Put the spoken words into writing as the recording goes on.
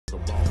On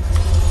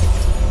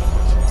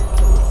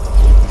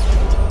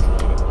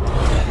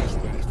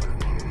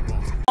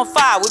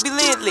fire, we be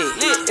lit.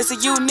 It's a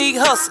unique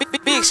hustle.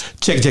 Big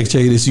Check. This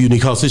is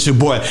Unique Hustle. It's your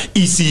boy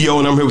ECO,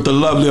 and I'm here with the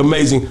lovely,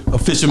 amazing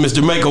official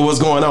Mr. Mako. What's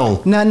going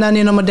on? Nothing,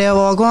 you know, my day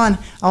all going.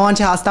 I want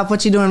y'all to stop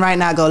what you're doing right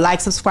now. Go like,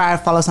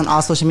 subscribe, follow us on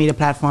all social media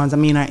platforms. I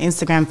mean, our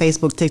Instagram,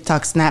 Facebook,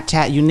 TikTok,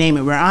 Snapchat, you name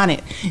it, we're on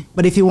it.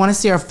 But if you want to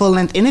see our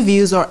full-length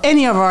interviews or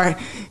any of our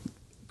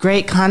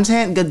great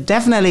content,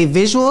 definitely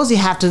visuals, you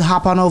have to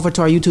hop on over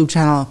to our YouTube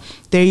channel.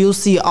 There you'll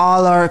see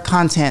all our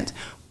content.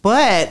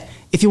 But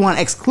if you want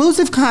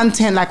exclusive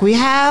content like we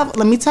have,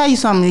 let me tell you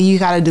something you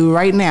got to do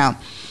right now.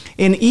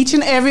 In each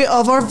and every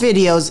of our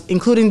videos,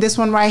 including this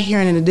one right here,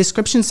 and in the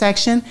description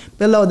section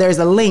below, there's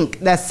a link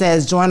that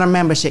says join our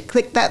membership.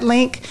 Click that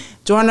link,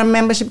 join our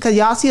membership, because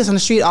y'all see us on the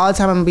street all the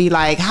time and be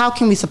like, how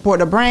can we support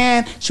the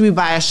brand? Should we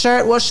buy a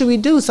shirt? What should we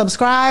do?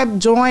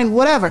 Subscribe, join,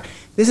 whatever.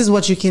 This is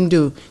what you can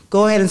do.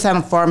 Go ahead and sign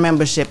up for our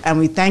membership. And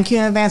we thank you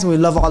in advance, and we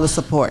love all the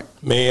support.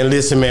 Man,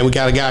 listen, man, we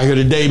got a guy here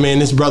today, man.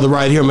 This brother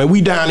right here, man.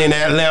 We down in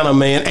Atlanta,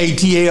 man.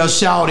 ATL,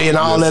 Shawty, and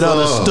all that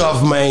other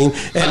stuff, man.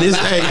 And this,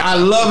 hey, I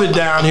love it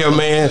down here,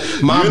 man.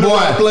 My boy,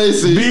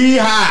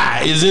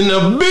 B-High, is in the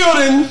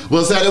building.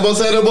 What's happening? Talk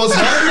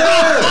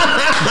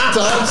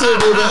to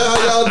me, man. How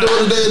y'all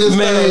doing today? This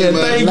man,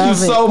 thank you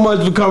so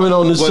much for coming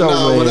on the show,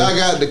 man. When I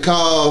got the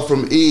call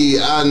from E,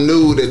 I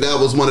knew that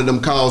was one of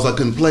them calls I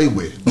couldn't play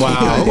with. Wow.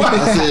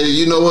 I said,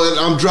 you know what?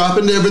 I'm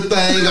dropping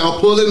everything. I'm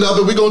pulling up,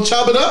 and we're going to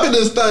chop it up in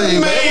this thing.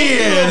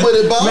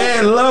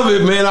 Man, love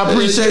it, man. I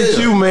appreciate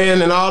you,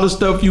 man, and all the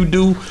stuff you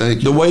do.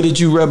 Thank you. The way that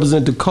you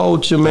represent the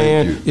culture,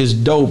 man, is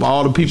dope.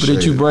 All the people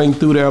that you bring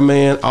through there,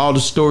 man, all the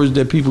stories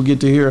that people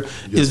get to hear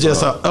is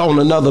just on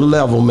another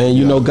level, man.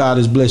 You know God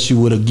has blessed you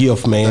with a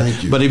gift, man.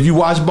 Thank you. But if you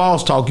watch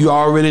Boss Talk, you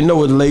already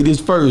know it, ladies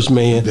first,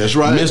 man. That's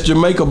right. Mr.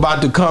 Mako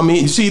about to come in.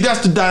 You see,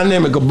 that's the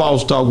dynamic of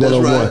Boss Talk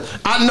 101. Right.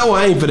 I know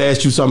I ain't for to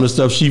ask you some of the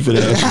stuff she for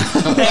to ask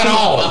you at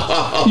all.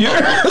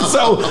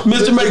 So,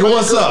 Mr. Mako,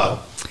 what's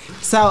up?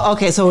 So,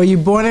 okay, so were you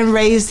born and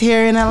raised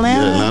here in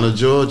Atlanta? Yeah, Atlanta,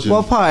 Georgia.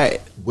 What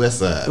part? West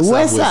Side.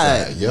 West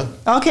Side. Yeah.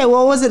 Okay,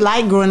 what was it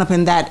like growing up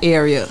in that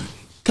area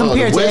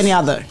compared to any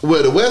other?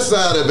 Well, the West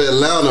Side of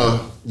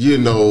Atlanta, you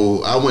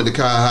know, I went to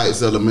Kai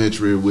Heights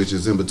Elementary, which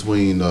is in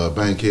between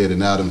Bankhead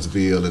and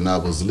Adamsville, and I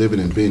was living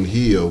in Ben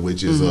Hill,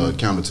 which is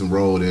Campbellton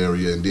Road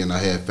area, and then I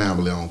had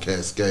family on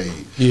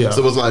Cascade. Yeah.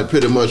 So it was like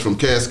pretty much from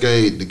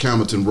Cascade to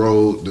Campbellton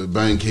Road to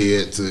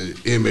Bankhead to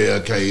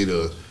MLK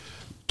to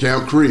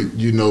Camp Creek.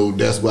 You know,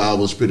 that's where I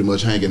was pretty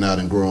much hanging out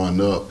and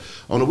growing up.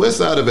 On the west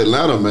side of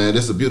Atlanta, man,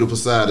 it's a beautiful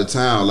side of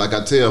town. Like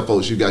I tell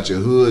folks, you got your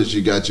hoods,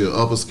 you got your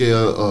upper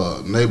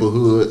scale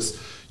neighborhoods.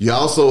 You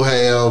also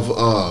have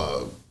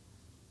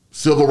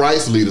civil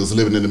rights leaders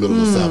living in the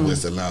middle of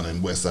Southwest Atlanta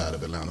and west side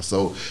of Atlanta.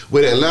 So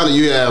with Atlanta,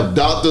 you have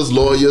doctors,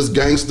 lawyers,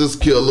 gangsters,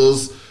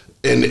 killers,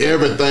 and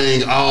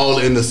everything all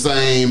in the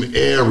same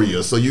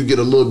area. So you get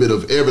a little bit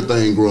of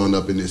everything growing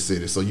up in this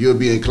city. So you'll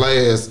be in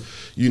class,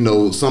 you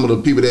know, some of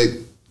the people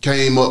that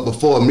came up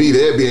before me,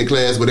 they'd be in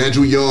class with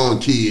Andrew Young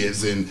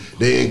kids, and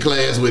they're in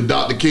class with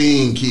Dr.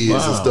 King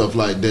kids and stuff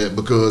like that,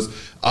 because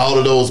all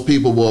of those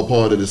people were a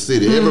part of the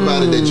city.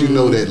 Everybody that you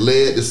know that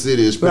led the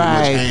city is pretty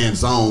much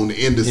hands-on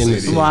in the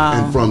city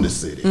and from the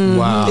city.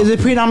 Wow. Is it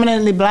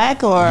predominantly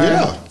black or?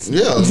 Yeah.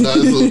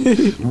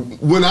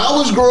 When I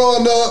was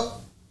growing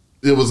up,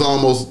 it was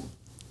almost,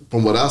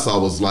 from what I saw,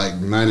 was like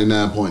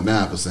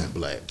 99.9%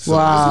 black. So it's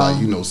like,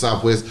 you know,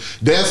 Southwest,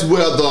 that's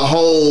where the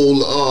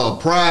whole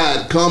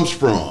pride comes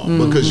from,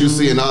 because you're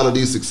seeing all of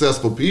these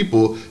successful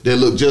people that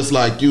look just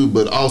like you,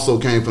 but also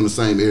came from the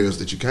same areas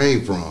that you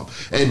came from.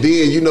 And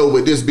then, you know,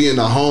 with this being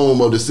the home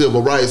of the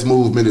civil rights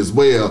movement as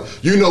well,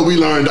 you know, we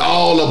learned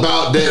all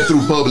about that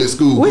through public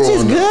school. Which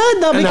is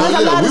good, though, because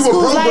a lot of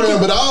schools,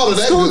 but all of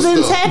that schools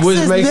in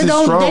Texas, they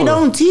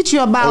don't teach you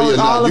about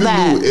all of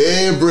that. You knew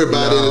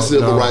everybody in the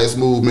civil rights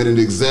movement and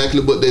exactly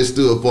what they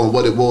stood for and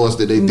what it was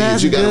that they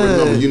did. You got to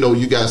remember, you know,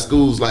 you got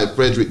schools like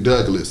Frederick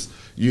Douglass.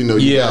 You know,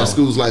 you got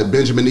schools like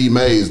Benjamin E.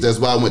 Mays. That's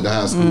why I went to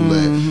high school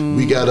at.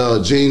 We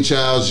got Jean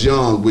Childs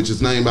Young, which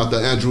is named after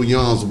Andrew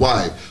Young's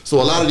wife.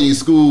 So a lot of these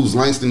schools,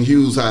 Langston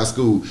Hughes High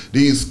School,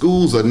 these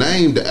schools are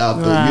named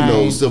after, you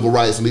know, civil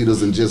rights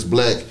leaders and just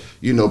black,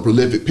 you know,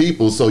 prolific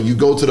people. So you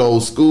go to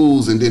those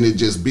schools, and then it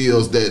just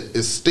builds that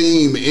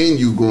esteem in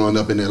you growing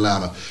up in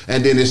Atlanta.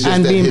 And then it's just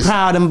and being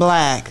proud and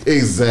black.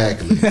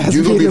 Exactly.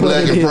 You're going to be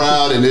black and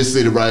proud in this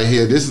city right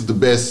here. This is the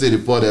best city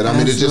for that. I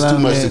mean, it's just too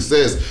much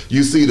success.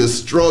 You see the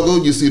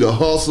struggle, you see the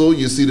hustle,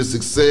 you see the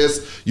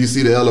success, you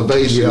see the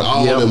elevation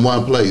all in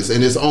one place.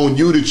 And it's on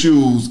you to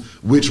choose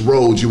which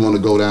road you want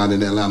to go down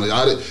in Atlanta.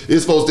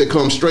 It's folks that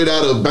come straight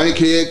out of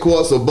Bankhead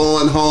Courts or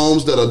Bowen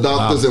Homes that are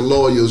doctors and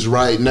lawyers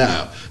right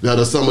now. That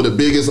are some of the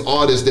biggest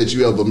artists that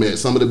you ever met,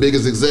 some of the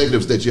biggest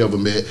executives that you ever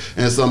met,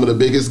 and some of the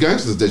biggest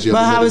gangsters that you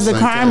ever met. But how is the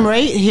crime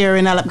rate here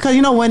in LA?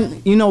 Because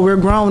when we're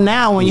grown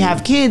now, when you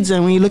have kids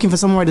and when you're looking for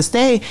somewhere to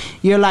stay,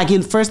 you're like,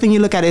 first thing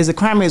you look at is the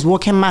crime rate is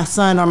what can my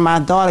son or my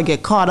daughter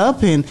get caught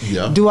up in?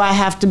 Yeah. Do I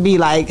have to be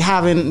like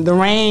having the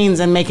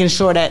reins and making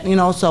sure that,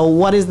 so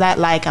what is that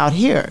like out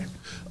here?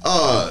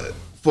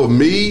 For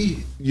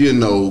me,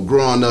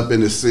 growing up in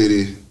the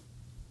city,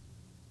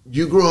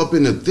 you grow up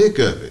in the thick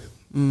of it.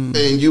 And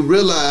you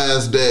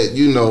realize that,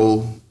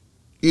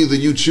 either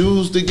you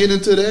choose to get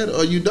into that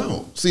or you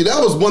don't. See,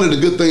 that was one of the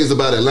good things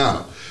about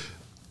Atlanta.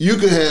 You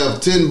could have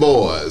 10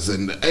 boys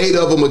and 8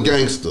 of them are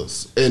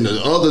gangsters. And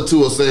the other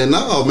 2 are saying,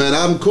 no, man,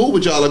 I'm cool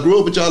with y'all. I grew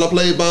up with y'all. I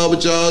played ball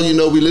with y'all.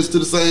 We listen to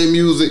the same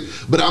music.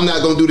 But I'm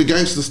not going to do the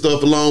gangster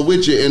stuff along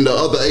with you. And the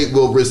other 8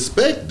 will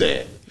respect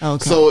that.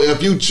 Okay. So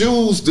if you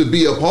choose to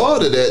be a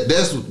part of that,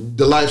 that's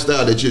the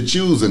lifestyle that you're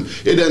choosing.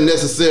 It doesn't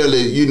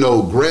necessarily,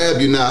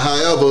 grab you now.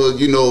 However,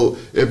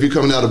 if you're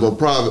coming out of a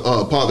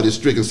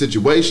poverty-stricken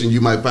situation,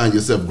 you might find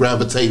yourself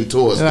gravitating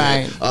towards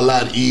that a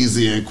lot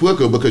easier and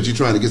quicker because you're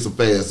trying to get some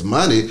fast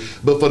money.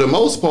 But for the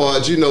most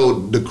part,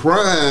 the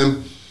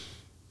crime,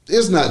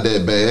 it's not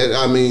that bad.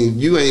 I mean,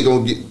 you ain't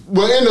gonna get.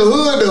 Well, in the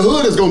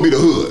hood is gonna be the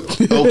hood.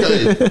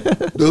 Okay,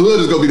 the hood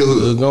is gonna be the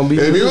hood.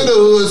 If you're in the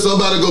hood,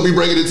 somebody gonna be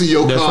breaking into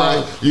your car.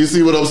 Right. You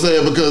see what I'm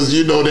saying? Because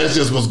that's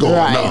just what's going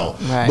on.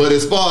 Right. But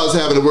as far as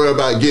having to worry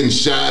about getting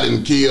shot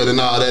and killed and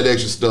all that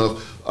extra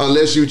stuff,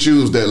 unless you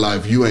choose that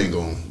life, you ain't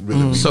gonna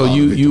really. Be so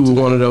you were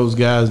one of those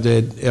guys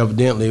that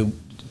evidently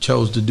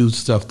chose to do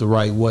stuff the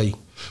right way.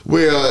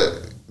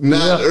 Well.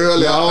 Not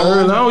early on.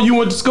 Early on, you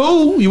went to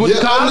school. You went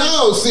to college.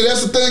 No, see,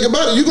 that's the thing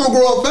about it. You're gonna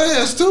grow up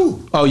fast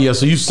too. Oh yeah,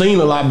 so you've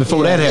seen a lot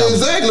before that happened.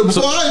 Exactly.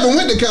 Before I even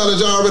went to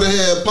college, I already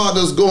had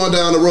partners going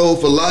down the road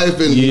for life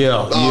and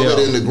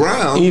already in the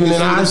ground. Even in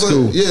high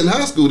school. Yeah, in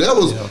high school. That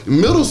was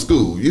middle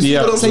school. You see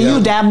what I'm saying? So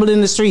you dabbled in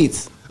the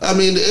streets. I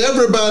mean,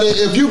 everybody.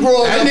 If you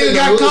grow up, and then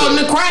got caught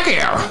in the crack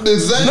era.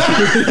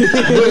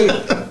 Exactly.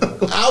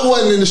 I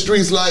wasn't in the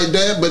streets like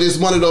that, but it's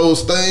one of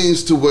those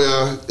things to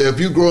where if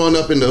you growing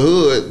up in the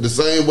hood, the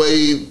same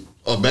way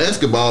a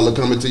basketball are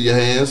coming to your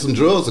hand, some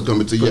drugs are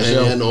coming to your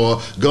hand,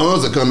 or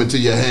guns are coming to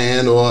your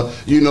hand, or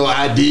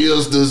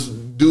ideas to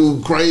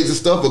do crazy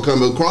stuff will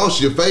come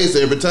across your face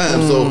every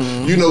time. So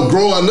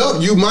growing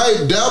up, you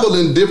might dabble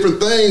in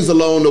different things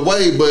along the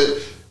way,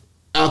 but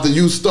after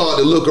you start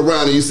to look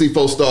around and you see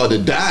folks start to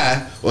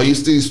die, or you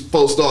see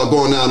folks start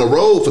going down the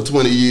road for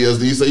 20 years,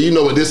 then you say, you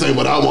know what, this ain't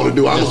what I want to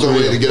do. I'm just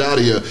ready to get out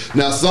of here.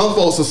 Now, some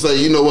folks will say,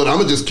 you know what, I'm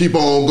going to just keep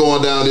on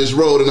going down this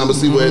road and I'm going to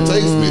see where it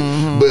takes me.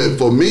 But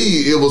for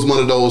me, it was one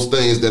of those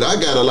things that I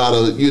got a lot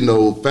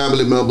of,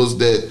 family members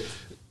that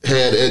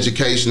had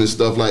education and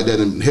stuff like that,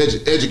 and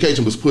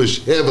education was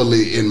pushed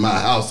heavily in my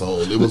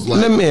household. It was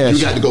like,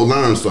 you got to go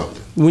learn something.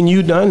 When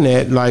you done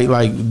that,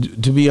 like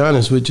to be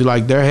honest with you,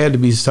 like there had to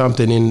be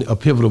something in a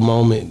pivotal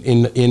moment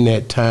in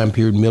that time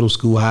period, middle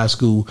school, high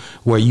school,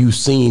 where you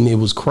seen it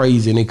was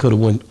crazy and it could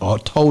have went a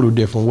total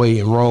different way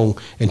and wrong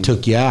and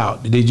took you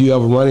out. Did you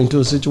ever run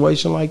into a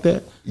situation like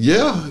that?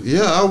 Yeah,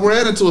 I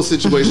ran into a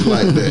situation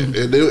like that.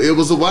 And it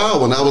was a wild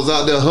one. I was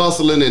out there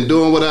hustling and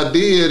doing what I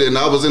did, and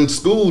I was in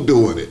school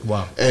doing it.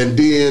 Wow. And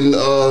then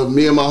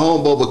me and my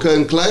homeboy were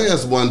cutting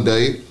class one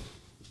day,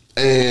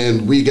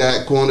 and we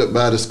got cornered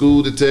by the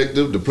school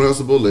detective, the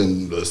principal,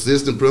 and the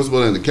assistant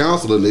principal, and the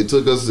counselor, and they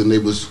took us and they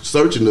was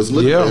searching us,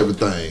 looking for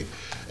everything.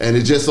 And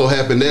it just so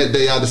happened that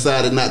day I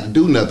decided not to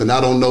do nothing.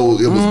 I don't know,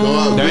 it was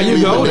God. There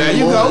you go.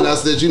 And I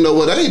said, you know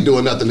what, I ain't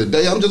doing nothing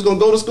today. I'm just going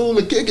to go to school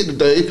and kick it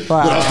today.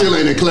 Wow. But I still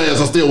ain't in class.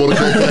 I still want to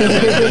go to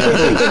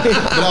class.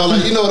 But I was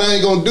like, you know what, I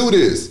ain't going to do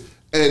this.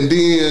 And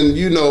then,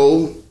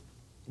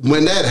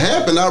 when that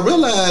happened, I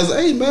realized,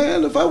 hey,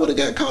 man, if I would have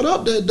got caught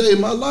up that day,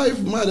 my life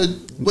might have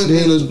went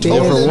in a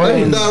totally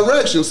different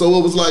direction. So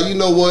it was like, you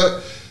know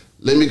what?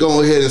 Let me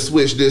go ahead and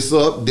switch this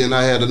up. Then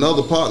I had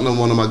another partner,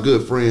 one of my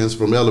good friends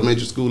from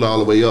elementary school all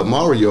the way up,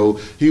 Mario.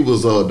 He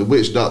was the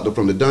witch doctor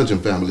from the Dungeon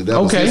family. That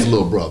was his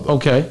little brother.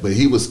 Okay. But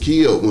he was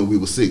killed when we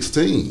were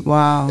 16.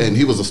 Wow. And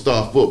he was a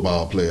star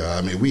football player.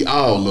 I mean, we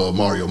all love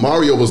Mario.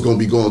 Mario was going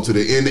to be going to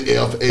the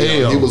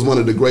NFL. He was one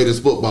of the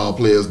greatest football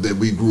players that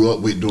we grew up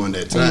with during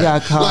that time.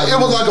 Like, it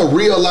was like a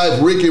real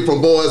life Ricky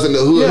from Boys in the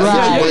Hood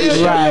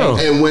situation.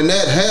 Right. And when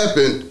that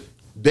happened,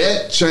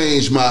 that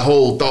changed my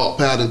whole thought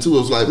pattern too. It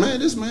was like, man,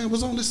 this man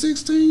was only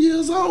 16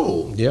 years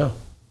old. Yeah.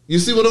 You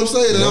see what I'm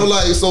saying? And I'm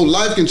like, so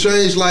life can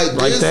change like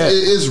this? That.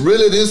 It's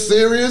really this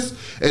serious?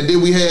 And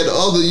then we had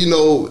other,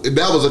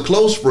 that was a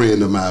close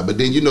friend of mine. But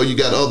then, you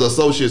got other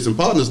associates and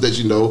partners that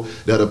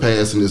that are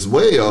passing as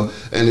well.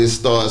 And it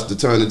starts to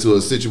turn into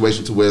a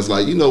situation to where it's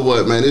like, you know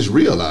what, man, it's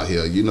real out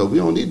here. We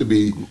don't need to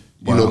be,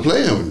 you know,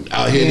 playing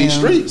out here in these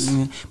streets.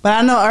 But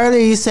I know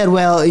earlier you said,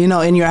 well, you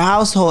know, in your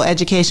household,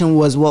 education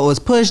was what was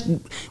pushed.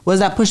 Was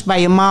that pushed by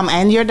your mom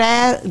and your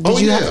dad?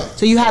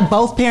 So you had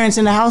both parents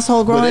in the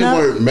household growing up?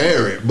 They weren't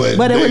married,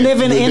 but they were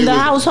living in the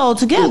household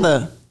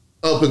together.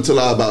 Up until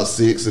I was about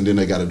 6, and then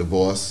they got a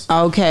divorce.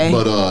 Okay.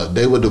 But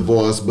they were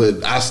divorced,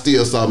 but I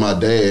still saw my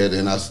dad,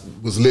 and I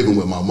was living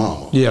with my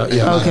mama. Yeah.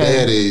 My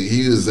daddy,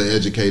 he was an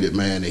educated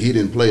man, and he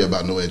didn't play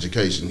about no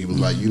education. He was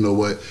like, you know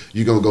what,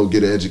 you're going to go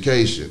get an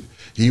education.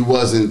 He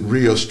wasn't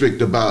real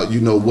strict about, you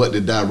know, what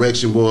the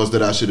direction was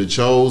that I should have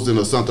chosen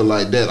or something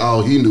like that.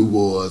 All he knew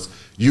was,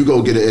 you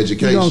go get an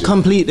education. You're going to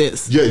complete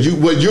this. Yeah,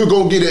 you're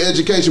going to get an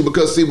education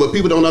because, see, what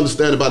people don't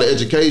understand about an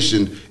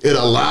education, it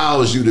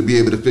allows you to be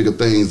able to figure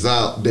things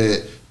out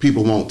that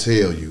people won't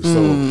tell you.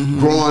 So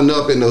growing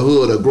up in the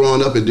hood or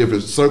growing up in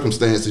different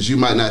circumstances, you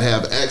might not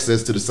have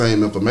access to the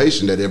same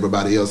information that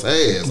everybody else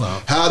has. Wow.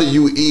 How do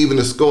you even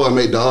the score and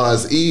make the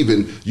odds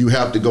even? You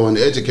have to go and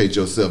educate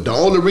yourself. The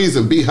only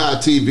reason Beehive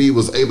TV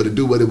was able to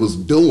do what it was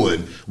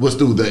doing was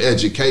through the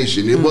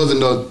education. It wasn't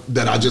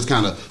that I just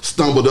kind of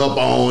stumbled up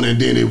on and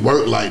then it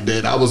worked like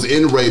that. I was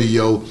in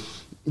radio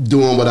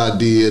doing what I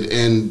did,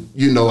 and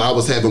you know, I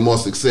was having more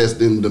success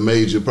than the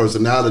major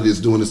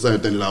personalities doing the same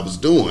thing that I was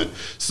doing.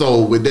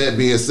 So with that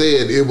being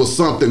said, it was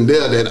something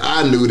there that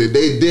I knew that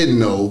they didn't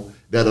know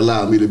that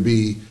allowed me to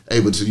be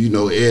able to, you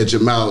know, edge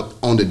them out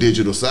on the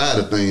digital side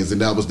of things,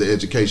 and that was the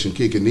education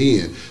kicking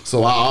in.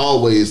 So I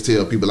always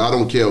tell people, I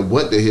don't care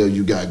what the hell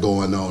you got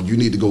going on, you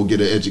need to go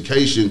get an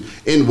education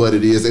in what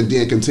it is and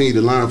then continue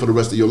to learn for the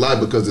rest of your life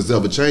because it's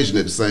ever changing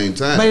at the same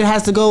time. But it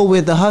has to go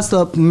with the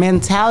hustle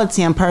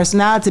mentality and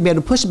personality to be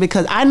able to push it,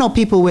 because I know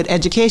people with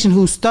education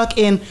who stuck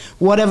in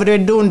whatever they're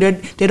doing,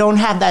 they don't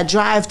have that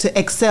drive to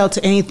excel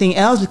to anything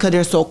else because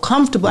they're so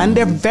comfortable and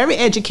they're very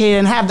educated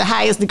and have the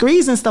highest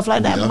degrees and stuff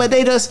like that, but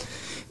they just,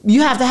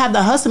 you have to have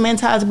the hustle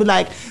mentality to be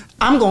like,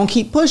 I'm going to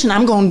keep pushing.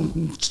 I'm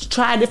going to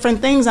try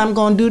different things. I'm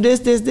going to do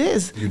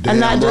this. You're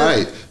damn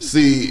right.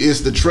 See,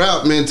 it's the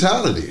trap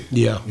mentality.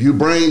 Yeah. You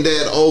bring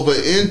that over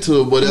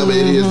into whatever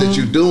it is that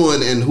you're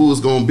doing and who's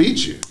going to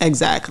beat you.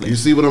 Exactly. You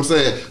see what I'm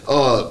saying?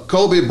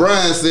 Kobe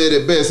Bryant said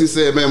it best. He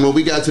said, man, when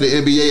we got to the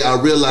NBA,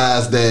 I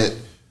realized that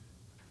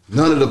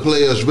none of the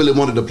players really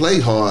wanted to play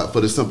hard for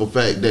the simple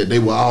fact that they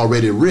were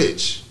already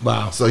rich.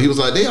 Wow. So he was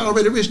like, they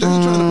already rich. They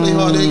ain't trying to play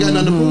hard. They ain't got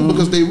nothing to prove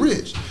because they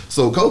rich.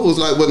 So Kobe was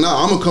like, well, no,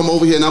 I'm going to come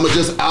over here and I'm going to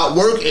just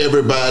outwork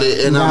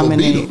everybody and I'm going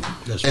to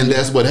beat them.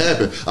 That's what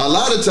happened. A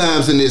lot of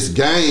times in this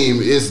game,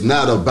 it's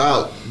not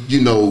about,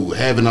 you know,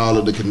 having all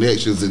of the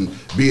connections and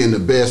being the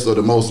best or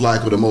the most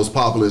liked or the most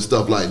popular and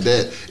stuff like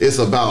that. It's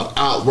about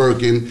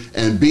outworking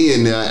and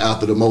being there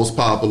after the most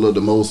popular, the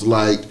most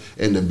liked,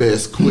 and the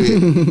best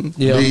quit,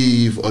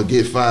 leave, or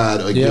get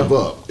fired, or give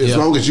up. As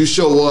long as you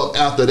show up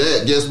after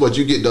that, guess what?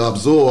 You get to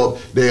absorb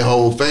their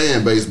whole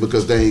fan base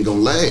because they ain't gonna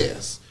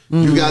last.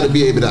 You got to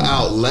be able to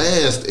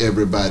outlast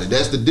everybody.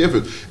 That's the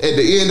difference. At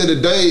the end of the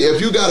day, if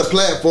you got a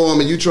platform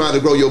and you trying to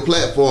grow your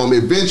platform,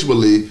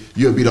 eventually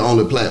you'll be the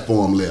only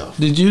platform left.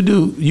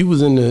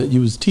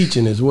 You was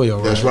teaching as well,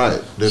 right? That's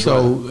right.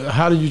 So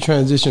how did you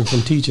transition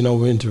from teaching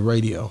over into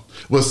radio?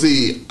 Well,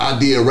 see, I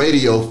did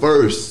radio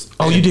first.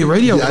 Oh, you did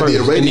radio first? I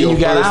did radio and then you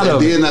got first, out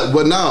of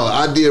it.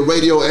 I did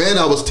radio and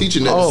I was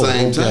teaching at the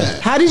same time.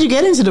 How did you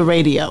get into the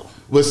radio?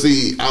 Well,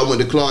 see, I went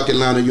to Clark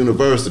Atlanta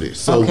University.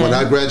 So when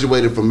I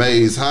graduated from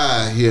Mays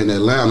High here in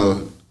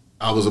Atlanta,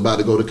 I was about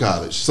to go to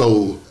college.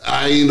 So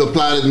I ain't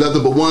applied to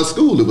nothing but one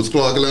school. It was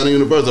Clark Atlanta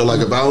University. Like,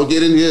 if I don't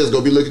get in here, it's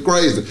going to be looking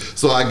crazy.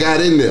 So I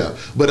got in there.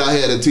 But I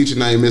had a teacher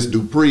named Miss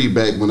Dupree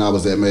back when I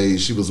was at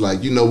Mays. She was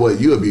like, you know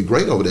what, you'll be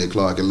great over there at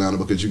Clark Atlanta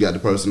because you got the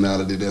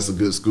personality. That's a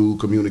good school,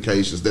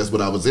 communications. That's what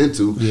I was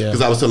into.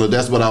 Because I was telling her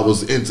that's what I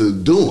was into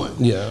doing.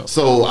 Yeah.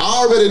 So I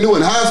already knew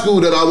in high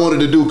school that I wanted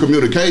to do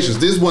communications.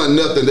 This wasn't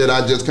nothing that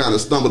I just kind of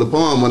stumbled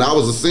upon. When I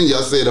was a senior,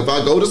 I said, if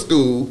I go to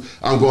school,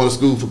 I'm going to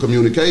school for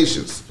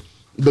communications.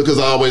 Because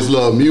I always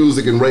loved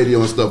music and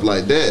radio and stuff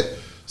like that.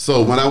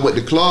 So when I went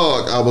to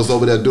Clark, I was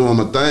over there doing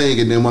my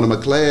thing, and then one of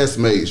my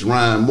classmates,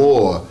 Ryan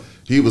Moore,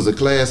 he was a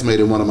classmate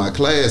in one of my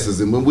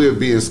classes, and when we would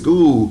be in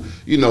school,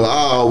 you know,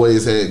 I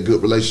always had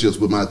good relationships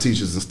with my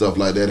teachers and stuff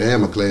like that,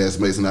 and my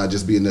classmates, and I'd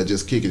just be in there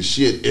just kicking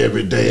shit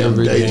every damn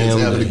day, just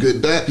having a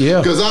good time.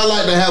 Yeah. Because I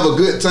like to have a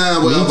good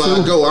time wherever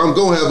I go. I'm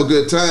going to have a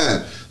good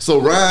time. So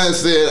Ryan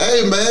said,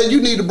 hey, man,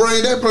 you need to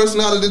bring that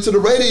personality to the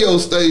radio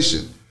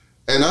station.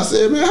 And I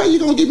said, man, how you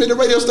gonna get me to the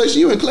radio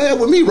station? You in class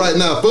with me right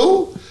now,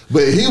 fool.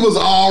 But he was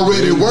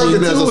already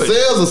working as a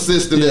sales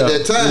assistant at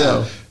that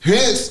time.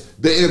 Hence,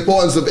 the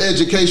importance of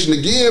education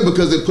again,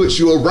 because it puts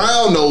you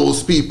around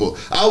those people.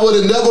 I would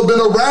have never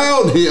been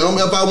around him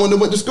if I wouldn't have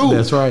went to school.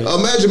 That's right.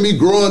 Imagine me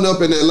growing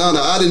up in Atlanta.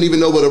 I didn't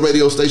even know where the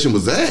radio station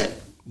was at.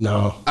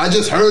 No. I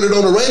just heard it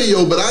on the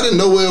radio, but I didn't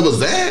know where it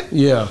was at.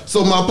 Yeah.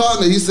 So my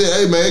partner, he said,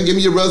 hey, man, give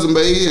me your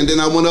resume. And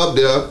then I went up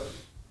there.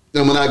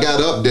 And when I got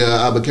up there,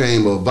 I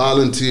became a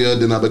volunteer,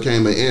 then I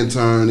became an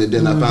intern, and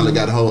then I finally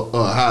got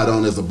hired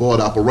on as a board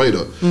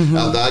operator.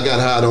 After I got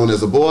hired on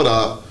as a board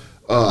op,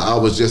 I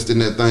was just in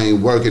that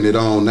thing working it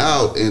on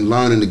out and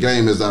learning the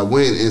game as I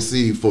went. And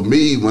see, for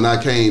me, when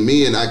I came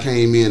in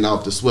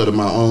off the sweat of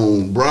my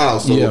own brow.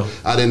 So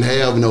I didn't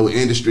have no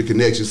industry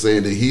connection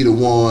saying that he the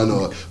one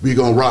or we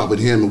gonna rock with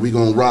him and we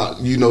gonna rock,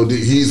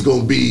 he's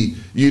gonna be,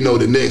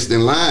 the next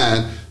in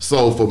line.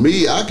 So for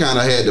me, I kind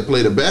of had to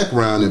play the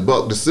background and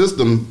buck the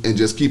system and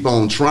just keep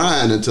on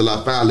trying until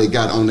I finally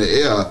got on the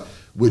air,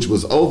 which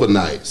was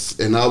overnights.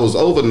 And I was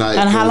overnight.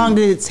 And how long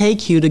did it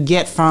take you to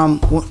get from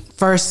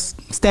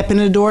first step in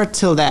the door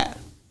till that?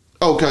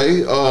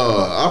 Okay,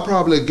 I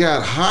probably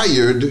got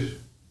hired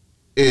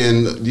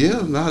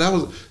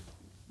that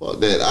was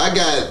that. I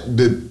got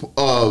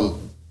the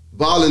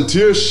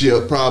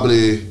volunteership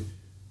probably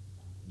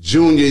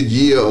junior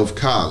year of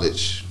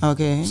college.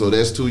 Okay. So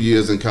that's 2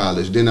 years in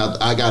college. Then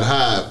I got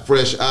hired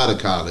fresh out of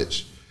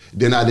college.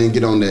 Then I didn't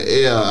get on the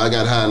air. I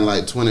got hired in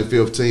like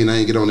 2015. I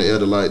didn't get on the air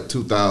till like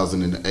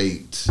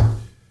 2008.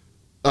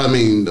 I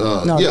mean,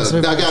 I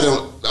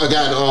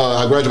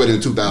graduated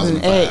in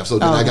 2005, so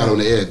then I got on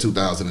the air in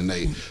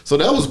 2008. So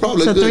that was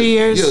probably good, 3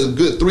 years? Yeah,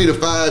 good 3 to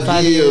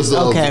 5 years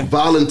of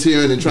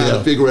volunteering and trying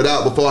to figure it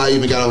out before I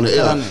even got on the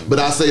air. But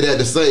I say that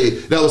to say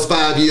that was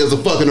 5 years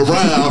of fucking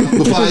around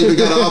before I even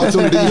got an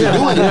opportunity to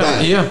do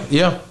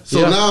anything.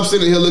 So now I'm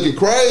sitting here looking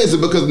crazy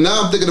because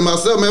now I'm thinking to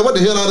myself, man, what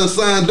the hell I done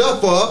signed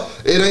up for?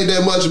 It ain't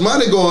that much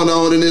money going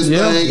on in this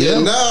thing.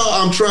 And now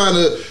I'm trying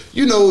to,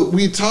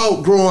 we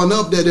taught growing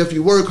up that if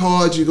you work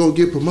hard, you're going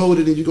to get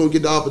promoted and you're going to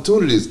get the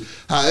opportunities.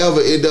 However,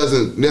 it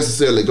doesn't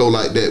necessarily go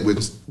like that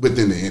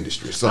within the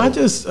industry. So I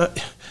just,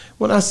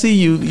 when I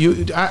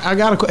see I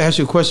got to ask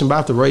you a question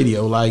about the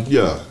radio. Like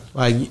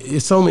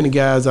it's so many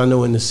guys I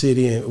know in the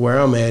city and where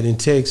I'm at in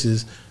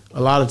Texas. A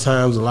lot of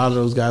times, a lot of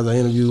those guys I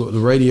interview on the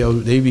radio,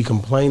 they be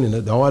complaining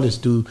that the artists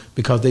do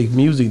because their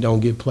music don't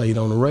get played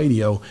on the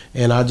radio.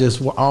 And I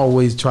just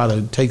always try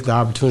to take the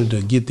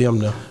opportunity to get them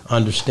to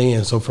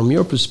understand. So from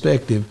your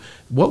perspective,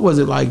 what was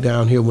it like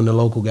down here when the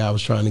local guy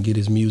was trying to get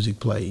his music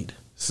played?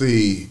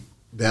 See,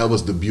 that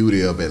was the beauty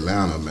of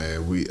Atlanta,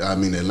 man.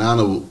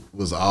 Atlanta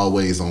was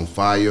always on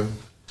fire.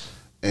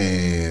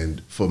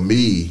 And for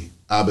me,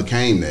 I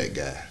became that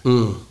guy.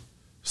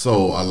 So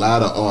a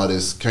lot of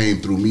artists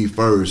came through me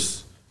first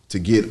to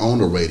get on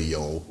the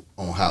radio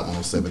on Hot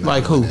 107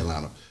 like who? In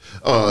Atlanta.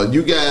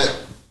 You got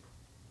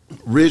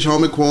Rich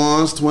Homie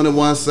Quans,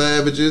 21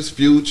 Savages,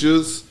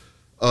 Futures,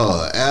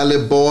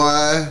 Alley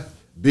Boy,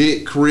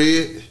 Big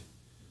Crit,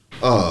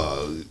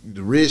 the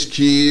Rich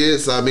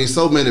Kids. I mean,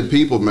 so many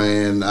people,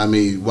 man. I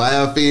mean,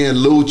 YFN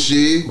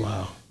Lucci.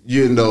 Wow.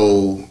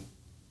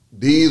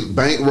 These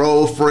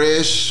Bankroll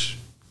Fresh,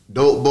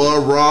 Dope Boy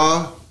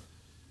Raw,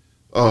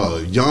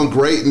 Young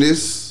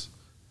Greatness.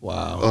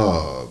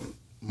 Wow.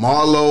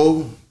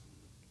 Marlo,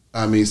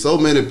 I mean, so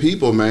many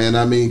people, man.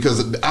 I mean,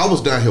 because I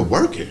was down here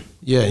working.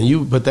 Yeah,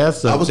 but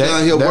I was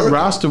down here that working.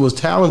 roster was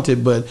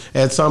talented, but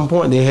at some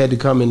point they had to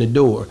come in the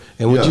door.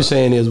 And what you're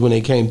saying is when they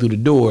came through the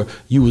door,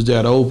 you was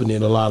there to open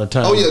it a lot of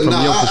times. Oh yeah,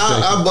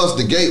 I bust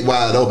the gate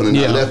wide open and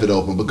I left it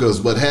open because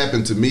what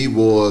happened to me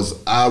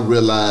was I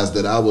realized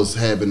that I was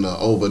having an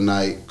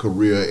overnight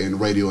career in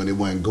radio and it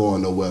wasn't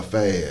going nowhere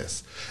fast.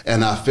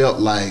 And I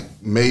felt like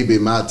maybe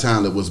my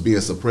talent was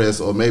being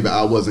suppressed or maybe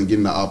I wasn't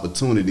getting the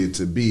opportunity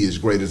to be as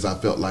great as I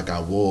felt like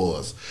I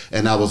was.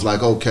 And I was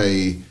like,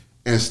 okay,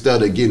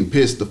 instead of getting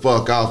pissed the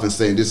fuck off and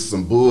saying this is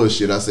some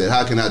bullshit, I said,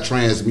 how can I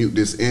transmute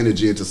this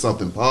energy into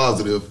something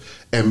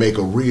positive and make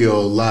a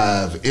real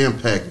live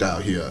impact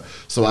out here?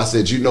 So I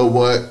said, you know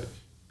what?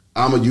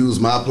 I'm going to use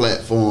my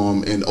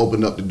platform and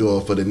open up the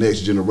door for the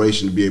next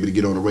generation to be able to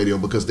get on the radio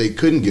because they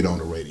couldn't get on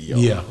the radio.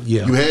 Yeah.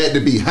 You had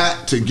to be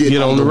hot to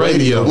get on the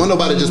radio. Wasn't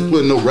nobody just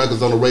putting no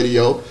records on the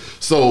radio.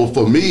 So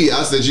for me,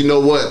 I said, you know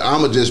what?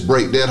 I'm going to just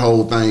break that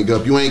whole thing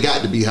up. You ain't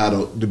got to be hot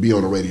to be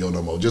on the radio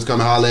no more. Just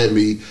come holler at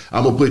me.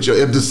 I'm going to put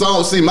if the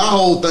song, see, my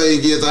whole thing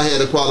is I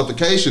had a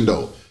qualification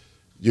though.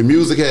 Your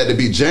music had to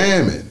be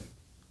jamming.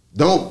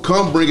 Don't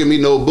come bringing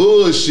me no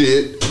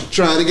bullshit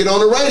trying to get on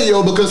the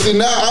radio because see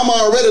now I'm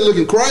already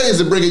looking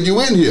crazy bringing you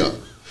in here.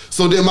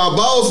 So then my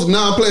boss,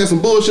 now I'm playing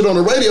some bullshit on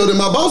the radio, then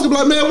my boss can be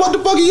like, man, what the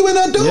fuck are you in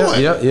there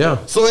doing?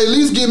 Yeah. So at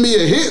least give me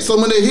a hit.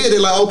 So when they hear, they're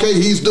like, okay,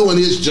 he's doing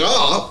his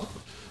job.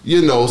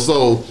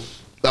 So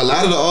a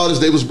lot of the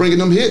artists, they was bringing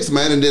them hits,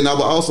 man. And then I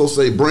would also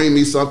say, bring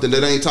me something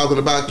that ain't talking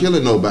about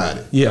killing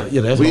nobody. Yeah,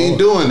 that's We ain't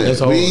doing that.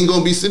 That's we ain't going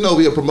to be sitting over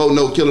here promoting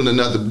no killing or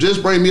nothing.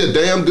 Just bring me a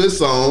damn good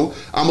song.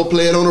 I'm going to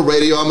play it on the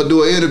radio. I'm going to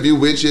do an interview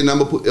with you, and I'm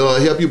going to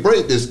help you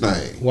break this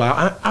thing.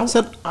 Wow.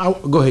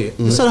 Go ahead.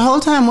 Mm-hmm. So the whole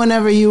time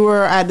whenever you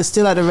were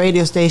still at the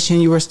radio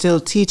station, you were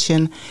still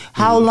teaching.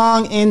 How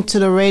long into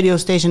the radio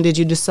station did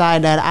you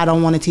decide that I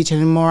don't want to teach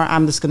anymore,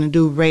 I'm just going to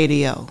do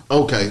radio?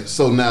 Okay,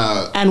 so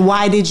now... And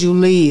why did you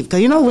leave? Because,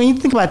 when you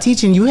think about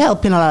teaching, you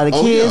helping a lot of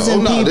kids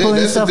and people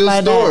and stuff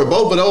like that. That's a good story.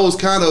 Both of those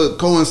kind of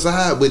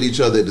coincide with each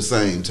other at the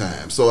same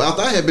time. So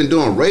after I had been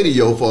doing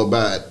radio for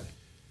about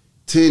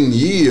 10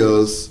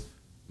 years,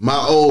 my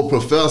old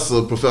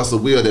professor, Professor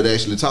Will, that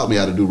actually taught me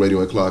how to do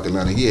radio at Clark,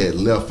 Atlanta, he had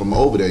left from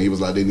over there. He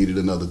was like, they needed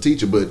another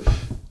teacher. But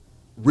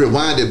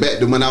rewind it back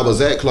to when I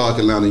was at Clark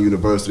Atlanta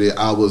University,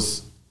 I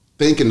was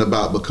thinking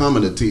about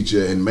becoming a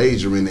teacher and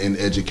majoring in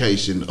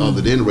education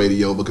other than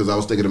radio, because I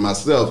was thinking to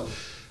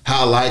myself,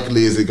 how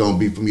likely is it going to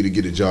be for me to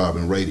get a job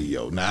in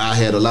radio? Now, I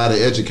had a lot of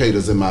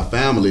educators in my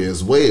family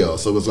as well,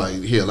 so it's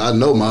like, hell, I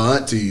know my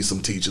aunties,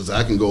 some teachers.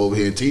 I can go over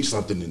here and teach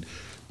something and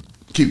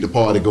keep the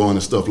party going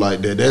and stuff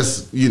like that.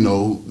 That's, you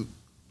know,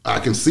 I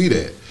can see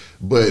that.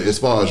 But as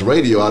far as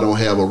radio, I don't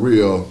have a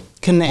real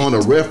point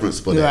of reference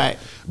for that. Right.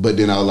 But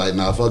then I was like,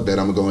 nah, fuck that.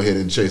 I'm going to go ahead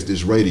and chase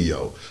this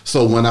radio.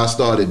 So when I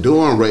started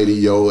doing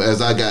radio,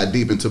 as I got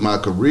deep into my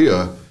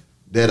career,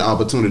 that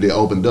opportunity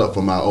opened up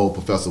for my old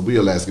Professor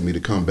Will asking me to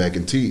come back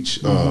and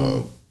teach.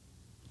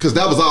 Because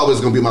that was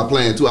always going to be my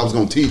plan, too. I was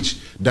going to teach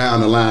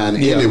down the line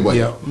anyway.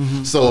 Yeah.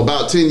 So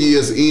about 10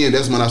 years in,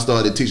 that's when I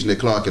started teaching at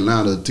Clark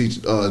Atlanta,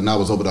 and I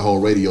was over the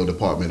whole radio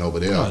department over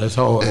there. Oh, that's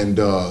hard. And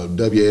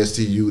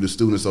WSTU, the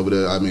students over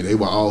there, I mean, they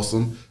were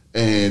awesome.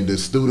 And the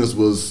students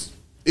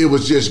it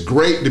was just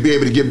great to be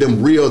able to give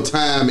them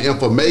real-time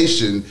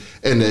information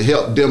and to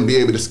help them be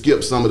able to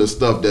skip some of the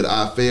stuff that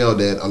I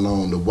failed at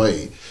along the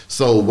way.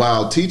 So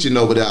while teaching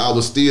over there, I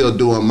was still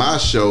doing my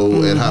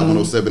show at Hot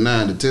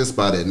 107.9, the 10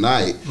 spot at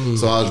night.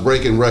 So I was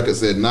breaking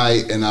records at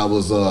night, and I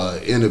was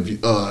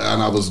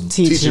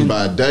teaching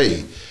by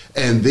day.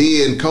 And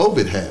then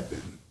COVID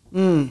happened.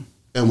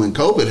 And when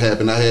COVID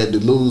happened, I had to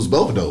lose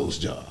both of those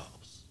jobs.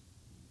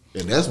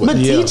 And that's what. But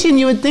teaching,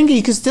 you would think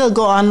you could still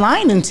go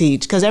online and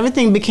teach, because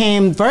everything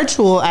became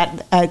virtual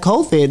at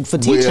COVID for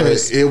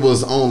teachers. Well, it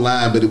was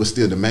online, but it was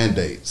still the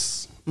mandates.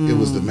 It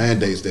was the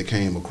mandates that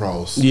came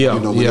across. Yeah,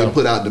 you know, when they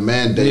put out the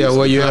mandates. Yeah,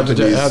 well, you have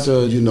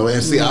to, you know,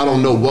 and see, I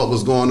don't know what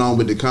was going on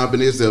with the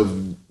companies. If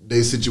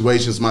their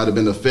situations might have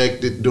been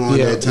affected during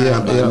that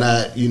time by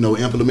not, you know,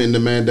 implementing the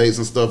mandates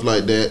and stuff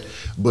like that.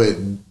 But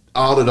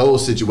all of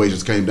those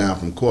situations came down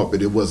from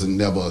corporate. It wasn't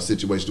never a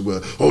situation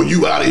where, oh,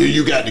 you out of here,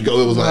 you got to go.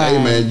 It was like,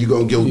 hey, man, you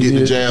going to go get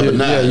the jab or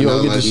not? Yeah, you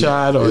going to get the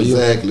shot. Or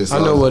exactly. I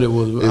know what it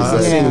was. Exactly.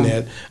 I've seen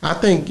that. I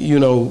think, you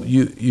know,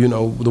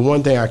 the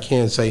one thing I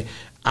can say,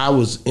 I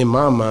was in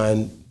my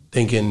mind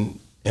thinking,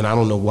 and I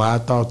don't know why I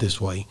thought this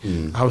way.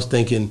 I was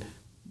thinking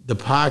the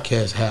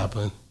podcast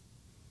happened,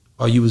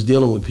 or you was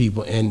dealing with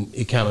people, and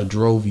it kind of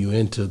drove you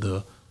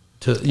into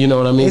you know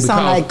what I mean? It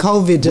sounded like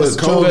COVID just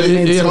drove it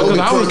into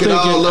COVID took it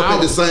all up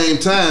at the same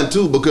time,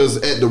 too, because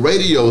at the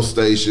radio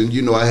station,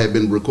 you know, I had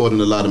been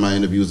recording a lot of my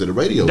interviews at the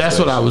radio That's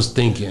station. what I was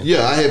thinking.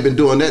 Yeah, I had been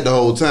doing that the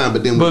whole time,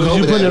 but then was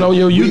you putting it on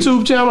your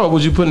YouTube channel, or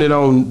was you putting it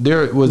on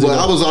there? I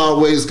was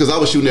always, because I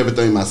was shooting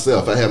everything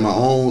myself. I had my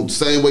own,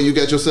 same way you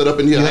got your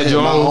setup in here. I had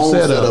my own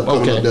setup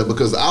coming up there,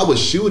 because I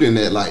was shooting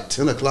at like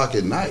 10 o'clock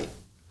at night.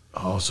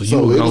 Oh, so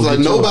it was like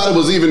nobody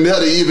was even there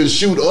to even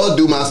shoot or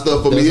do my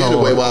stuff for me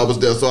anyway while I was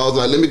there. So I was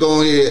like, let me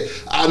go ahead.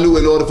 I knew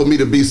in order for me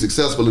to be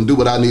successful and do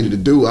what I needed to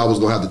do, I was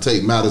going to have to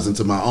take matters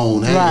into my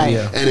own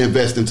hands and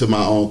invest into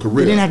my own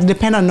career. You didn't have to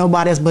depend on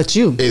nobody else but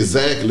you.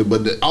 Exactly.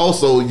 But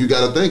also, you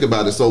got to think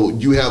about it. So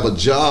you have a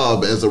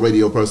job as a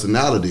radio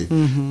personality,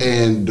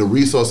 and the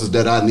resources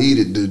that I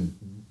needed to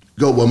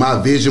go where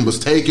my vision was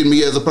taking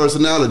me as a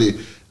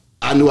personality,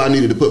 I knew I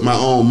needed to put my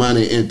own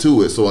money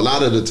into it. So a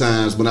lot of the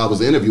times when I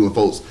was interviewing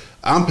folks,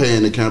 I'm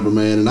paying the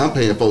cameraman and I'm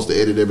paying folks to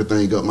edit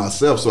everything up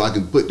myself so I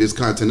can put this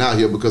content out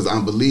here because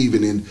I'm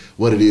believing in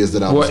what it is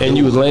that I was doing. And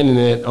you was landing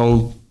it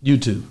on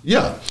YouTube.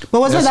 Yeah. But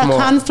was there that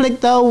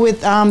conflict, though,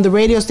 with the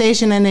radio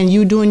station and then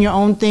you doing your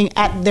own thing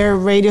at their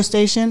radio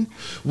station?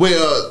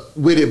 Well,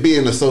 with it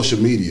being a social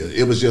media,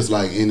 it was just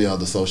like any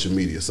other social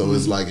media. So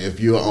it's like if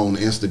you're on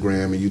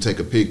Instagram and you take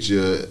a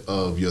picture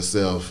of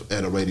yourself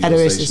at a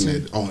radio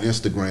station on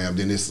Instagram,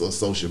 then it's a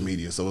social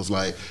media. So it's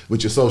like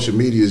with your social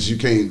medias, you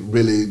can't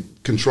really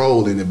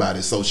control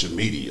anybody's social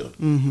media.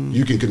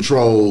 You can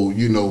control,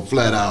 you know,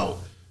 flat out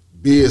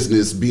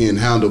business being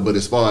handled, but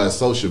as far as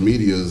social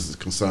media is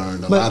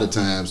concerned, a lot of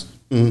times.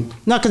 No,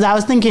 because I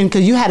was thinking,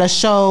 because you had a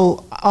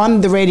show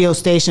on the radio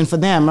station for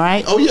them,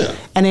 right? Oh, yeah.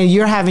 And then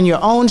you're having your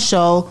own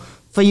show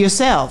for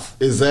yourself.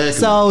 Exactly.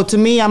 So to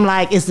me, I'm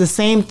like, it's the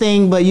same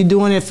thing, but you're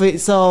doing it for,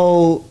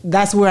 so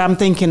that's where I'm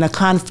thinking the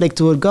conflict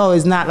would go.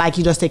 It's not like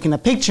you're just taking a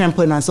picture and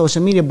putting it on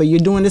social media, but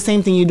you're doing the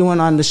same thing you're doing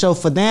on the show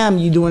for them,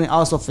 you're doing it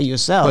also for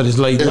yourself. But it's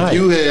late night.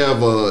 If you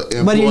have an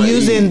employee, but you're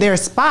using their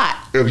spot.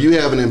 If you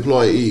have an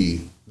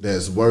employee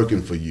that's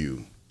working for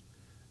you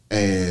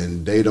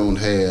and they don't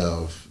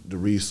have the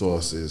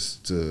resources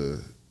to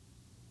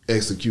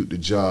execute the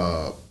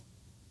job,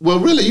 well,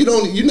 really,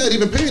 you're not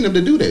even paying them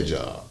to do that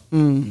job.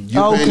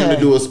 You're paying them to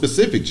do a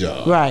specific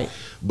job. Right.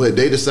 But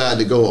they decide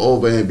to go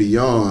over and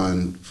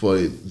beyond for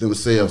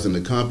themselves and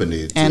the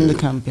company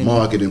to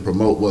market and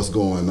promote what's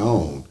going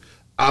on.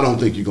 I don't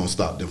think you're going to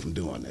stop them from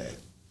doing that.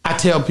 I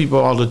tell people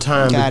all the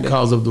time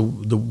because of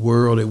the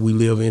world that we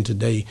live in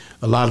today,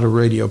 a lot of the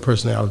radio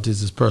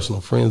personalities is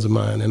personal friends of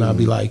mine. And I'll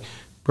be like,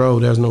 bro,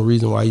 there's no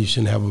reason why you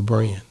shouldn't have a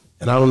brand.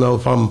 And I don't know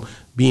if I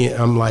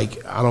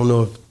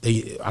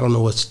don't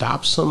know what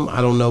stops them.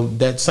 I don't know.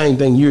 That same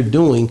thing you're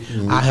doing,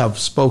 I have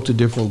spoke to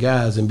different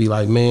guys and be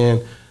like,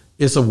 man,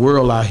 it's a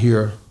world out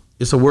here.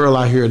 It's a world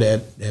out here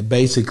that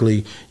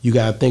basically you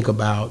got to think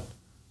about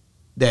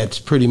that's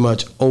pretty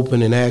much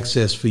open and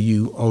access for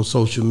you on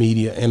social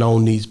media and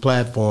on these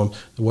platforms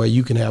where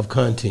you can have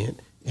content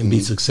and be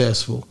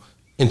successful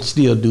and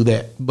still do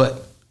that.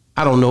 But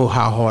I don't know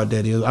how hard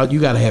that is. You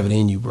got to have it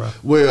in you, bro.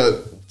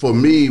 Well, for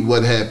me,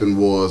 what happened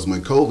was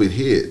when COVID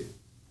hit,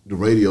 the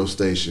radio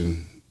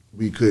station,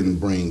 we couldn't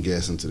bring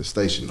guests into the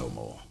station no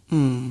more.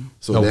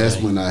 So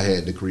that's when I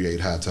had to create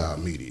High Top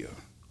Media.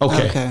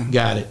 Okay,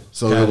 got it.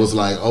 So it was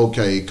like,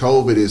 okay,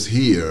 COVID is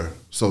here,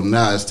 so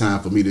now it's time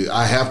for me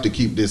I have to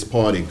keep this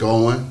party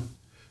going.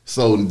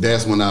 So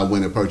that's when I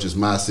went and purchased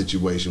my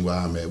situation where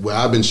I'm at. Well,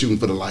 I've been shooting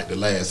for the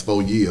last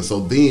 4 years. So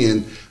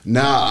then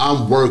now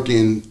I'm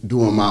working,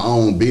 doing my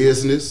own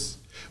business.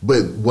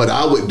 But what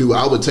I would do,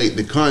 I would take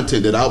the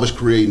content that I was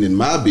creating in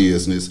my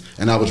business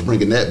and I was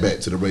bringing that back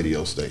to the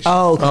radio station.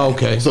 Oh,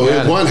 okay. So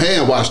if one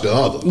hand washed the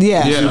other.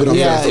 Yeah. You see what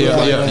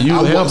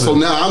I'm saying? So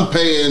now I'm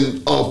paying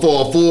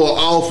for a full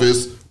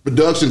office,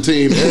 production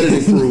team,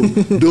 editing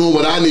crew, doing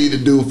what I need to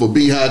do for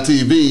Beehive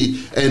TV.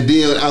 And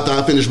then after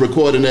I finish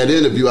recording that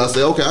interview, I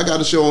say, okay, I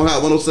got a show on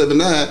Hot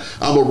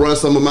 107.9. I'm going to run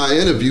some of my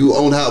interview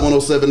on Hot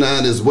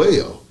 107.9 as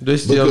well.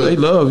 They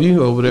love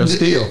you over there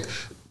still.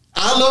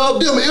 I love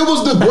them. It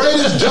was the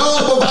greatest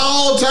job of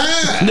all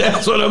time.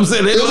 That's what I'm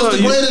saying. It was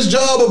the greatest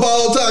job of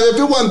all time. If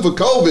it wasn't for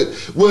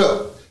COVID,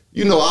 well,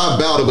 you know, I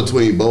battle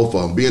between both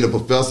of them. Being a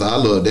professor, I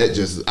love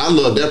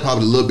that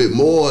probably a little bit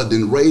more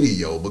than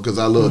radio because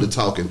I love to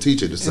talk and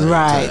teach at the same time.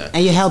 Right,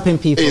 and you're helping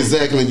people.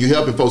 Exactly, and you're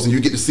helping folks, and you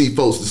get to see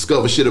folks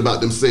discover shit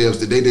about themselves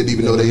that they didn't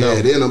even know they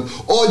had in them,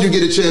 or you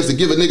get a chance to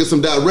give a nigga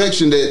some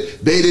direction that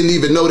they didn't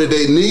even know that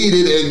they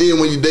needed, and then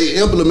when they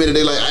implement it,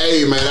 they like,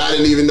 hey man, I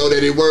didn't even know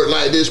that it worked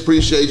like this,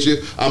 appreciate you,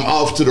 I'm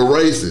off to the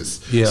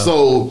races. Yeah.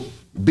 So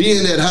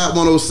being at Hot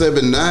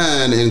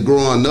 107.9 and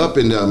growing up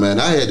in there, man,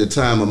 I had the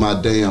time of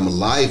my damn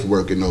life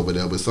working over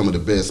there with some of the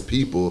best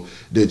people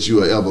that you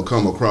will ever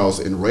come across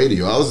in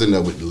radio. I was in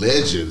there with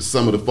legends,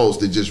 some of the folks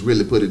that just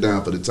really put it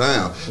down for the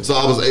town. So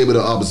I was able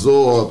to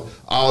absorb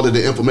all of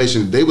the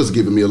information that they was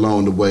giving me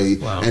along the way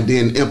and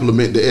then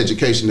implement the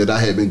education that I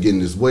had been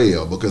getting as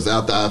well. Because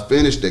after I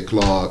finished at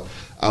Clark,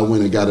 I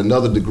went and got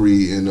another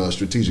degree in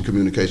strategic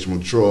communication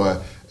from Troy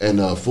and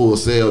a full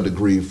sail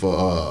degree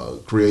for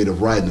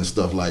creative writing and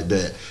stuff like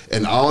that.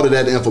 And all of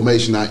that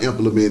information I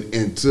implement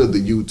into the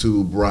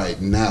YouTube right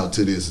now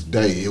to this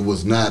day. It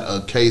was not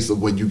a case of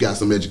when you got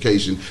some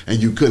education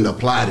and you couldn't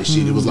apply this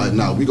shit. It was like,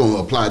 no, we're going to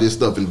apply this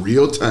stuff in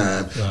real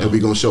time and we're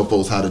going to show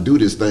folks how to do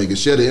this thing and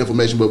share the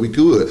information where we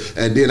could.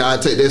 And then I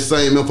take that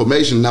same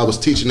information and I was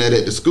teaching that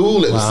at the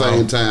school at the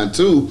same time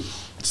too,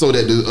 so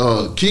that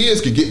the kids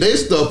could get their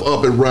stuff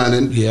up and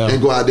running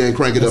and go out there and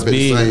crank it up at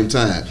the same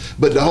time.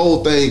 But the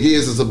whole thing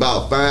is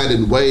about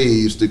finding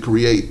ways to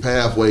create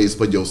pathways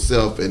for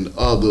yourself and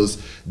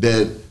others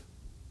that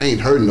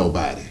ain't hurting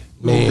nobody.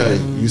 Man. Okay,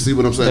 you see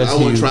what I'm saying? I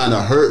wasn't trying to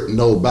hurt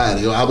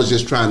nobody. I was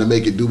just trying to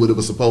make it do what it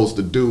was supposed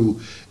to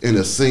do in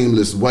a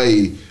seamless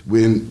way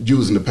when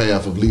using the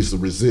path of least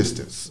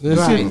resistance.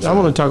 Right. I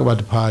want to talk about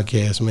the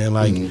podcast, man.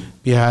 Like,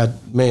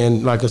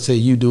 man, like I said,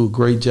 you do a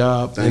great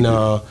job. Thank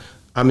you.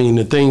 I mean,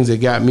 the things that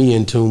got me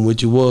in tune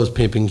with you was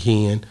Pimpin'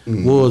 Ken,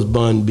 was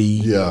Bun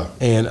B,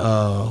 and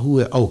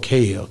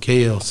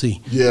KLC.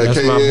 Yeah,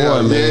 that's my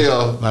boy, man.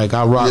 Yeah. Like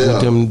I rock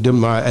with them.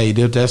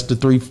 That's the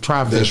three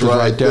trifectas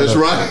right there. That's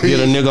right.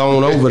 Get a nigga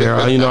on over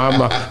there. You know,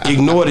 I'm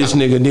ignore this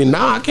nigga. Then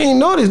I can't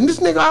ignore this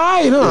nigga. All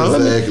right, huh?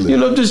 Exactly.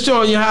 Just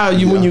showing you how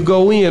when you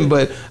go in.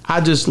 But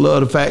I just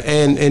love the fact,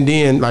 and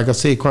then like I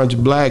said,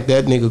 Kountry Black,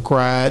 that nigga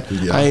cried.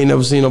 Yeah. I ain't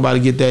never seen nobody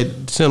get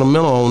that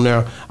sentimental on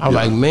there. I was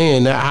like,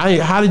 man,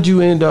 how did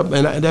you end up?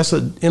 And that's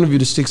an interview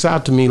that sticks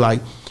out to me,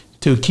 like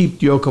to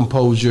keep your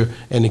composure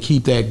and to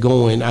keep that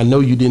going. I know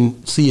you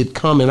didn't see it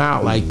coming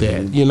out like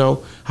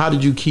that. How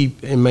did you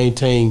keep and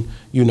maintain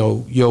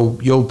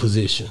your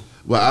position?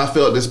 Well, I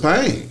felt this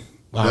pain.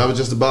 Wow. That was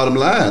just the bottom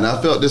line. I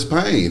felt this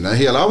pain. Now,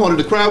 hell, I wanted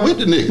to cry with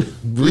the nigga.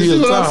 You see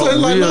what I'm saying?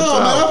 Like, no,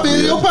 man, I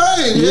feel your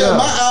pain. Yeah,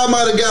 my eye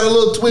might have got a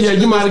little twitch. Yeah,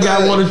 you might have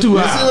got one or two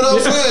eyes. You see what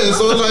I'm saying?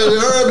 So it's like,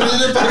 Herb, and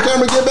then for the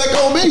camera get back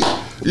on me.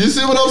 You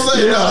see what I'm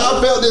saying? Yeah. Now,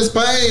 I felt this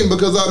pain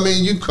because, I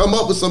mean, you come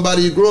up with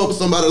somebody, you grow up with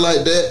somebody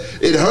like that,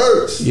 it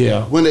hurts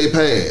when they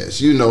pass,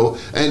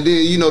 And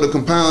then, to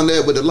compound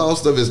that with the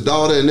loss of his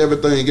daughter and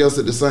everything else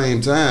at the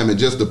same time, and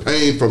just the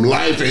pain from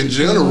life in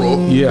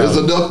general is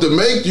enough to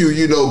make you,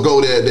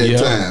 go there at that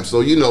time.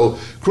 So,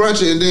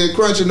 Crunchy, and then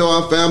Crunchy know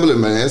I'm family,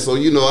 man. So,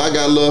 I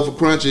got love for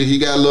Crunchy. He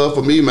got love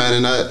for me,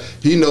 man. And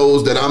he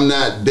knows that I'm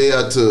not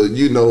there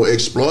to,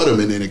 exploit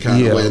him in any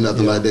kind of way or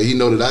nothing like that. He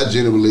know that I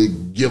genuinely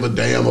give a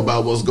damn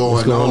about what's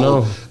going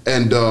on.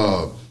 And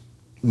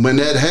when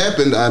that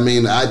happened, I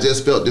mean, I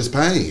just felt this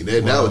pain.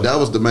 That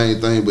was the main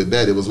thing with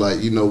that. It was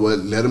like, you know what,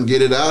 let them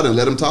get it out and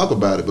let them talk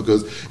about it.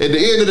 Because at the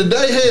end of the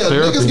day, hell,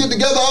 niggas get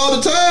together all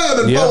the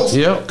time and folks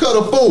cut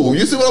a fool.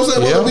 You see what I'm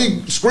saying? Whether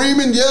we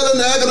screaming, yelling,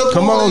 acting a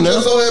fool, it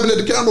just so happened that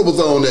the camera was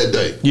on that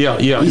day. You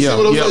see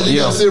what I'm saying?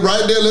 You gotta sit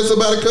right there, let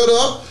somebody cut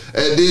up,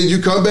 and then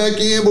you come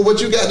back in with what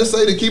you got to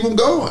say to keep them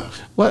going.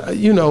 Well,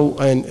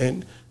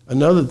 and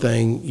another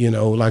thing,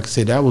 like I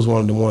said, that was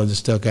one of the ones that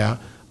stuck out.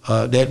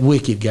 that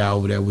wicked guy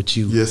over there with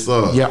you. Yes,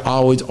 sir. You're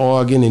always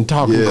arguing and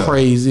talking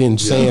crazy and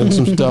saying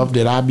some stuff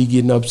that I be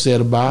getting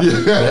upset about. The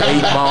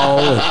 8 Ball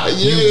and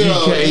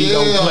UGK.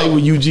 Don't play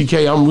with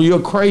UGK. I'm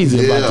real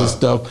crazy about this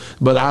stuff.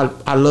 But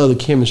I love the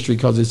chemistry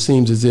because it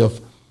seems as if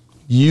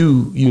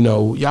you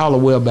know, y'all are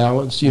well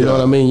balanced. You know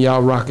what I mean?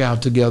 Y'all rock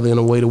out together in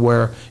a way to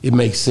where it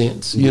makes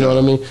sense. You know what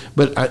I mean?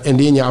 But and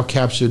then y'all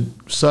captured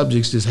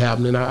subjects that's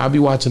happening. I be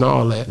watching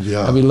all that.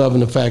 I be loving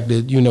the fact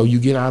that, you know, you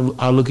get,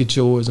 I look at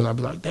yours and I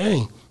be like,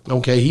 dang,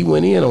 okay, he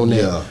went in on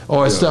that.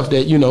 Or stuff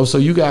that, you know, so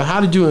you got, how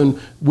did you and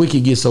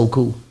Wicked get so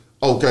cool?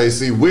 Okay,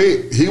 see,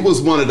 Wick, he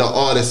was one of the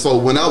artists. So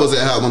when I was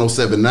at Hot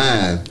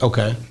 107.9,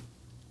 okay,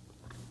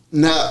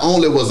 not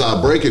only was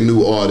I breaking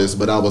new artists,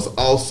 but I was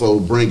also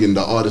bringing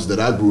the artists that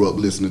I grew up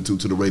listening to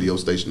the radio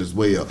station as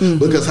well.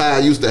 Because how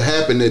it used to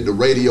happen at the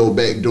radio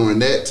back during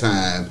that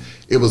time,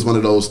 it was one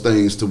of those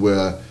things to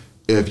where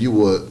if you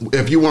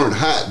weren't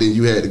hot, then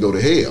you had to go to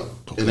hell.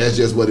 And that's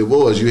just what it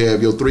was. You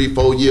have your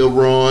 3-4 year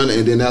run,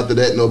 and then after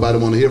that, nobody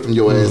want to hear from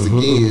your ass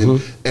again.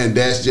 And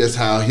that's just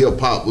how hip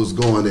hop was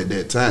going at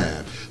that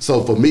time.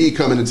 So for me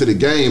coming into the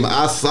game,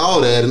 I saw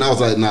that and I was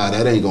like, nah,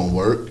 that ain't gonna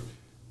work.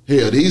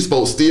 Hell, these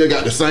folks still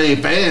got the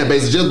same fan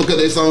base. Just because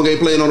their song ain't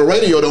playing on the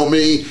radio don't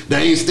mean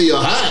they ain't still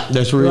hot.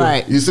 That's real.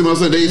 Right. You see what I'm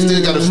saying? They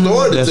still got a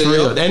story to tell. That's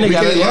real. And they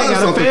got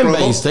a fan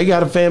base. They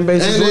got a fan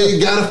base as and well. they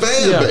got a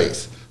fan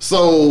base.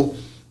 So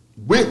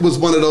Wick was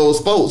one of those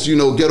folks, you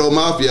know, Ghetto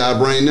Mafia, I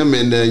bring them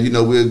in there, you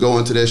know, we'll go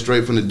into that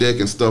straight from the deck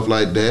and stuff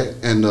like that.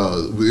 And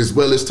as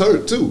well as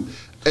Turk too.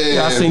 And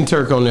I seen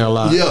Turk on there a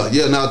lot.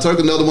 Yeah. Now Turk,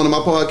 another one of my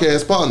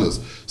podcast partners.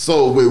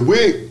 So with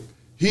Wick,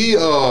 he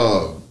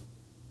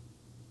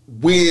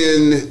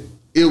when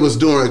it was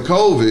during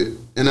COVID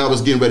and I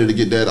was getting ready to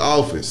get that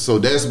office. So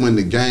that's when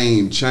the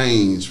game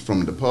changed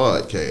from the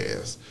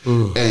podcast.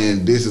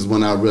 And this is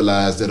when I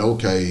realized that,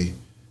 okay,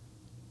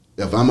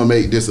 if I'm gonna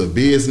make this a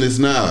business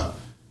now,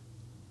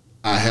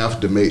 I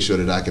have to make sure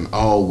that I can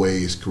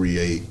always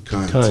create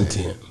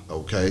content.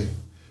 Okay?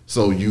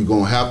 So you're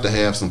gonna have to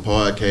have some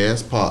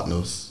podcast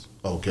partners,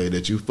 okay,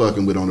 that you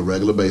fucking with on a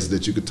regular basis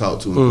that you could talk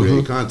to and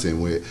create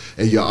content with.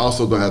 And you're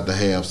also gonna have to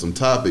have some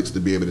topics to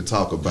be able to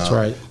talk about. That's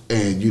right.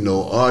 And, you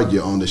know,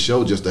 argue on the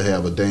show just to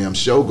have a damn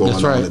show going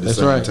on at the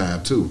same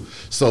time too.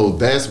 So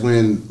that's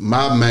when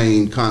my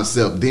main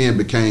concept then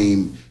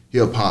became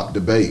hip hop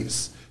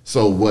debates.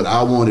 So what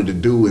I wanted to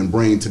do and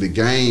bring to the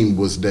game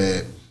was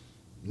that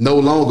no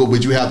longer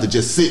would you have to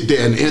just sit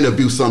there and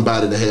interview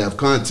somebody to have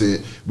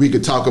content. We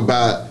could talk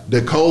about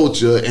the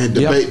culture and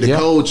debate the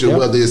culture,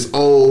 whether it's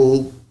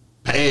old,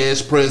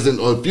 past, present,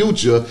 or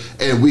future,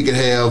 and we could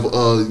have,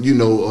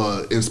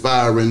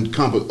 inspiring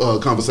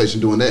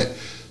conversation doing that.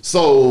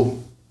 So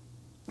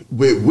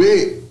with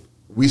Wick,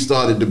 we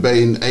started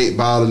debating 8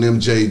 Ball and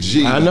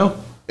MJG. I know.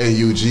 And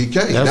UGK.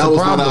 That's that was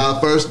problem. one of our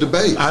first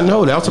debates. I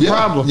know, that's a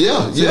problem.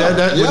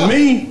 With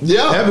me,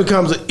 that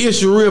becomes an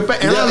issue real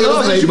fast. And I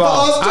love 8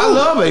 Ball. I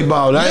love 8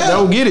 Ball. I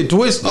don't get it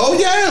twisted. Oh,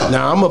 yeah.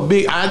 Now, I'm a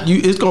big,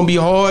 it's going to be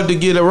hard to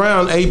get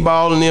around 8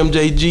 Ball and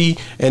MJG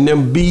and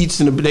them beats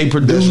and they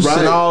produce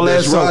and all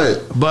that. Right.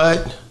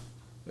 But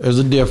there's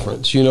a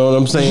difference. You know what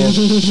I'm saying?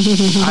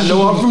 I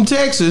know I'm from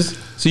Texas.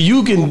 So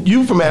you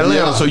from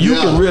Atlanta, so you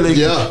can really,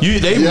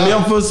 they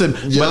Memphis,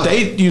 but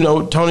they, you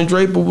know, Tony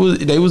Draper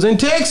they was in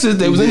Texas,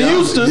 they was in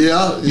Houston,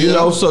 you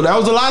know, so that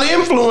was a lot of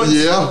influence.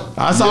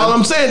 That's all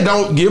I'm saying.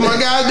 Don't give my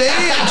guys the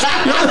edge.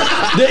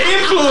 The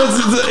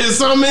influence is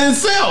something in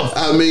itself.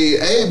 I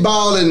mean, 8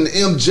 Ball and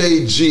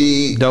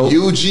MJG,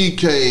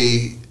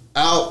 UGK,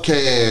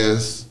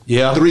 Outkast,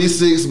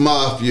 3-6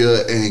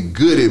 Mafia, and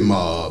Goodie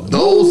Mobb.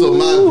 Those are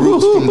my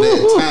groups from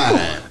that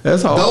time.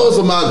 That's hard. Those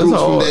are my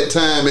groups from that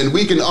time, and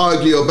we can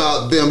argue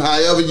about them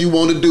however you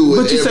want to do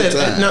it. But you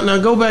said, now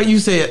go back, you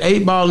said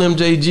 8 Ball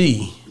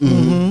MJG.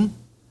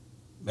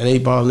 And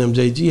 8 Ball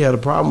MJG had a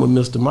problem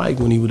with Mr. Mike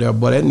when he was there,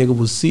 but that nigga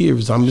was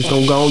serious. I'm just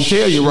gonna go and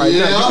tell you right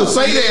now. You can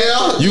say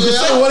that. You can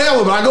say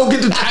whatever, but I go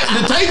get the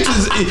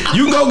tapes.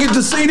 You can go get the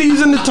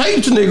CDs and the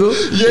tapes,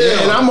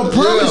 nigga. And I'm gonna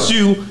promise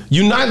you,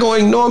 you're not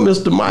gonna ignore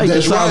Mr. Mike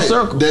in South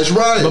Circle. That's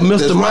right. But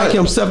Mr. Mike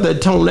himself,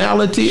 that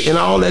tonality and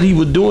all that he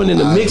was doing in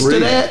the mix to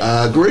that,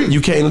 I agree.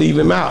 You can't leave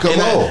him out. Come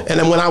on. And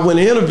then when I went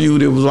and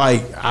interviewed, it was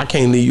like, I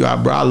can't leave you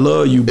out, bro. I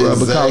love you, bro,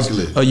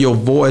 because of your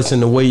voice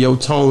and the way your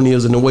tone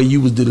is and the way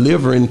you was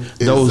delivering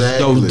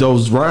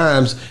those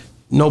rhymes.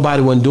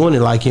 Nobody wasn't doing it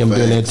like him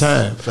during that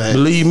time.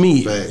 Believe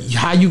me.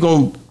 How you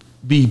gonna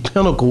be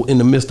pinnacle in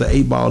the midst of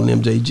 8 Ball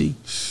and MJG?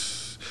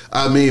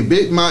 I mean,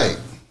 Big Mike.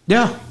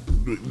 Yeah.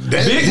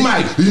 Big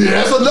Mike.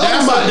 That's an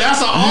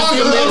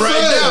argument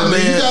right there,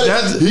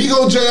 man. He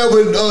gonna jam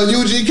with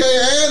UGK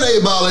and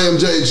 8 Ball and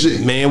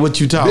MJG. Man, what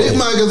you talking? Big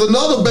Mike is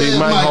another bad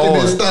Mike in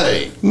this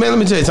thing. Man, let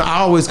me tell you something. I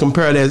always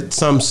compare that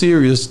something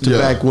serious to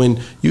back when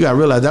you got to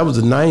realize that was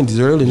the 90s,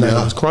 early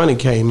 90s. Chronic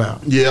came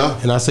out.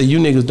 And I say, you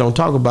niggas don't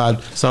talk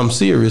about something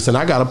serious, and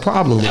I got a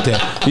problem with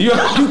that. You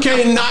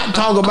can't not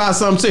talk about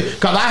something serious.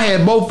 Because I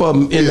had both of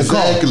them in the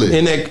car.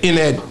 In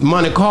that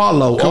Monte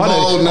Carlo. Or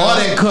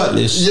that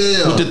Cutlass.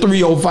 With the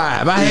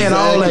 305. I had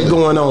all that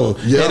going on.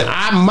 And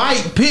I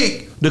might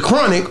pick the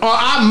chronic, or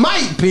I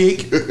might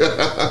pick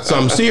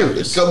something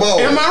serious. Come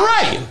on. Am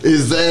I right?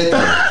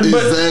 Exactly.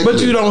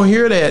 But you don't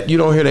hear that. You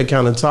don't hear that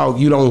kind of talk.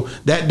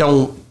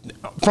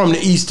 From the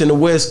East and the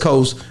West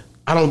Coast,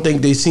 I don't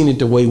think they seen it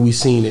the way we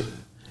seen it.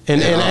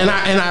 And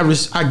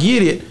I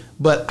get it,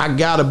 but I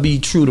gotta be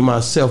true to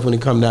myself when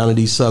it come down to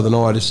these Southern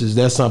artists.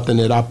 That's something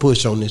that I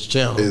push on this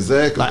channel.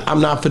 Exactly. Like,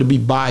 I'm not gonna be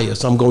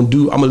biased. I'm gonna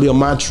live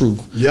my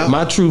truth. Yeah.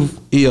 My truth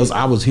is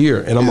I was here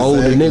and I'm an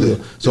older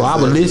nigga. So I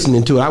was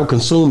listening to it. I was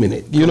consuming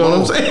it. You know what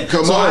I'm saying?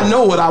 So I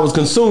know what I was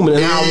consuming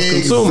and how I was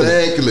consuming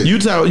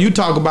it. You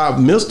talk about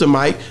Mr.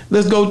 Mike.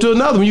 Let's go to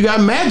another one. You got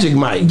Magic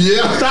Mike.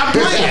 Yeah. Stop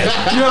playing.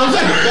 You know what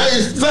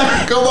I'm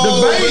saying? Come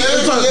on,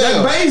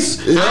 that bass,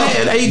 I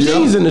had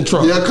 18s in the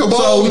truck. Yeah, come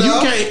on. So you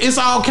can't, it's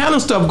all kind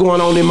of stuff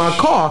going on in my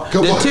car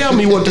that tell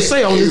me what to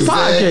say on this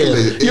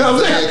podcast. You know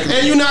what I'm saying?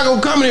 And you're not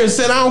gonna come in here and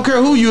say, I don't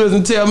care who you is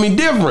and tell me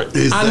different.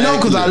 I know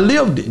because I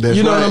lived it.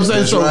 You know what I'm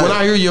saying? So when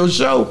I hear your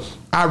show,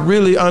 I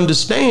really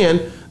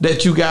understand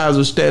that you guys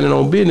are standing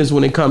on business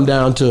when it come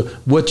down to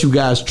what you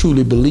guys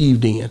truly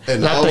believed in.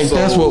 And I think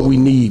that's what we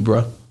need,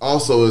 bro.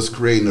 Also, it's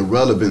creating a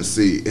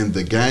relevancy in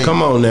the game.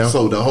 Come on now.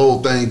 So the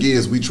whole thing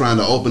is we trying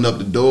to open up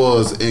the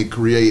doors and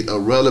create a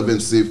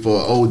relevancy for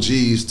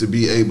OGs to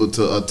be able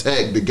to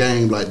attack the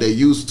game like they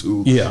used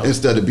to,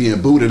 instead of being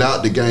booted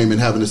out the game and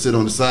having to sit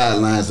on the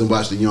sidelines and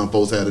watch the young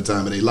folks have the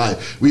time of their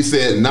life. We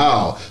said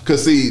no,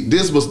 because see,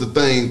 this was the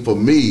thing for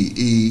me,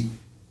 E.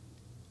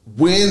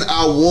 When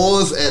I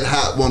was at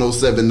Hot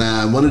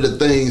 107.9, one of the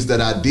things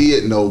that I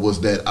did know was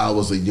that I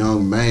was a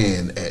young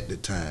man at the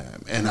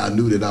time, and I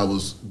knew that I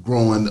was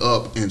growing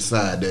up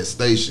inside that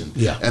station.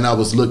 Yeah. And I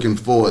was looking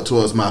forward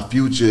towards my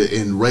future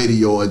in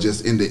radio or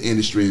just in the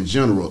industry in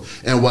general.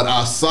 And what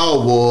I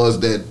saw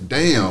was that,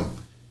 damn,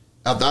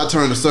 after I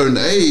turned a certain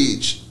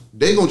age,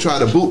 they gonna try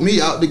to boot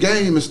me out the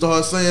game and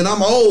start saying,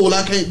 I'm old,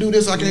 I can't do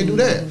this, I can't do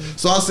that.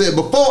 So I said,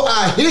 before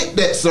I hit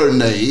that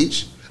certain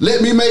age,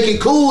 let me make it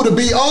cool to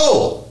be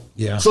old.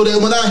 Yeah. So that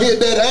when I hit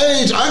that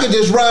age, I could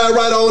just ride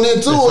right on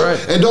into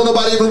it, and don't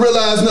nobody even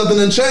realize nothing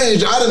had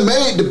changed. I done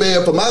made the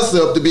bed for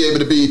myself to be able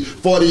to be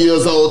 40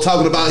 years old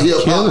talking about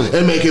hip hop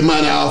and making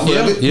money off of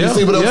it. You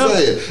see what I'm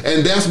saying?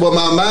 And that's what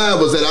my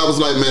mind was at. I was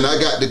like, man, I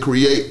got to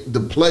create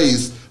the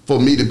place for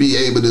me to be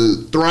able to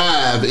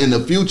thrive in the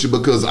future,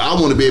 because I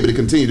want to be able to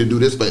continue to do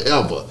this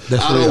forever.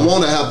 I don't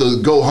want to have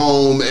to go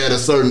home at a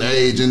certain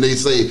age and they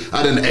say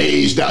I done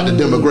aged out the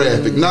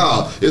demographic.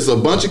 No, it's a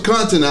bunch of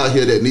content out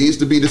here that needs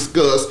to be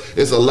discussed.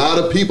 It's a lot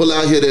of people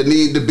out here that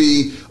need to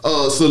be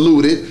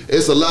saluted.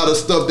 It's a lot of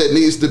stuff that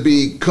needs to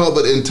be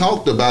covered and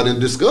talked about and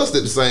discussed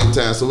at the same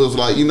time. So it was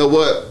like, you know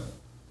what?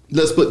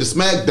 Let's put the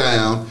smack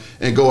down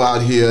and go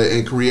out here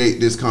and create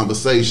this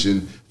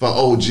conversation for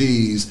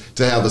OGs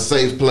to have a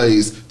safe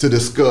place to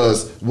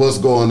discuss what's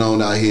going on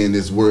out here in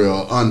this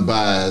world,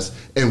 unbiased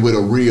and with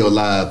a real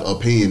live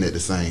opinion at the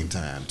same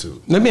time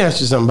too. Let me ask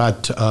you something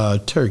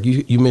about Turk.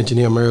 You mentioned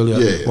him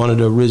earlier, one of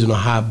the original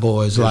Hot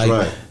Boys. That's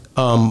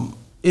right.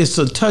 It's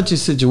a touchy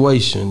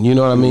situation. You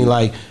know what I mean?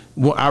 Like,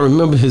 I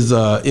remember his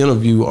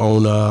interview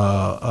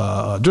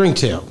on Drink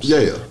Champs.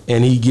 Yeah.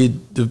 And he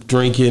get the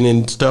drinking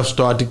and stuff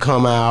start to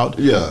come out.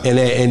 Yeah.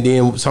 And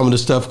then some of the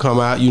stuff come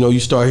out, you know, you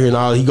start hearing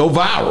he go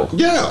viral.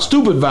 Yeah.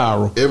 Stupid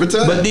viral. Every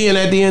time. But then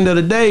at the end of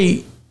the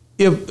day,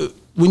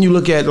 when you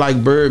look at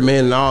like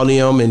Birdman and all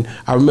them, and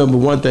I remember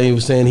one thing he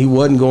was saying he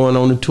wasn't going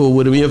on the tour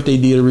with him if they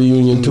did a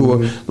reunion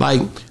tour.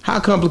 Like,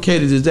 how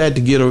complicated is that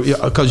to get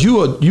because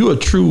you a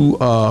true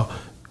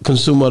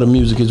consumer of the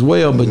music as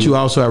well, but you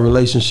also have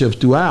relationships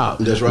throughout.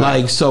 That's right.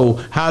 Like, so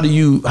how do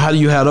you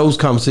have those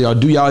conversations? Or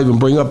do y'all even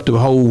bring up the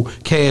whole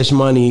Cash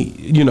Money,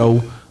 you know,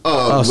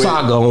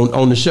 saga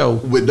on the show?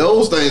 With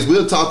those things,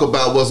 we'll talk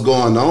about what's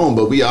going on,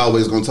 but we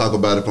always gonna talk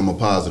about it from a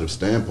positive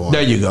standpoint.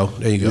 There you go.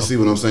 You see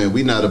what I'm saying?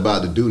 We're not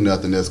about to do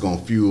nothing that's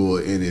gonna fuel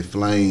any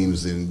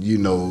flames and, you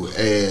know,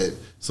 add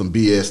some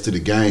BS to the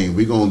game.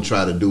 We're going to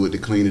try to do it to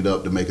clean it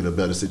up, to make it a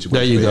better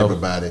situation for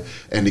everybody,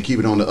 and to keep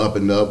it on the up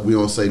and up. We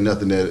don't say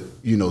nothing that,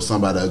 you know,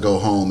 somebody will go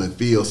home and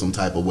feel some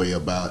type of way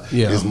about.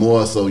 Yeah. It's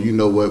more so, you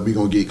know what, we're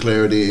going to get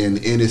clarity in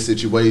any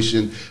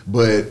situation,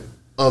 but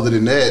other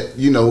than that,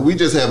 you know, we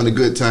just having a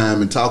good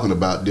time and talking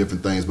about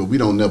different things, but we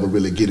don't never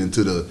really get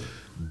into the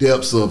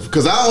depths of,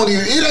 because I don't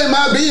even, it ain't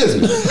my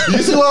business.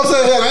 You see what I'm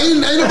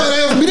saying? Ain't nobody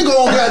asking me to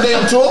go on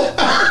goddamn tour.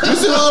 You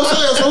see what I'm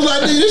saying? So I was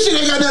like, this shit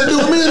ain't got nothing to do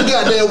with me in the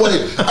goddamn way.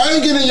 I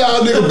ain't getting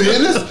y'all nigga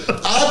business.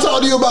 I'll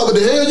talk to you about what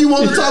the hell you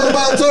want to talk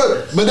about,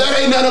 Turk, but that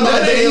ain't none of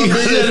my damn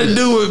business. To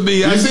do with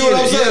me. You see what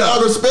I'm saying? I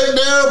respect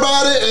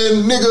everybody,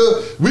 and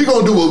nigga, we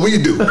gonna do what we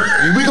do.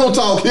 We gonna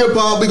talk hip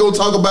hop. We gonna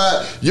talk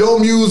about your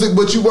music,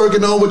 what you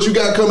working on, what you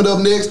got coming up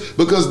next,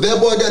 because that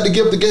boy got the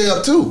gift of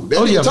gab too.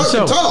 That Turk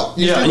can talk.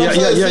 You see what I'm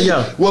saying?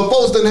 Yeah. What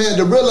folks done had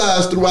to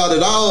realize throughout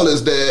it all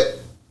is that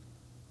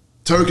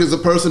Turk is a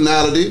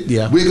personality.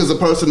 Yeah. Wick is a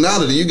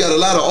personality. You got a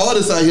lot of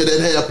artists out here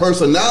that have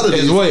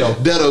personalities as well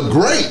that are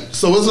great.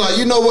 So it's like,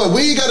 you know what?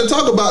 We ain't got to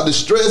talk about the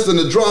stress and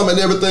the drama and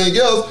everything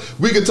else.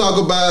 We can talk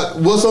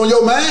about what's on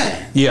your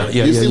mind. Yeah.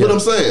 You see what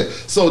I'm saying?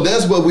 So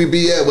that's where we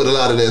be at with a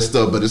lot of that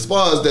stuff. But as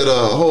far as that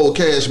whole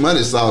Cash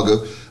Money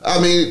saga, I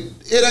mean,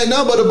 it ain't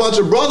nothing but a bunch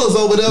of brothers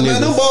over there,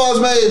 man. Them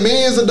boys made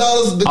millions of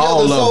dollars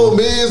together, sold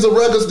millions of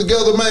records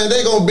together, man.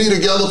 They gonna be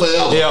together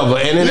forever.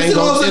 And it ain't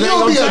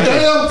gonna be a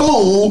damn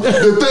fool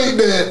to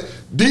think that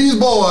these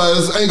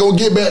boys ain't gonna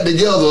get back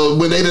together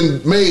when they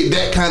done made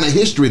that kind of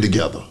history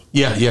together.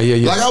 Yeah.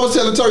 Like I was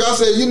telling Turk, I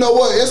said, you know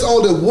what? It's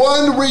only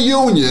one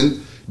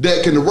reunion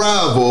that can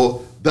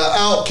rival the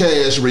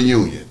Outkast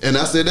reunion, and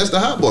I said that's the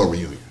Hot Boy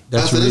reunion.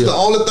 I said it's the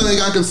only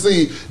thing I can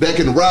see that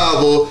can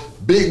rival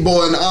Big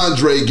Boy and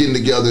Andre getting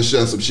together and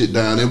shutting some shit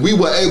down. And we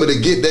were able to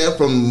get that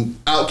from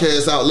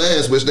Outkast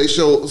Outlast, which they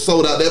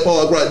sold out that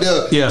park right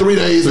there 3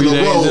 days in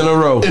a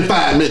row. In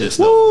 5 minutes,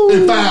 though.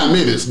 In 5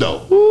 minutes,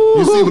 though.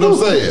 You see what I'm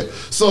saying?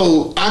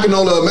 So I can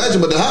only imagine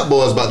what the Hot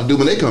Boys about to do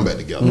when they come back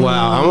together.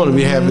 Wow, I'm gonna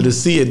be happy to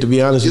see it, to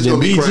be honest with you.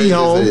 BG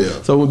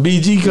home. So with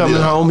BG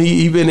coming home,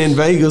 he been in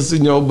Vegas,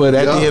 but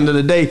at the end of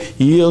the day,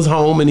 he is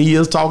home and he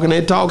is talking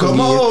that talk again.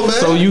 Come on, man.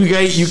 So you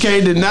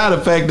can't deny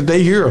the fact that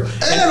they here.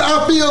 And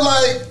I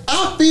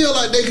feel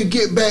like they could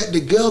get back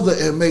together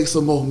and make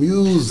some more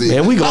music.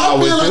 And we can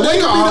always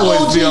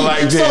feel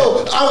like that.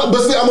 So,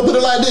 but see, I'm gonna put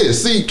it like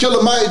this. See,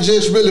 Killer Mike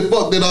just really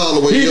fucked it all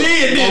the way. He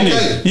did, didn't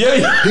he?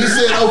 Yeah. He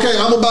said, "Okay,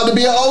 I'm about to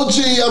be an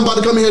OG. I'm about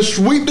to come here and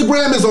sweep the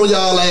Grammys on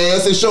y'all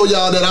ass and show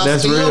y'all that I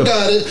still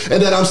got it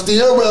and that I'm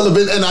still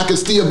relevant and I can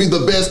still be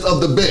the best of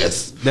the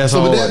best."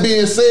 So with that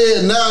being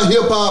said, now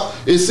hip hop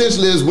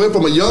essentially has went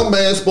from a young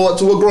man sport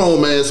to a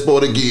grown man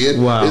sport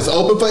again. Wow. It's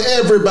open for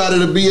everybody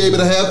to be able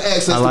to have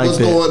access to what's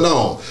going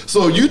on.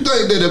 So you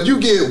think that if you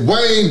get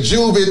Wayne,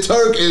 Juvie,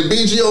 Turk, and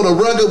BG on a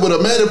record with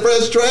a Manny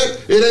Fresh track,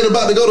 it ain't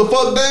about to go the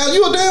fuck down?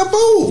 You a damn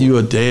fool. You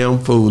a damn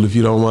fool if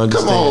you don't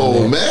understand. Come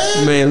on,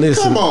 that. man. Man,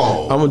 listen. Come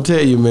on. I'm gonna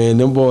tell you, man.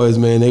 Them boys,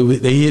 man,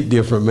 they hit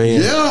different,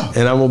 man. Yeah.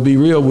 And I'm gonna be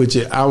real with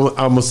you. I'm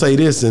gonna say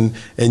this, and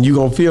you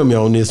gonna feel me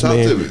on this, Talk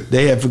man. to me.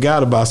 They had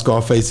forgot about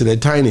Scarface and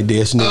that Tiny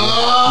Desk nigga.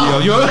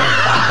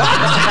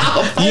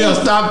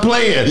 Stop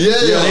playing.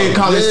 They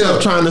call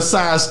themselves trying to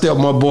sidestep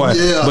my boy.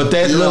 But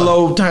that little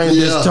old Tiny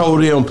just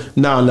told him,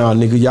 nah,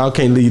 nigga, y'all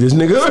can't leave this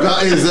nigga.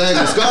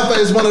 Exactly.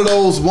 Scarface is one of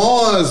those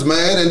ones,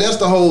 man, and that's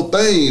the whole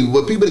thing.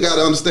 What people got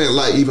to understand,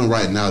 like even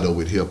right now though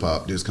with hip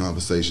hop, this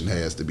conversation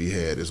has to be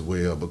had as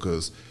well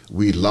because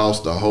we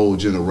lost a whole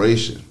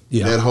generation.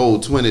 That whole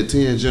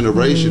 2010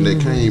 generation that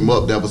came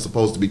up that was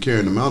supposed to be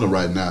carrying the mantle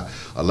right now,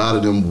 a lot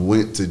of them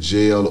went to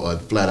jail or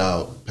flat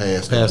out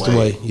passed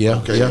away.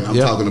 And I'm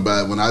talking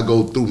about when I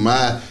go through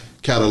my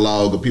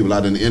catalog of people I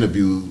didn't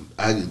interview,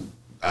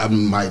 I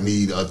might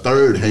need a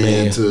third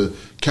hand to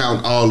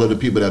count all of the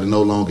people that are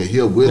no longer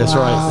here with us.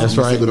 That's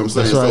right. See what I'm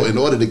saying? So in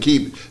order to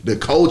keep the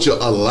culture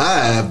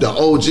alive, the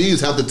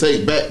OGs have to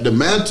take back the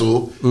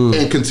mantle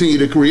and continue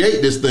to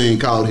create this thing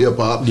called hip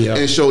hop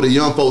and show the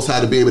young folks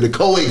how to be able to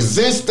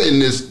coexist in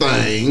this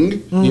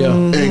thing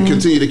and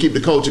continue to keep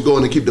the culture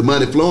going and keep the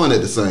money flowing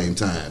at the same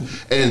time.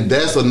 And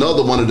that's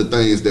another one of the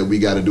things that we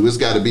got to do. It's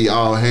got to be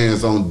all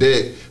hands on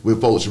deck with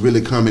folks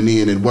really coming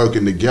in and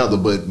working together.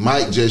 But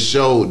Mike just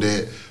showed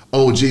that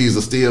OGs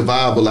are still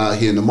viable out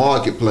here in the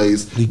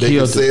marketplace. They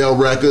can sell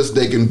records,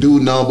 they can do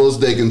numbers,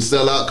 they can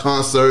sell out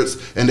concerts,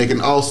 and they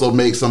can also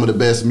make some of the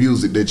best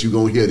music that you're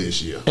going to hear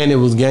this year. And it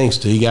was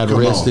gangster. He got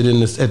arrested in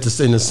the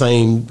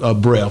same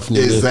breath.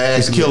 Exactly.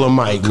 It's Killer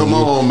Mike. Come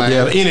on, man.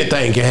 Yeah,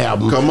 anything can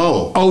happen. Come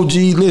on. OG,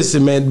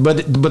 listen, man,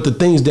 but the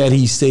things that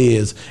he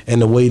says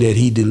and the way that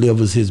he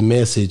delivers his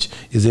message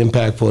is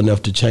impactful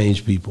enough to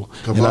change people.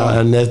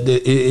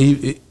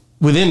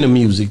 Within the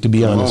music, to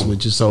be honest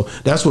with you. So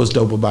that's what's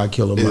dope about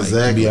Killer Mike,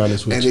 to be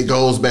honest with you. And it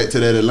goes back to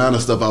that Atlanta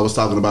stuff I was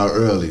talking about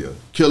earlier.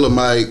 Killer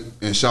Mike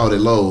and Shawty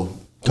Low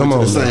went to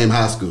the same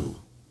high school.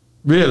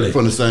 Really?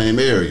 From the same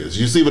areas.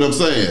 You see what I'm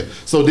saying?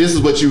 So this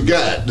is what you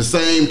got. The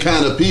same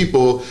kind of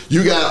people.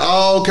 You got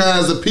all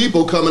kinds of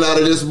people coming out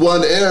of this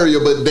one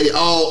area, but they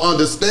all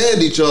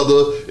understand each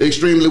other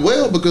extremely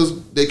well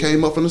because they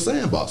came up from the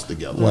sandbox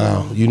together.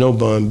 Wow. You know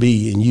Bun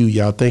B and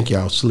y'all think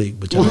y'all slick,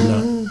 but y'all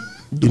not.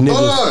 You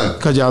niggas,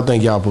 cause y'all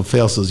think y'all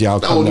professors, y'all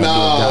come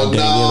out doing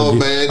goddamn interview.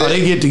 Man.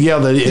 They get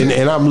together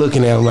and I'm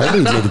looking at them like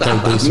these niggas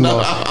think they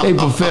smart. They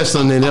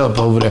professing it up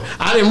over there.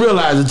 I didn't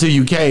realize until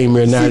you came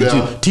here now that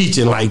you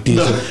teaching like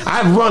this.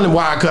 I'm running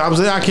wild cause I'm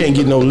saying I can't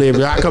get no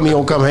liberty. How come he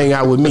don't come hang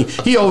out with me?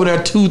 He over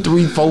there 2,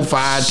 3, 4,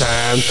 5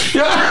 times.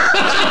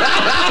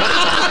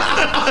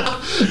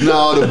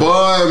 No, the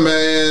boy,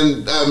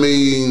 man. I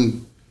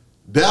mean,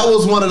 that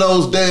was one of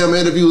those damn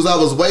interviews I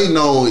was waiting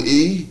on,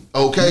 E.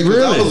 Okay,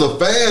 because I was a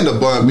fan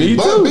of Bun B.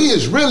 Bun B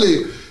is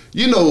really,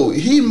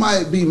 he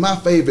might be my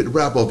favorite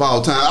rapper of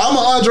all time. I'm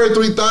an Andre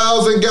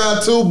 3000 guy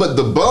too, but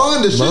the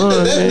shit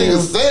that nigga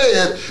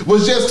said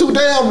was just too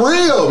damn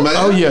real, man.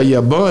 Oh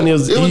yeah, Bun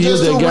is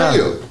that guy.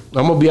 Real.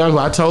 I'm gonna be honest.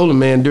 I told him,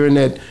 man, during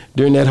that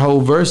during that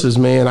whole verses,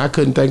 man, I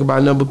couldn't think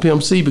about number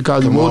Pimp C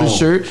because he wore the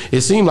shirt.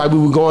 It seemed like we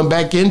were going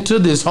back into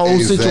this whole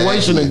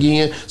situation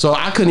again. So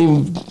I couldn't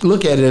even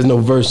look at it as no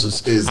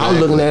verses. I was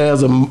looking at it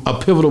as a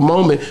pivotal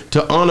moment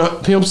to honor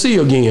Pimp C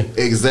again.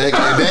 Exactly.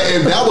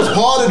 And that was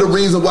part of the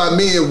reason why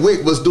me and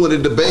Wick was doing a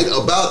debate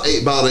about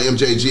 8 Ball of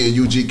MJG and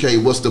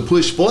UGK was to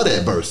push for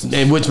that verses.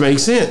 And which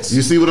makes sense.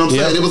 You see what I'm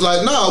saying? It was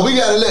like, no, we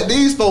got to let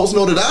these folks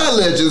know that our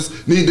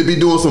legends need to be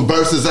doing some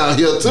verses out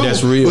here too.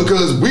 That's real.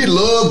 Because we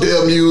love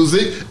their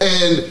music,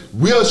 and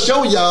we'll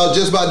show y'all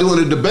just by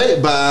doing a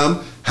debate by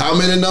them how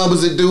many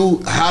numbers it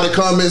do, how the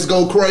comments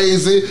go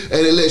crazy,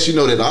 and it lets you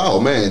know that,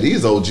 oh man,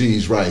 these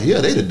OGs right here,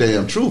 they the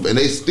damn truth, and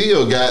they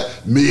still got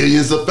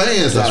millions of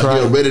fans out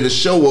here ready to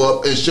show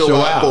up and show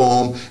out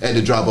for them at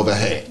the drop of a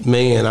hat.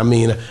 Man, I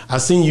mean, I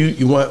seen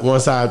you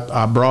once. I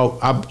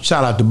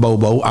shout out to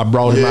Bobo. I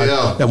brought him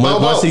out.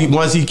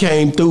 Once he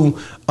came through.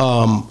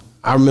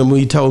 I remember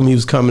he told me he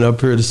was coming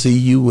up here to see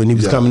you when he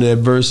was coming to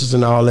that verses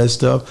and all that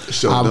stuff.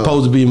 I was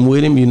supposed to be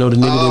with him, you know. The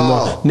nigga didn't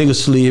want, nigga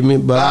slid me,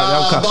 but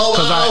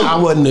I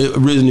wasn't the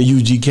original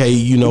UGK,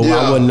 you know.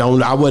 I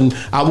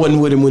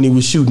wasn't with him when he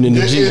was shooting in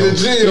the gym.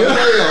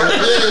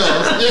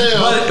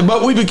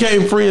 But we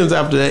became friends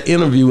after that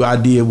interview I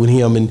did with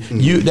him, and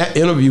that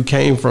interview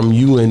came from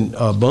you and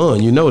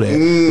Bun, you know that,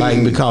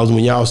 like, because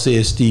when y'all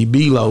said Steve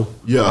B-Lo,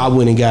 I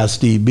went and got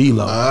Steve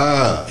B-Lo,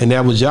 and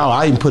that was y'all.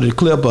 I even put a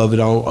clip of it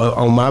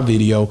on my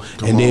video,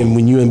 then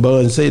when you and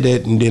Bun said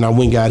that, and then I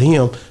went and got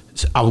him.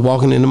 I was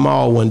walking in the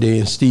mall one day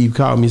and Steve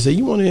called me and said,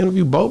 "You want to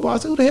interview Bobo?" I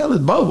said, "Who the hell is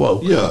Bobo?"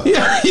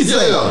 He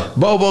said,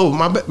 "Bobo,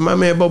 my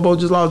man Bobo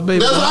just lost baby."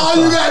 That's all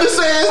you got to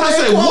say. I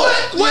said,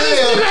 "What? What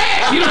is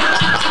that?" You know?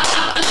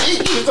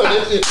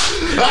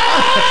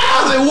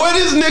 I said, "Where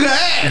this nigga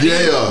at?"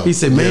 Yeah. He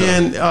said,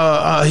 "Man,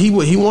 he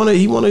want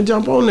to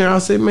jump on there." I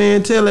said,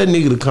 "Man, tell that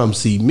nigga to come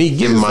see me.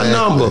 Give him my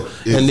number."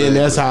 And then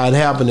that's how it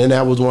happened. And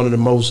that was one of the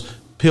most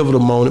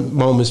pivotal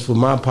moments for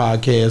my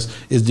podcast,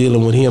 is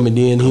dealing with him, and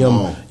then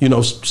him, you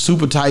know,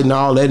 super tight and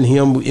all that, and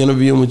him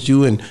interviewing with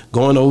you and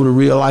going over to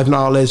real life and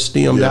all that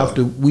stemmed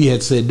after we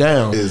had sat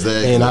down.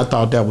 Exactly. And I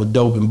thought that was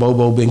dope, and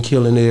Bobo been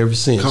killing it ever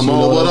since. Come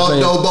on, what up,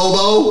 though,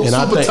 Bobo? And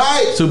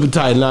super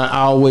tight. And I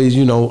always,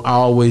 you know,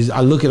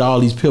 I look at all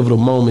these pivotal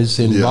moments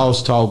in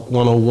Boss Talk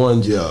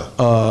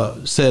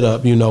 101's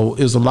setup. You know,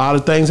 there's a lot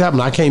of things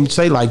happening. I can't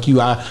say like you,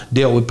 I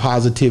dealt with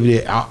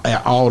positivity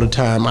all the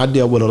time. I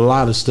dealt with a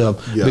lot of stuff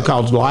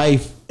because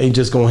life ain't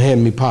just gonna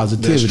hand me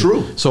positivity. That's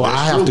true. So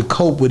I have to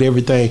cope with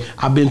everything.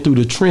 I've been through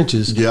the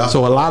trenches.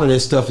 So a lot of that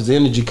stuff is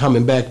energy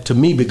coming back to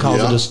me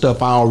because of the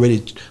stuff I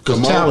already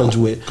was challenged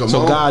with.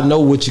 So God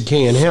know what you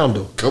can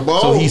handle.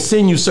 So he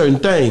send you certain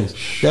things.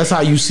 That's how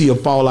you see a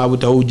fallout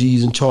with the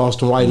OGs and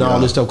Charleston White and all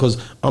this stuff, because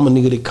I'm a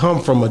nigga that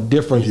come from a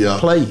different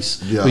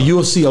place. But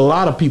you'll see a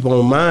lot of people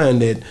on mine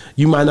that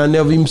you might not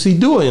never even see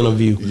do an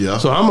interview.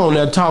 So I'm on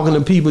there talking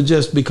to people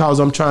just because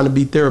I'm trying to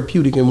be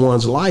therapeutic in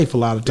one's life a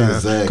lot of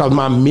times. Because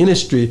my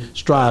ministry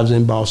strives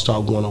in Boss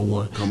Talk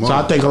 101. So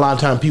I think a lot of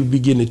times people be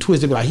getting it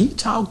twisted. Be like, he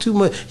talked too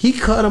much. He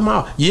cut him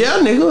out. Yeah,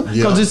 nigga.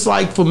 Because it's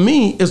like, for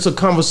me, it's a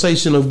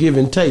conversation of give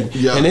and take.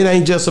 And it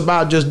ain't just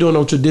about just doing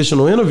a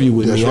traditional interview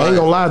with me. I ain't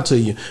gonna lie to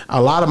you. A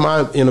lot of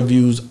my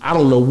interviews, I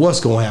don't know what's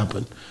gonna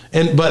happen.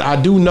 But I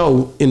do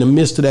know in the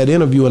midst of that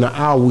interview in an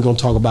hour, we're going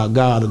to talk about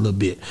God a little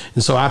bit.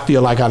 And so I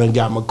feel like I done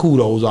got my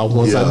kudos off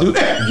once I do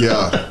that.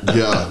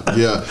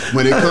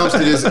 When it comes to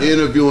this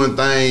interviewing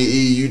thing,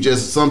 you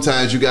just,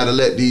 sometimes you got to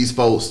let these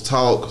folks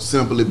talk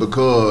simply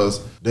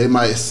because they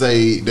might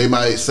say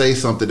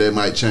something that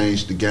might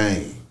change the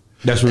game.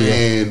 That's real.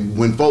 And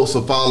when folks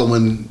are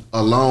following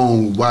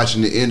along,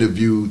 watching the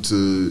interview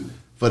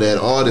for that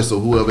artist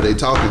or whoever they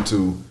talking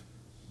to,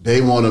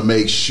 they want to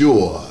make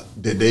sure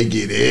that they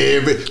get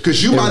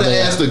because you might have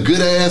asked a good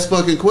ass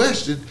fucking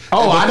question.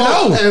 I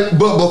know.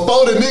 But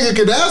before the nigga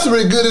can answer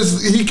it good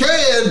as he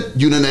can,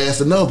 you done asked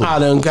another. I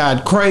done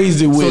got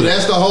crazy with it. So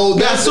that's the whole.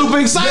 Got super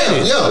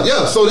excited.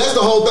 Yeah. So that's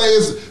the whole thing.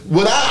 Is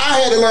what I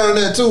had to learn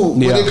that too.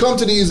 When it come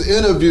to these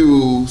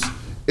interviews,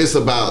 it's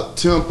about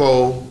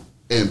tempo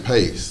and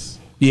pace.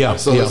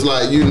 So it's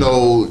like, you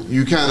know,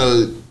 you kind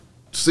of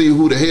see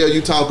who the hell you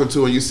talking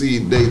to, and you see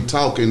they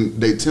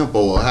tempo,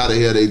 or how the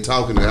hell they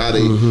talking, or how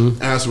they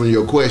answering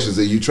your questions,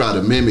 and you try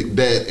to mimic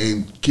that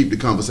and keep the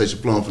conversation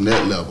flowing from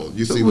that level.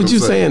 You see what I'm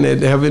saying?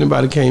 That have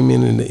anybody came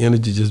in and the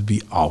energy just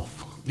be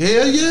off?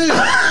 Hell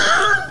yeah.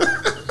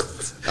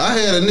 I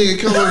had a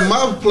nigga come to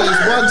my place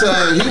one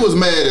time. He was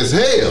mad as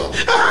hell,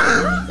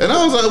 and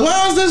I was like,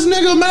 "Why is this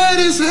nigga mad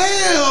as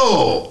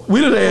hell?"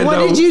 What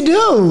did you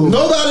do?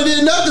 Nobody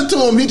did nothing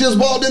to him. He just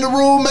walked in the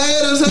room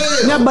mad as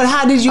hell. No, but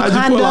how did you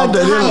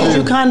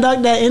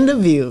conduct that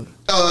interview?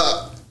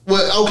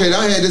 Well, okay,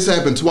 I had this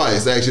happen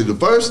twice actually. The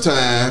first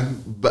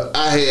time, but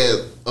I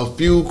had a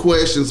few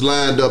questions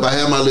lined up. I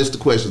had my list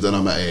of questions that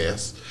I'm gonna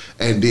ask,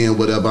 and then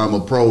whatever I'm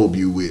gonna probe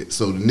you with.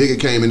 So the nigga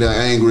came in there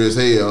angry as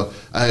hell.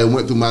 I had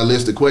went through my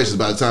list of questions.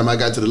 By the time I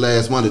got to the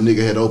last one, the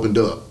nigga had opened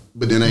up.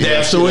 But then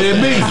that's the way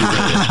it be.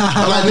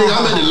 I'm like, nigga,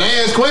 I'm at the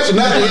last question.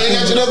 Now you ain't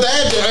got enough to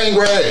answer,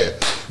 angry ass.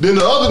 Then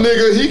the other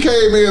nigga, he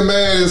came in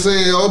mad and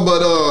said, "Oh,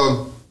 but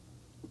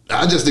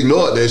I just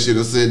ignored that shit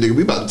and said, nigga,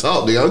 we about to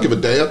talk, nigga. I don't give a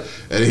damn."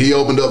 And he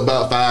opened up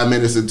about 5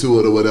 minutes into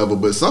it or whatever.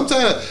 But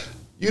sometimes,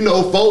 you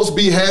know, folks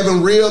be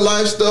having real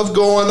life stuff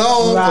going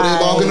on when they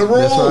walk in the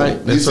room. That's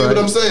right. You see what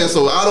I'm saying?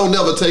 So I don't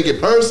never take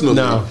it personally.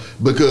 No.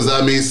 Because,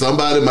 I mean,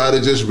 somebody might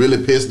have just really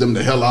pissed them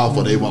the hell off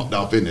or they walked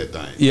off in that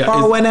thing. Yeah.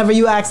 Or whenever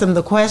you ask them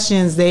the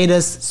questions, they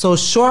just so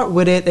short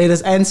with it, they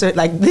just answer it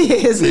like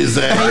this.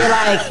 Exactly. And you're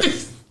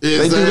like...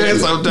 They do that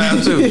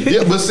sometimes too.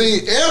 Yeah, but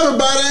see,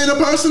 everybody ain't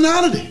a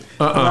personality.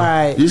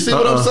 Right. You see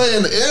what I'm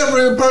saying?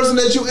 Every person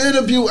that you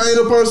interview ain't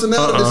a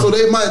personality, so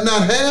they might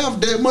not have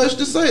that much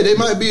to say. They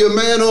might be a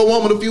man or a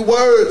woman, a few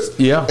words.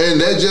 Yeah.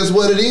 And that's just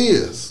what it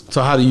is.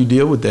 So how do you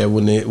deal with that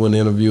when the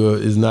interviewer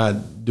is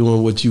not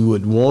doing what you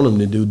would want them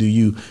to do? Do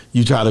you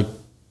try to,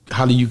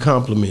 how do you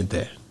compliment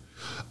that?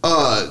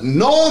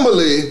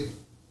 Normally,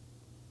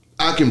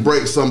 I can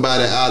break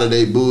somebody out of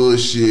their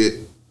bullshit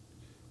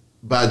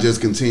by just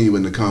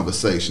continuing the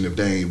conversation if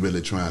they ain't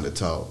really trying to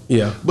talk.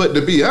 Yeah. But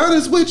to be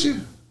honest with you,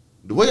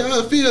 the way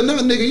I feel now,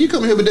 nigga, you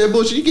come here with that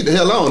bullshit, you get the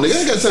hell on, nigga. I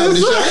ain't got time for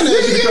this shit. I ain't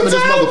asked you to come to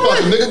this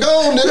motherfucker, nigga. Go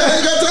on, nigga. I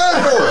ain't got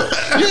time for it.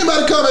 You ain't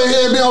about to come in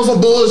here and be on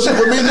some bullshit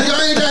with me, nigga.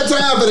 I ain't got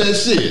time for that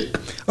shit.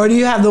 Or do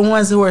you have the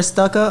ones who are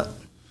stuck up?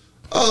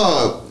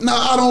 No,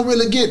 I don't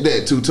really get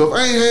that too tough.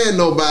 I ain't had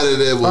nobody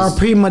that was... Or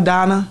prima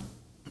donna?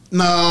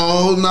 No,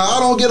 I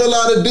don't get a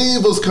lot of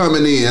divas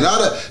coming in.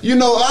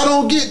 I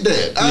don't get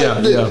that.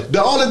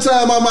 The only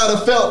time I might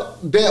have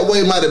felt that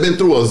way might have been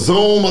through a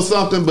Zoom or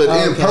something, but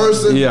in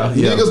person,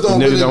 niggas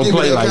don't really give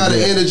me that kind of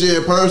energy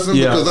in person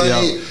because I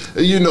ain't,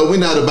 we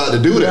not about to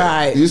do that.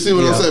 Right. You see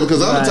what I'm saying?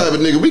 Because I'm the type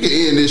of nigga, we can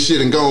end this shit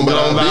and go on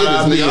about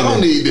our business, nigga. I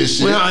don't need this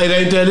shit. Well, it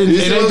ain't that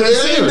serious.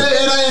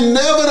 It ain't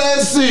never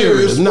that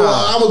serious. No.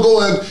 I'm going to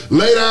go and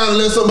lay down and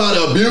let somebody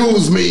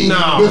abuse me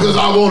because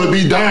I want to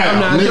be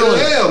down. Nigga,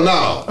 hell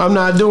no. I'm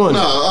not doing it.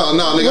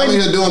 No, nigga, I'm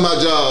here doing my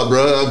job,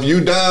 bro. If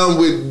you down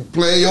with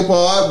playing your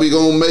part, we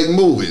gonna make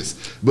movies.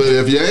 But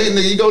if you ain't,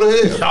 nigga, you go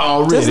to hell.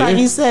 Already. Just like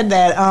you said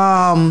that,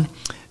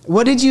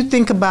 what did you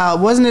think about,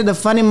 wasn't it the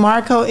Funny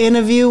Marco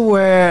interview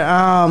where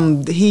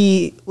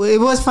it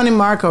was Funny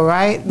Marco,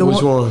 right?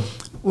 Which one?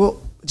 Well,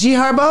 G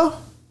Herbo?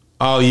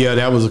 Oh yeah,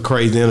 that was a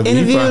crazy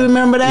interview.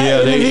 Remember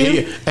that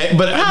interview?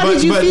 How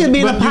did you feel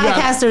being a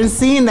podcaster and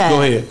seeing that?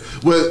 Go ahead.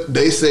 Well,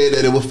 they said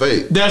that it was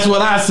fake. That's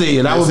what I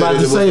said. I was about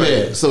to say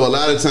that. So a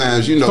lot of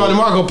times, Funny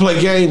Marco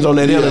play games on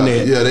that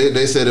internet. Yeah,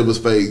 they said it was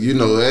fake.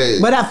 Hey.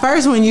 But at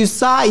first, when you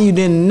saw it, you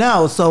didn't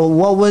know. So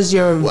what was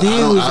your views?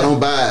 I don't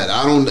buy it.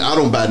 I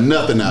don't buy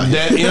nothing out here.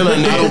 That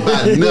internet. I don't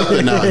buy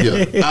nothing out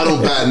here. I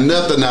don't buy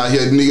nothing out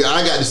here, nigga.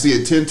 I got to see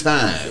it 10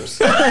 times.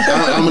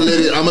 I'm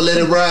gonna let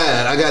it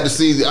ride. I got to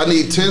see. I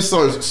need 10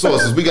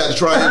 sources. We got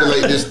to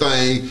triangulate this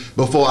thing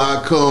before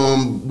I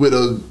come with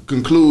a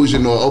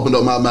conclusion or open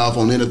up my mouth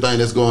on anything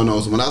that's going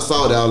on. So when I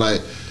saw that, I was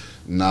like,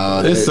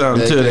 nah, that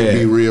can't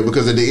be real.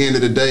 Because at the end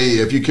of the day,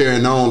 if you're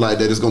carrying on like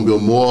that, it's going to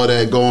be more of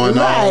that going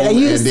on. And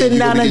you just sitting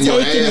down and taking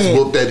your ass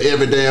whooped at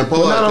every damn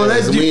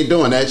podcast. We ain't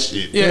doing that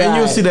shit. Yeah, and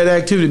you'll see that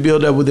activity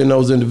build up within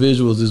those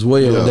individuals as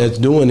well that's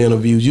doing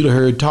interviews. You'd have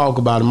heard talk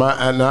about them.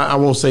 I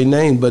won't say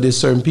names, but there's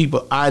certain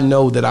people I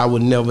know that I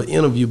would never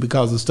interview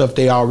because of stuff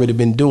they already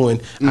been doing.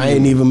 Mm-hmm. I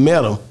ain't even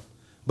met them.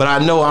 But I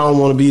know I don't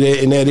want to be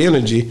there in that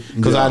energy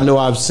because I know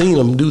I've seen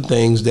them do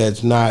things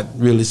that's not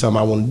really something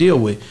I want to deal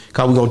with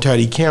because we're going to tear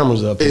these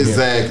cameras up.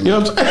 Exactly. You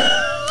know what I'm saying?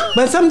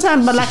 But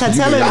sometimes, like I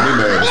tell him,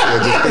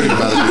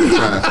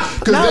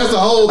 because that's the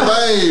whole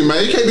thing,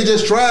 man. You can't be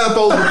just trying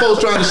folks and folks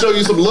trying to show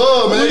you some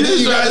love, man.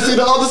 You got to see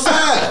the other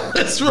side.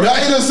 That's right.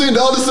 Now you done seen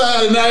the other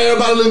side, and now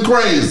everybody looking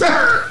crazy.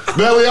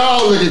 Now we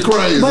all looking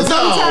crazy. But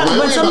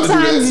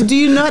sometimes, do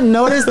you not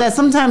notice that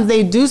sometimes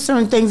they do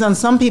certain things on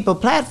some people's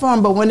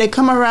platform, but when they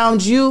come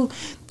around you,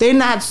 they're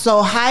not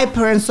so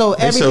hyper and so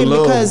everything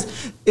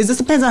because it just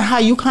depends on how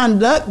you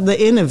conduct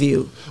the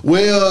interview.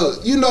 Well,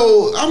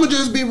 I'm going to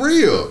just be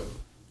real.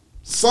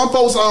 Some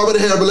folks already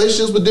have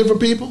relationships with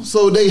different people,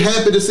 so they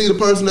happy to see the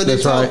person that they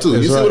talk to.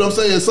 You see what I'm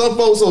saying? Some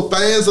folks are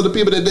fans of the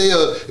people that they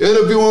are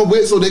interviewing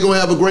with, so they're going to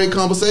have a great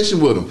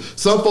conversation with them.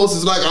 Some folks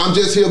is like, I'm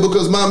just here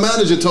because my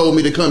manager told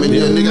me to come in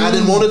here. Nigga, I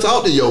didn't want to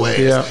talk to your ass.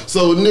 Yeah.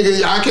 So,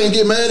 nigga, I can't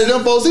get mad at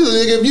them folks either.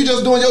 Nigga, if you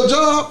just doing your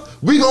job,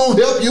 we gonna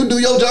help you do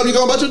your job. You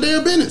going about your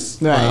damn business.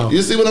 Right.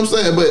 You see what I'm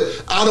saying?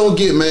 But I don't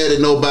get mad at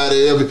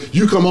nobody.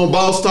 You come on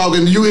Boss Talk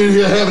and you in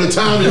here having the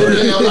time of your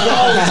day. I'm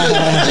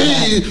like,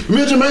 hey,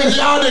 Mitchell, man,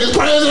 y'all niggas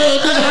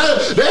crazy.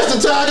 That's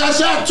the time I got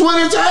shot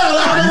 20 times.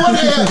 I don't want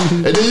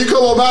that. And then you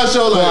come on my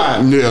show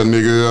like, yeah,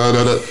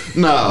 nigga.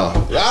 Nah,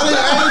 I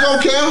ain't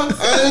gonna care.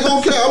 I ain't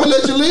gonna care. I'm gonna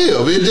let you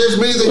live. It just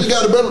means that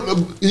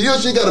he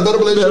or she got a better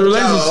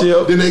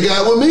relationship than they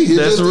got with me.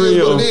 That's just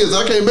real. What it is.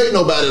 I can't make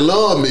nobody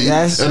love me,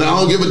 and I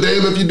don't give a damn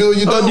if you do or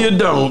you don't. You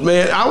don't,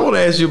 man. I want to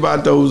ask you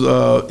about those.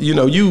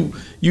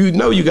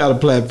 You got a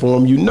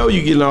platform. You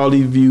getting all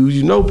these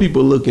views.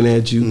 People looking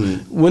at you.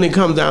 When it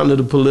comes down to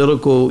the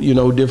political,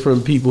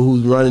 different people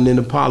who's running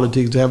into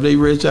politics, have they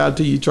reached out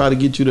to you, try to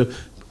get you to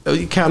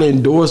you kind of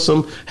endorse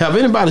them. Have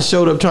anybody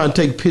showed up trying to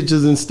take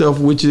pictures and stuff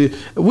with you?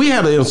 We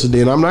had an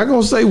incident. I'm not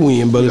gonna say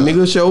when, but a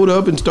nigga showed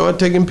up and started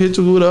taking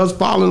pictures with us,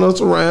 following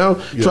us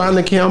around, trying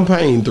to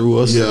campaign through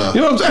us. Yeah.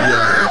 You know what I'm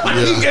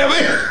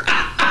saying?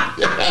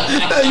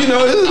 You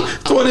know,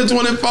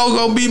 2024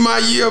 gonna be my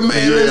year,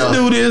 man. Let's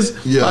do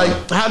this. Yeah.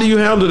 Like, how do you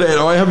handle that?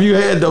 Or have you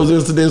had those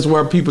incidents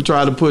where people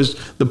try to push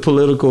the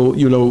political,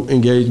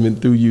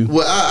 engagement through you?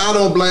 Well, I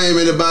don't blame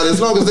anybody as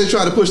long as they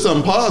try to push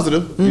something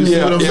positive. You see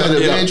what I'm saying? If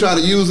they ain't trying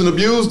to use and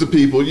abuse the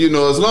people,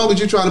 as long as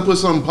you're trying to put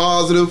something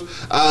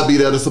positive, I'll be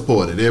there to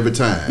support it every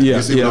time. You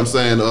see what I'm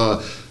saying?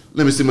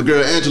 Let me see, my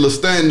girl Angela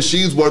Stanton,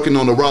 she's working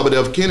on the Robert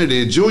F.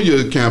 Kennedy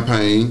Jr.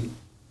 campaign.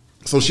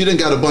 So she done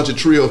got a bunch of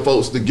trio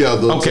folks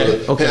together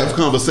to have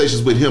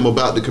conversations with him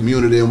about the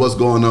community and what's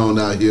going on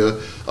out here.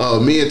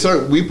 Me and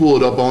Turk, we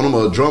pulled up on him.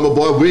 A drummer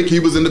boy, Rick, he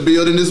was in the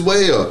building as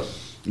well.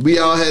 We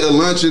all had a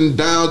luncheon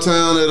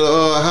downtown at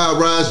a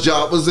high-rise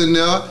job was in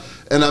there.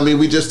 And I mean,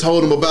 we just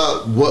told him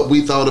about what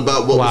we thought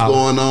about what was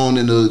going on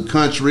in the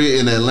country,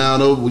 in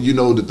Atlanta,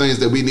 the things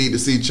that we need to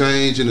see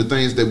change and the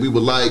things that we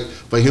would like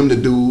for him to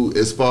do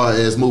as far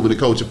as moving the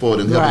culture forward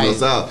and helping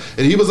us out.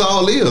 And he was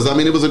all ears. I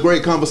mean, it was a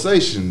great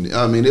conversation.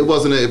 I mean, it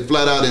wasn't a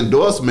flat out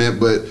endorsement,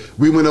 but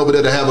we went over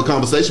there to have a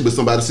conversation with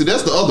somebody. See,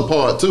 that's the other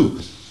part too.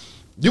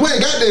 You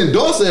ain't got to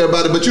endorse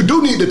everybody, but you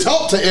do need to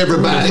talk to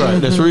everybody. That's right.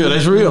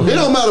 That's real. It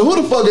don't matter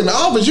who the fuck in the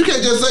office. You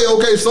can't just say,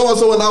 okay,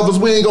 so-and-so in the office,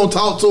 we ain't going to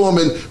talk to them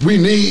and we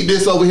need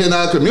this over here in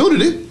our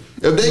community.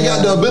 If they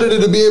got the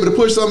ability to be able to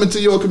push something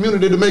into your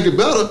community to make it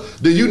better,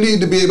 then you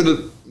need to be able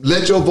to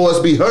let your voice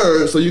be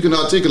heard so you can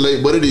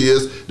articulate what it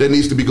is that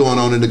needs to be going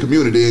on in the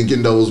community and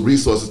getting those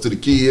resources to the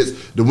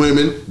kids, the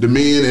women, the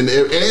men, and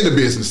the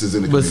businesses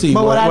in the community.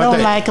 But what I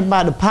don't like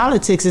about the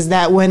politics is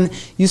that when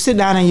you sit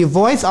down and you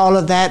voice all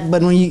of that,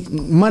 but when you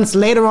months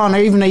later on or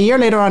even a year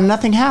later on,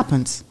 nothing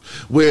happens.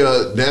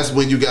 Well, that's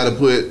when you got to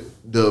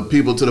put the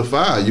people to the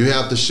fire. You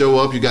have to show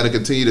up. You got to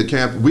continue to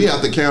campaign. We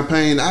have to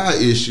campaign our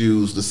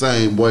issues the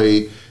same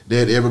way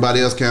that everybody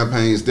else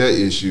campaigns their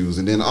issues.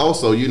 And then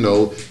also, you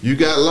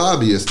got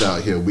lobbyists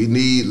out here. We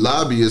need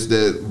lobbyists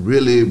that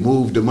really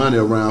move the money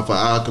around for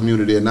our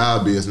community and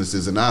our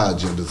businesses and our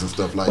agendas and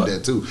stuff like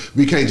that too.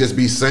 We can't just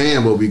be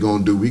saying what we're going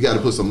to do. We got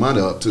to put some money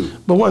up too.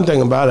 But one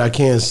thing about it, I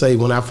can say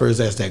when I first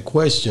asked that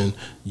question,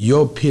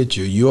 your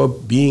picture, your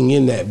being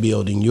in that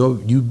building,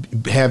 you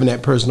having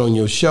that person on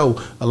your show,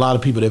 a lot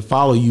of people that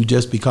follow you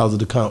just because of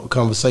the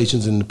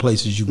conversations and the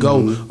places you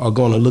go are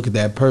going to look at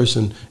that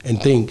person and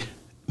think,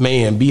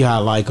 man,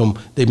 Beehive like them,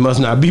 they must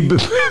not be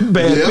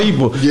bad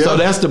people. Yeah. So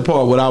that's the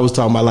part what I was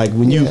talking about. Like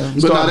when you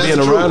start being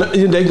around,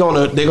 they're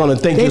gonna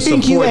think they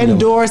think you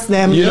endorse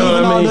them, you know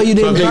even although you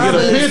didn't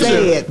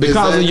say it.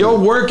 Because of your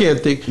work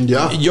ethic.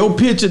 Your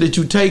picture that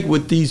you take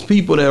with these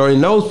people that are in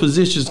those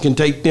positions can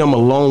take them a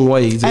long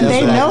ways. And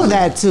they know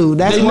that too.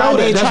 That's why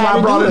that's why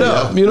I brought it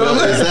up. You know what I'm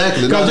saying?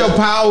 Exactly. Because your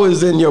power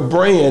is in your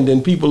brand,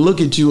 and people look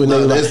at you and they're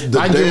like,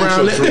 I get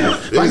around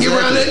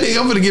that nigga,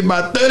 I'm gonna get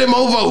about 30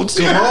 more votes.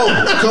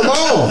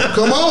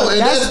 Come on,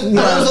 and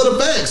those are the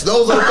facts.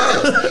 Those are the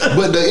facts.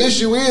 But the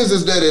issue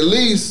is that at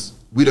least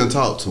we done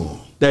talked to him.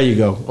 There you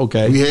go.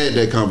 Okay. We had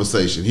that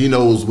conversation. He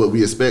knows what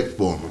we expect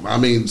from him. I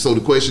mean, so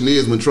the question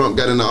is, when Trump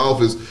got in the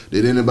office,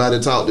 did anybody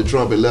talk to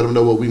Trump and let him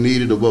know what we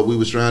needed or what we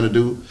was trying to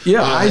do?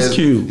 Yeah, Ice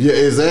Cube. Yeah,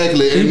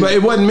 exactly.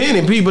 It wasn't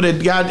many people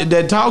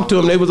that talked to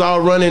him. They was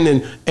all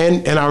running,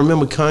 and I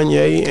remember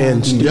Kanye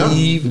and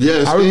Steve.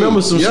 Yeah, I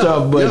remember some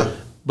stuff,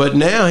 but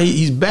now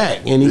he's back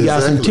and he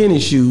got some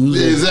tennis shoes.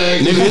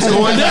 Exactly. Nigga, it's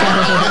going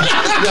down.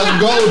 He got some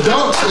gold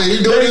dunks.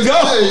 He doing his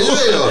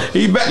thing. Yeah.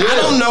 He back. Yeah. I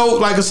don't know.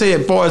 Like I said,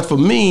 as far as for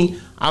me,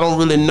 I don't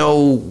really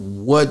know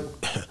what.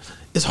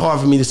 It's hard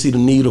for me to see the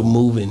needle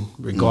moving,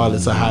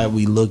 regardless of how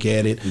we look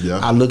at it. Yeah.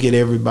 I look at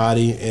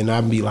everybody and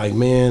I be like,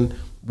 man,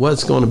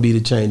 what's going to be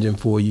the change in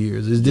 4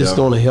 years? Is this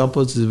going to help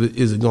us?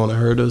 Is it going to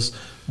hurt us?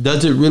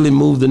 Does it really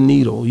move the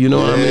needle? You know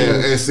what I mean?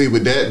 And see,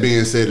 with that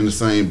being said in the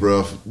same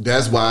breath,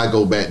 that's why I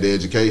go back to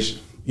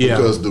education. Yeah.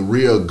 Because the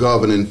real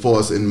governing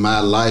force in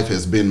my life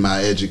has been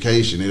my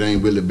education. It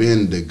ain't really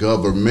been the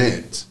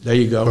government. There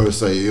you go. Per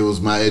se. It was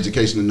my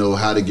education to know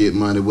how to get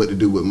money, what to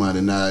do with money.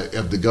 Now,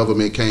 if the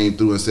government came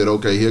through and said,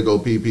 okay, here go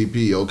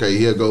PPP, okay,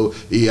 here go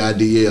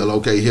EIDL,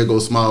 okay, here go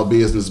small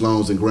business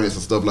loans and grants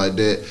and stuff like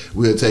that,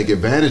 we'll take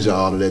advantage of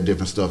all of that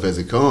different stuff as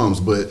it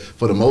comes. But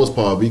for the most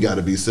part, we got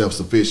to be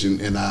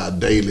self-sufficient in our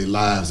daily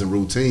lives and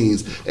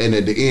routines. And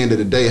at the end of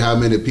the day, how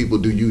many people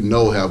do you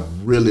know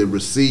have really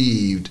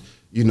received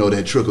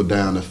that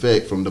trickle-down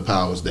effect from the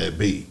powers that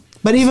be?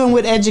 But even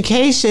with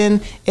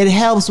education, it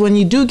helps when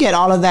you do get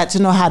all of that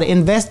to know how to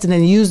invest it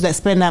and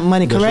spend that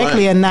money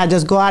correctly and not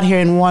just go out here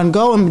in one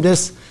go and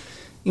just,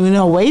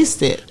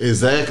 waste it.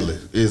 Exactly.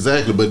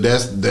 But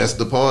that's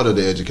the part of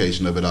the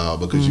education of it all,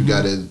 because you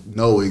got to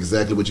know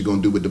exactly what you're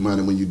going to do with the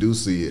money when you do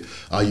see it.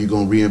 Are you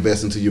going to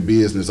reinvest into your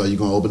business? Are you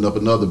going to open up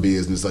another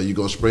business? Are you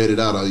going to spread it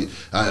out?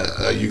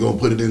 Are you going to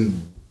put it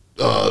in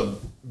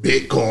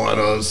Bitcoin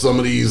or some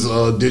of these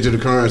digital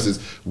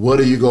currencies? What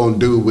are you going to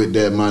do with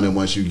that money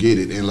once you get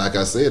it? And like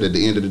I said, at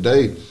the end of the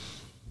day,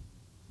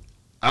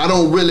 I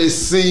don't really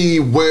see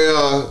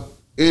where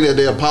any of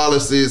their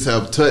policies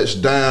have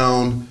touched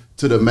down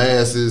to the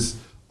masses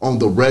on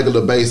the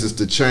regular basis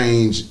to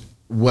change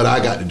what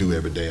I got to do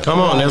every day. Come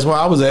on, that's where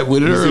I was at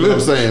with it earlier. See what I'm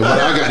saying? What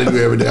I got to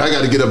do every day. I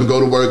got to get up and go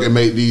to work and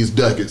make these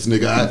ducats,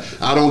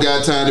 nigga. I don't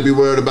got time to be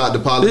worried about the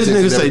politics.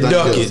 This nigga say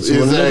ducats.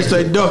 When nigga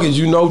say ducats,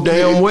 you know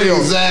damn well.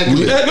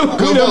 Exactly.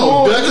 Come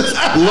on, ducats,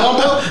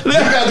 lumber, you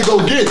got to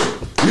go get it.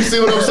 You see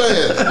what I'm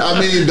saying? I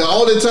mean, the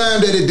only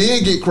time that it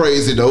did get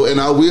crazy, though, and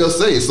I will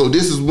say, so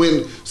this is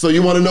when, so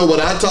you want to know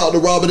what I talked to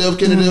Robert F.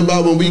 Kennedy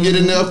about when we get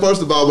in there?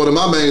 First of all, one of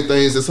my main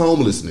things is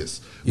homelessness.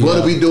 Yeah. What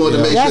are we doing to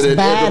make sure that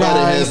everybody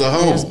has a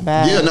home?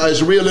 Yeah, no,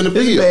 it's real in the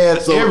field.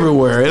 It's bad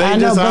everywhere. It ain't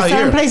just out here.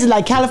 Certain places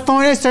like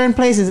California,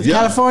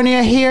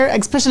 California here,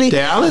 especially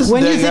Dallas.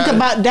 When you think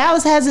about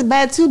Dallas has it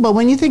bad too, but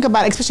when you think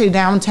about especially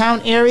downtown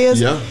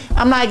areas,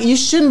 I'm like, you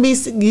shouldn't be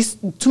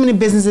too many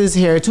businesses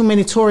here, too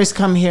many tourists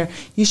come here.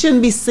 You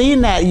shouldn't be seeing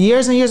that.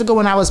 Years and years ago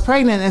when I was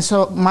pregnant, and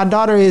so my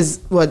daughter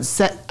is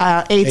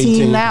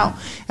 18 now.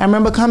 I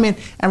remember coming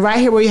and right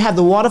here where you have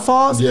the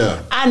waterfalls.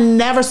 I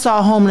never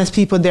saw homeless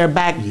people there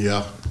back.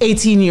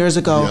 18 years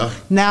ago.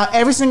 Now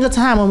every single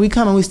time when we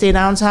come and we stay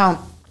downtown,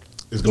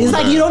 it's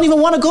like you don't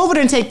even want to go over there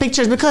and take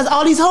pictures because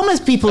all these homeless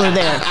people are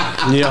there.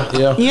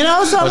 You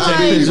know, so I'm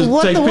like,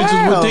 what the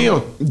world?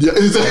 With them.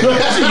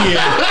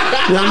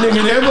 Young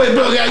nigga,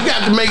 that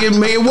got to make it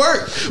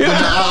work. But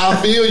I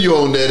feel you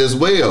on that as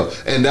well.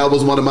 And that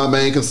was one of my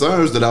main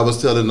concerns that I was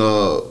telling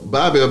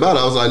Bobby about.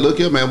 I was like, look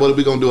here, man, what are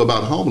we going to do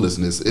about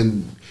homelessness?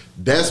 And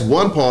that's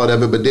one part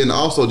of it, but then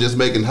also just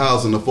making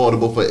housing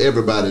affordable for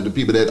everybody, the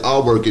people that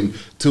are working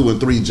 2 and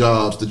 3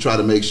 jobs to try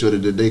to make sure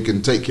that they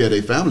can take care of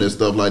their family and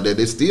stuff like that.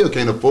 They still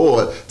can't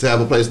afford to have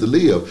a place to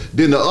live.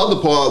 Then the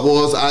other part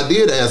was I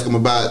did ask them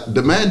about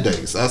the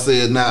mandates. I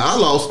said, now I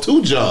lost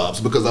 2 jobs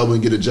because I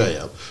wouldn't get a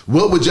jab.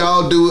 What would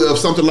y'all do if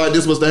something like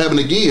this was to happen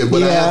again?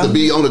 Would I have to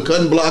be on the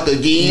cutting block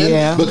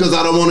again because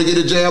I don't want to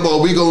get a jab? Or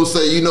are we going to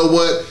say, you know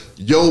what?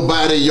 Your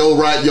body, your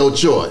right, your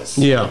choice.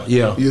 You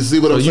see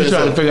what I'm saying? You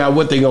trying to figure out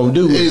what they gonna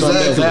do if something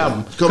else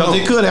happen. Because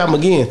it could happen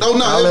again. Oh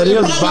no, all that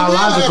is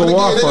biological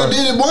warfare. They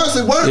did it once,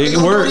 it worked. It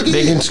can work.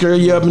 They can scare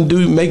you up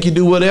and make you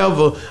do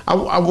whatever.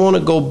 I want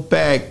to go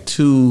back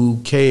to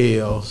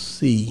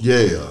KLC.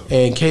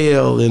 And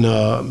KL and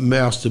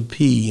Master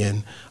P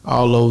and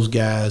all those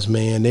guys,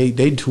 man,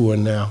 they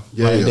touring now.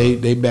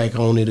 They back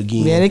on it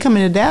again. Yeah, they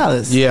coming to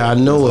Dallas. Yeah, I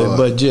know it,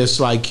 but just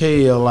like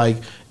KL, like.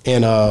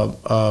 And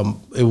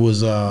it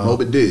was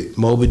Moby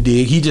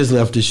Dick. He just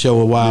left the show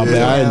a while back.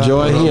 I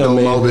enjoy him,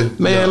 man.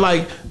 Man,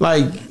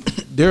 like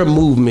their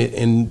movement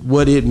and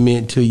what it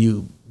meant to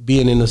you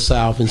being in the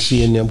South and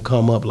seeing them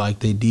come up like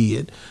they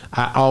did.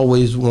 I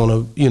always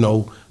want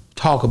to,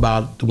 talk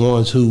about the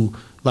ones who,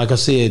 like I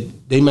said,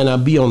 they may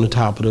not be on the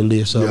top of the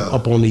list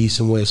up on the East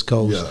and West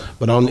Coast,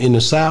 but in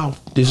the South,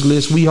 this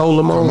list we hold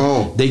them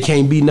on. They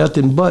can't be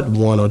nothing but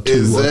 1 or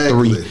 2 or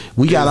 3.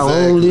 We got our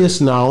own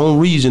list and our own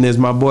region, as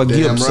my boy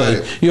Gibbs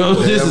say.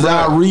 This is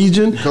our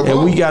region,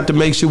 and we got to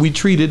make sure we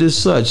treat it as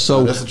such.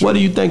 So, what do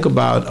you think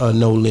about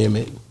No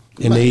Limit?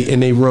 And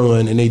they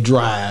run and they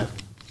drive.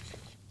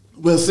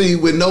 Well, see,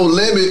 with No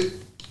Limit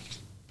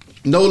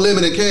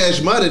and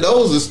Cash Money,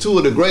 those is 2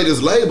 of the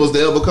greatest labels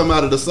that ever come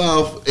out of the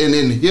South and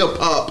in hip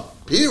hop.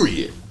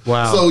 Period.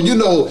 Wow. So,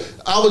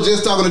 I was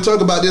just talking to Turk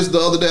about this the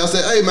other day. I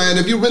said, hey, man,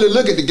 if you really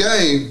look at the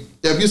game,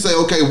 if you say,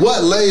 okay,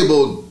 what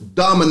label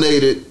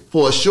dominated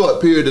for a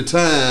short period of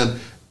time,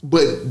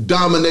 but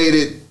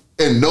dominated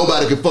and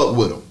nobody could fuck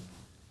with them?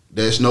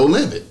 That's No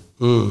Limit.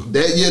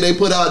 That year they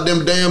put out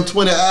them damn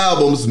 20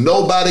 albums.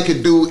 Nobody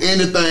could do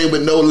anything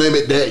with No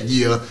Limit that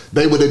year.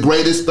 They were the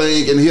greatest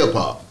thing in hip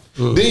hop.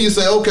 Then you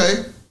say,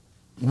 okay,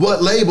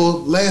 what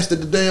label lasted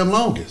the damn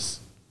longest?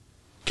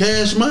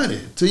 Cash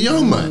Money to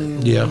Young Money.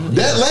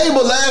 That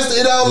label lasted,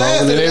 it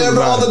outlasted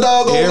every other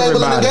doggone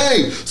label in the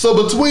game. So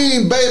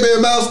between Baby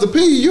and Master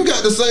P, you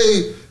got to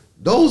say,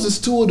 those is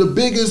 2 of the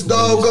biggest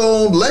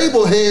doggone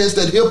label heads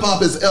that hip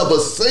hop has ever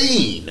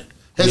seen.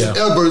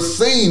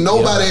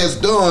 Nobody has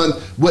done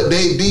what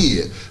they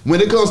did.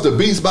 When it comes to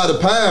Beats by the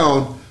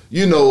Pound,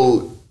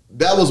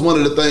 that was one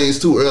of the things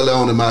too early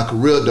on in my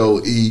career though,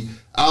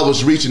 I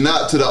was reaching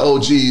out to the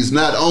OGs,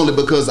 not only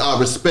because I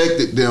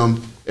respected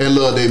them and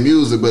loved their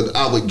music, but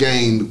I would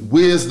gain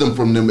wisdom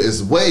from them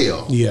as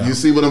well. You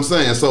see what I'm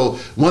saying? So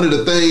one of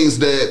the things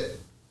that,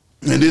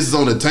 and this is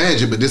on a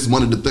tangent, but this is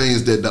one of the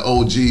things that the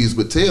OGs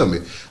would tell me.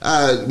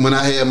 When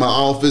I had my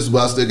office,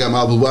 I still got my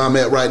office where I'm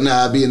at right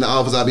now, I'd be in the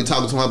office, I'd be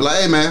talking to them, I'd be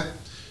like, hey man,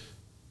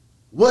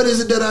 what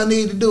is it that I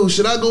need to do?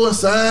 Should I go and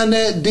sign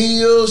that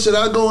deal? Should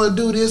I go and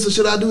do this or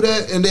should I do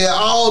that? And they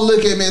all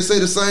look at me and say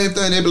the same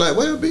thing. They'd be like,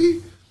 well,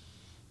 B,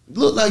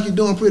 look like you're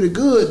doing pretty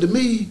good to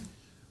me.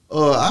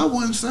 I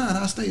wouldn't sign,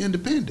 I stay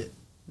independent.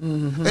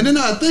 And then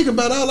I think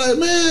about it, I was like,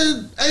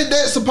 man, ain't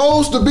that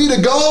supposed to be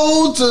the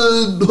goal,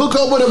 to hook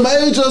up with a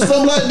major or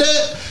something like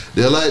that?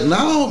 They're like,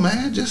 no,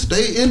 man, just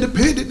stay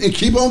independent and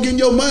keep on getting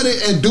your money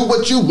and do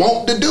what you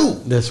want to do.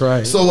 That's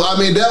right. So, I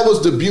mean, that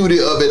was the beauty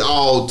of it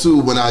all,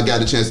 too, when I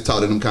got a chance to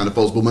talk to them kind of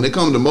folks. But when it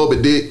comes to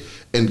Moby Dick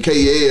and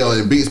KL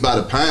and Beats by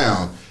the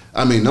Pound.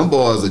 I mean, them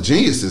boys are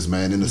geniuses,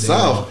 man. In the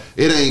South,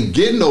 it ain't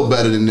getting no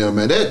better than them,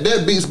 man.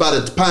 That Beats by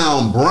the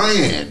Pound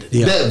brand,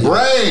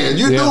 brand,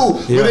 you knew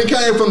when it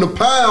came from the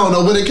Pound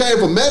or when it came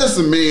from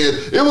Medicine Men,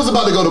 it was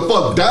about to go the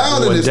fuck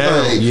down in this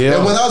thing. Yeah.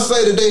 And when I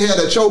say that they had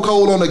a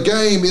chokehold on the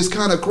game, it's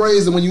kind of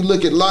crazy when you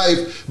look at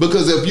life,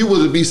 because if you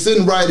were to be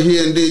sitting right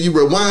here and then you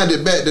rewind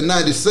it back to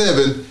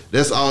 97,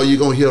 that's all you're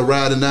going to hear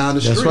riding down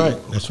the street. That's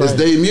right. That's right. It's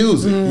their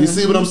music. You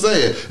see what I'm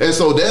saying? And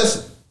so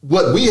that's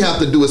what we have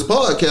to do as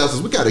podcasters.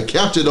 We got to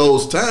capture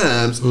those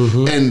times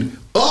and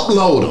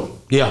upload them.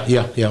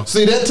 Yeah.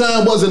 See, that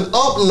time wasn't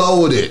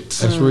uploaded.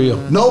 That's real.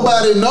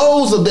 Nobody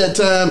knows of that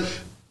time.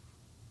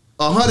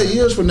 100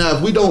 years from now,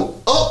 if we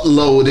don't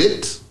upload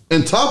it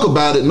and talk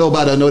about it,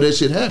 nobody will know that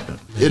shit happened.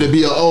 It'll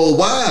be an old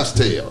wives'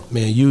 tale.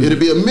 Man, it'll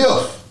be a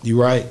myth. You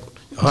right.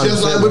 100%.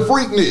 Just like with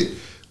Freaknik.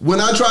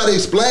 When I try to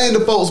explain to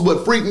folks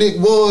what Freaknik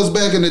was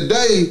back in the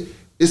day,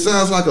 it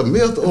sounds like a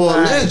myth or a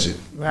legend.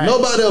 Right.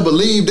 Nobody will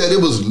believe that it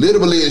was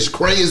literally as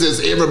crazy as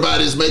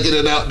everybody's making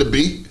it out to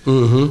be.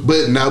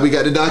 But now we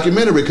got the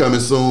documentary coming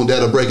soon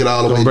that'll break it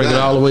all the way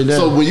down.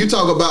 So when you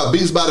talk about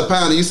Beats by the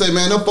Pound and you say,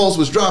 man, them folks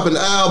was dropping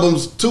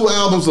albums, 2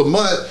 albums a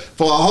month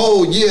for a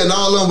whole year, and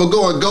all of them were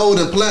going gold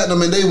and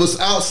platinum, and they was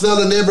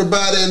outselling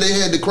everybody, and they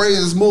had the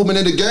craziest movement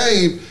in the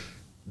game.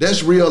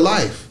 That's real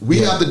life. We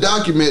have to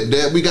document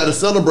that. We got to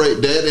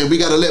celebrate that, and we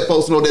got to let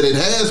folks know that it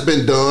has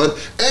been done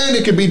and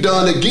it can be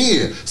done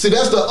again. See,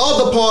 that's the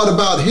other part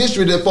about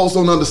history that folks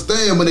don't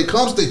understand. When it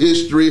comes to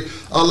history,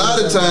 a lot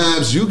of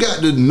times you got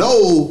to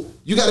know,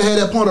 you got to have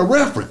that point of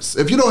reference.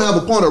 If you don't have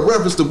a point of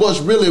reference to what's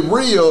really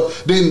real,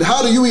 then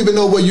how do you even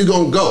know where you're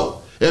going to go?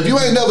 If you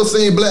ain't never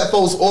seen black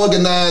folks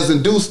organize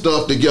and do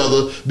stuff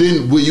together,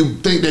 then will you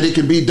think that it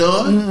can be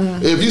done?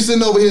 If you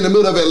sitting over here in the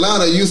middle of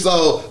Atlanta, you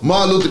saw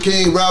Martin Luther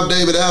King, Ralph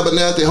David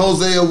Abernathy,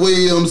 Hosea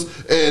Williams,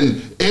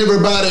 and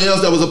everybody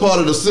else that was a part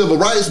of the civil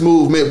rights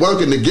movement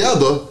working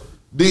together,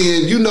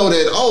 then you know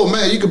that, oh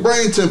man, you can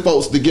bring 10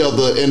 folks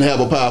together and have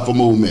a powerful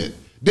movement.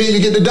 Then you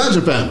get the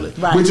Dungeon Family,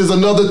 which is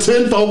another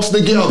 10 folks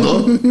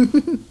together.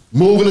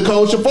 Moving the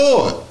culture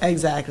forward.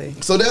 Exactly.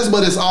 So that's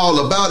what it's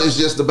all about. It's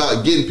just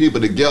about getting people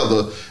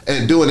together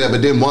and doing that.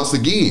 But then once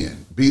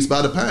again, Beats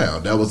by the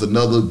Pound, that was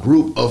another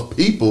group of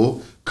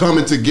people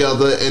coming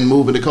together and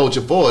moving the culture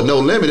forward. No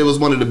Limit, it was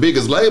one of the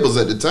biggest labels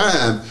at the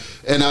time.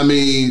 And I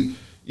mean,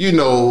 you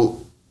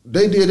know,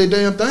 they did their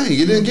damn thing.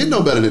 You didn't get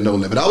no better than No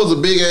Limit. I was a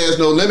big ass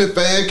No Limit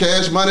fan,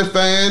 Cash Money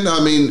fan. I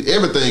mean,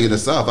 everything in the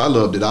South, I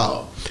loved it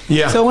all.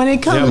 Yeah. So when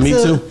it comes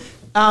to,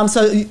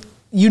 so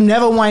you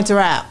never wanted to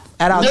rap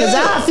at all? Because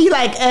I feel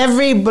like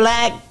every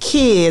black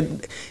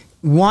kid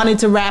wanted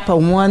to rap at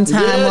one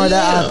time or the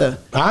other.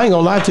 I ain't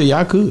gonna lie to you,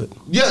 I could.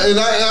 Yeah, and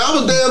I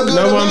was damn good.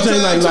 No, I'm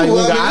saying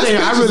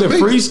I really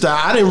freestyle.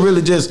 I didn't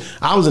really just.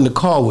 I was in the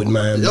car with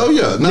mine. Oh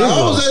yeah, no,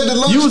 I was at the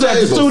lunch. You was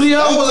at the studio.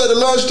 I was at the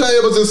lunch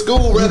tables in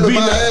school, rapping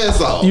my ass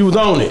off. You was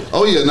on it.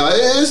 Oh yeah, no,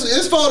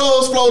 it's for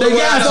those floating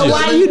around. So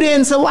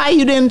why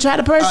you didn't try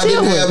to pursue it? I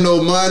didn't have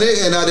no money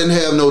and I didn't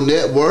have no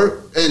network.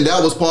 And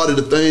that was part of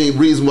the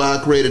reason why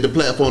I created the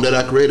platform that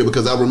I created,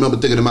 because I remember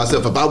thinking to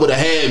myself, if I would have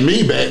had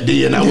me back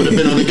then, I would have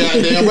been on the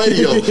goddamn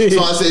radio.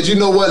 So I said, you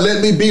know what,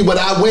 let me be what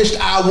I wished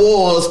I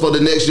was for the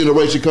next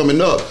generation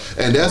coming up.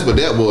 And that's what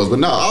that was. But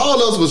no, all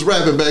of us was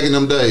rapping back in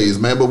them days,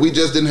 man, but we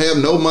just didn't have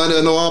no money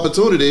or no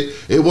opportunity.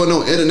 It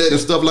wasn't on internet and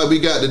stuff like we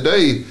got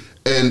today.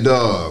 And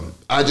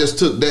I just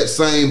took that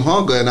same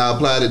hunger and I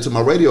applied it to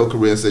my radio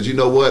career and said, you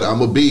know what, I'm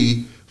going to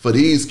be for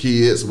these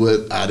kids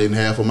what I didn't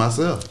have for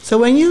myself. So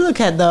when you look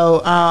at,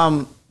 though,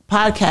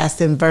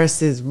 podcasting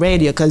versus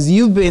radio, because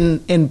you've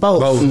been in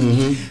both.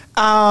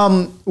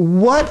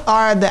 What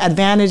are the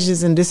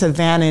advantages and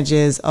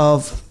disadvantages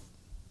of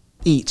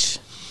each?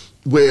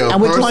 Well,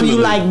 and which one you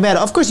like better?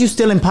 Of course, you're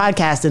still in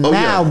podcasting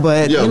now,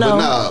 but you know. But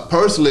now,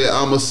 personally,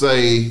 I'm gonna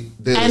say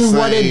they're the same.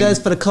 What it does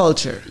for the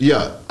culture.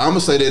 Yeah, I'm gonna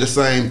say they're the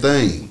same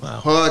thing.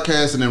 Wow.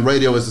 Podcasting and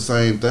radio is the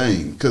same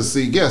thing. Cause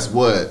see, guess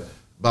what,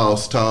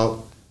 Boss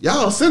Talk?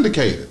 Y'all are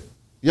syndicated.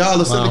 Y'all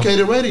a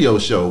syndicated radio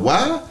show.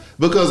 Why?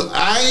 Because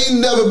I ain't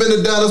never been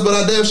to Dallas, but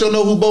I damn sure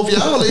know who both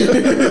y'all is.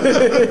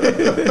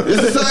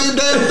 It's the same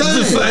damn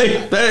thing. It's the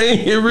same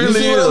thing. It really is.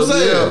 You see what I'm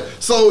saying? Yeah.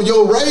 So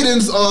your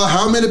ratings are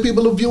how many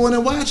people are viewing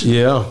and watching.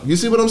 Yeah. You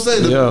see what I'm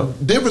saying? The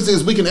difference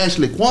is we can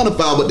actually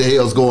quantify what the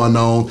hell's going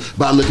on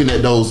by looking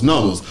at those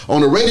numbers.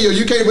 On the radio,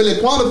 you can't really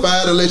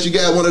quantify it unless you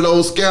got one of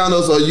those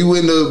scanners or you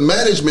in the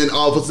management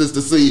offices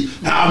to see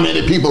how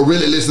many people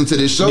really listen to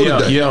this show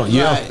today.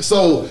 Yeah. Right.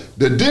 So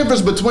the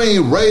difference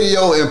between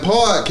radio and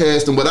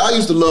podcasting, what I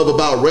used to love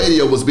about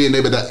radio was being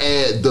able to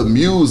add the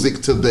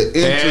music to the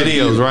interview. There it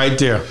is, right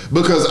there.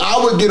 Because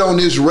I would get on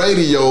this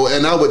radio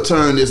and I would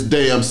turn this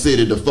damn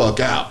city the fuck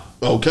out.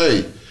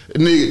 Okay.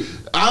 So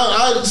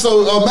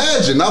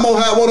imagine, I'm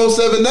on Hot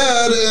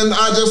 107.9 and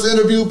I just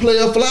interviewed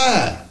Player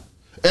Fly.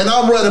 And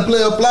I'm running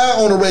Player Fly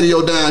on the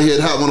radio down here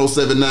at Hot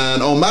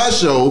 107.9 on my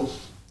show,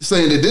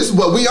 saying that this is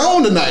what we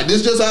own tonight.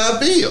 This is just how I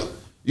feel.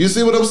 You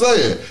see what I'm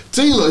saying?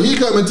 Tila, he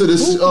coming to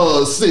this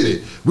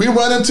city. We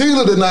running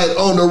Tila tonight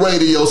on the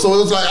radio, so it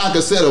was like I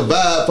could set a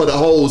vibe for the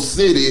whole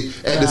city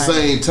at the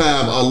same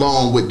time,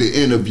 along with the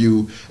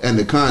interview and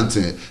the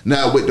content.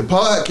 Now with the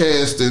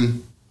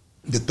podcasting,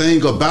 the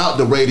thing about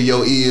the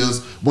radio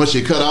is once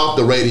you cut off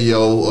the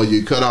radio or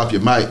you cut off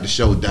your mic, the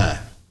show died.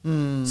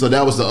 So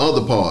that was the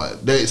other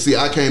part. See,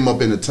 I came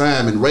up in a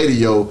time in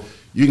radio.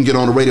 You can get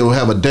on the radio and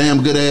have a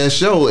damn good ass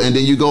show, and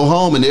then you go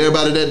home and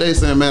everybody that day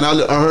saying, man, I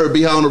heard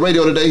B on the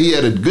radio today, he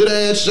had a good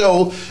ass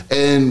show,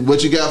 and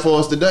what you got for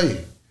us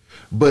today?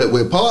 But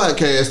with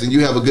podcasting, you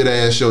have a good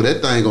ass show,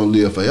 that thing gonna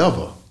live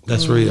forever.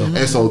 That's real.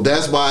 And so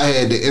that's why I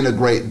had to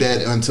integrate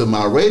that into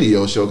my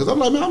radio show, because I'm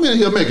like, man, I'm in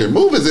here making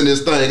movies in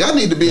this thing. I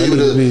need to be able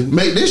to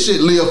make this shit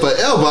live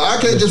forever. I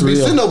can't just be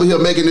sitting over here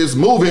making this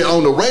movie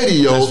on the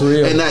radio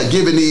and not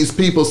giving these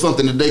people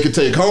something that they can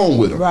take home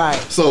with them. Right.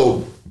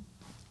 So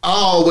I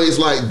always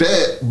like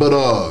that, but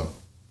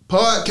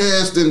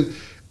podcasting,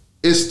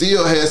 it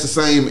still has the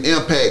same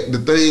impact. The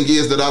thing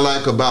is that I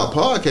like about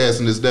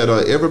podcasting is that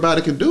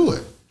everybody can do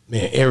it.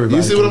 Man, everybody.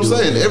 You see what I'm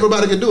saying?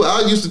 Everybody can do it.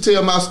 I used to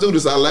tell my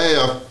students, I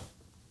laugh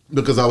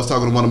because I was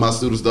talking to one of my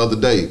students the other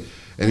day,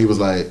 and he was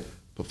like,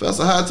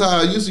 Professor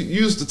Hightower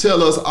used to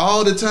tell us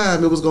all the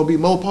time it was going to be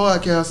more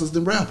podcasters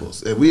than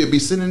rappers. And we'd be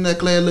sitting in that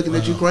class looking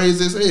at you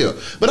crazy as hell.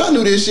 But I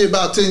knew this shit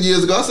about 10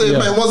 years ago. I said,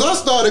 man, once I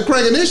started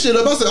cranking this shit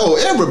up, I said, oh,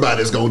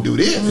 everybody's going to do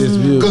this.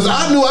 Because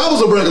I knew I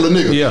was a regular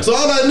nigga. Yeah. So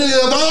I'm like,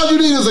 nigga, if all you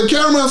need is a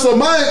camera and some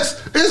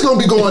mics, it's going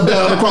to be going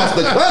down across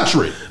the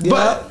country.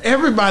 But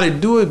everybody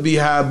do it,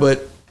 B-High,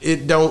 but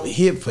it don't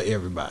hit for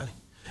everybody.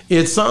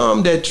 It's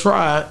some that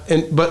try,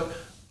 but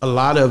a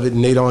lot of it,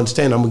 and they don't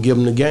understand, I'm going to give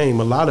them the game,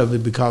 a lot of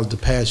it because the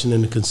passion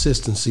and the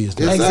consistency is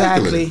there.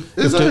 Exactly.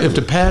 If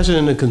the passion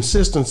and the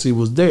consistency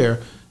was there,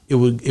 it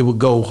would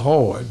go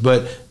hard.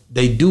 But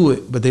they do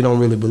it, but they don't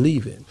really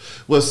believe it.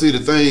 Well, see, the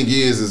thing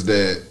is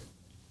that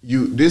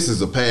this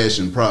is a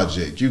passion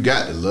project. You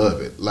got to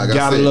love it. Like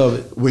I said, love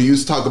it. We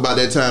used to talk about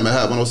that time at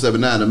Hot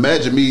 107.9.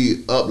 Imagine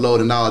me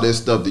uploading all this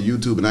stuff to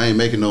YouTube and I ain't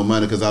making no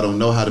money because I don't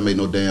know how to make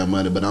no damn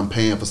money, but I'm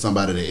paying for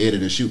somebody to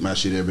edit and shoot my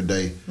shit every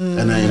day.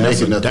 And I ain't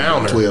making nothing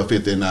for $12,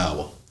 $15 an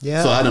hour.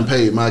 Yeah. So I done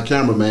paid my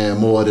cameraman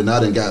more than I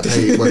done got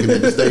paid working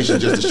at the station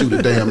just to shoot a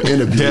damn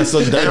interview. That's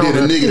a downer. And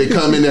then a nigga that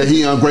come in there,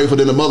 he ungrateful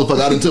than the motherfucker.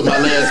 I done took my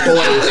last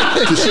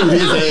 40 to shoot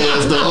his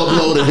ass to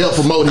upload and help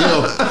promote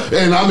him.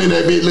 And I'm in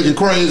that bitch looking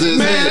crazy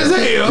as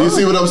hell. You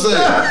see what I'm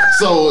saying?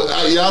 So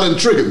y'all done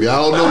triggered me.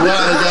 I don't know why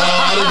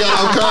I done got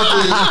on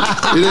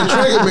Kountry. It done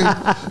triggered me.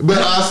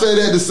 But I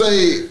say that to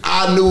say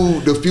I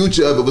knew the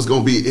future of it was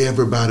going to be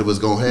everybody was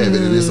going to have it.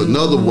 And it's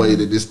another way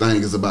that this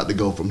thing is about to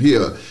go from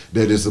here,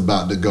 that it's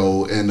about to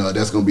go. And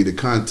that's going to be the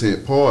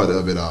content part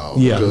of it all.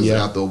 Because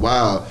after a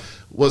while,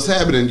 what's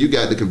happening, you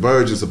got the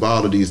convergence of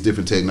all of these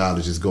different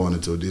technologies going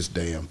into this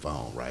damn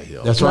phone right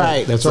here. That's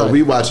right. That's so right.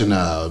 we watching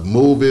our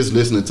movies,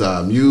 listening to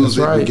our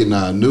music, we getting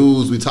our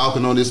news, we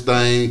talking on this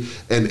thing,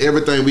 and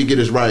everything we get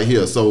is right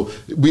here. So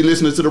we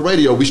listening to the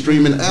radio, we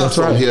streaming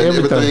apps on here and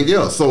everything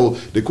else. So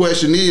the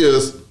question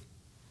is,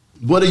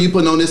 what are you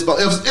putting on this phone?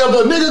 If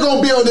a nigga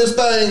gonna be on this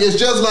thing, it's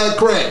just like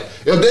crack.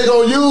 If they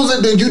gonna use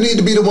it, then you need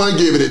to be the one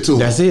giving it to them.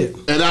 That's it.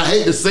 And I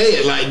hate to say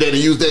it like that and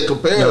use that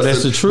comparison. No,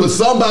 that's the truth. But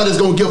somebody's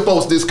gonna give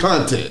folks this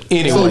content.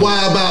 Anyway. So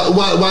why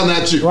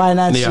not you? Why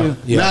not you?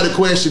 Yeah. Now the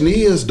question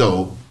is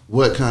though,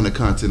 what kind of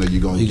content are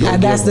you going to get?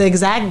 And that's the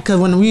exact, because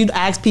when we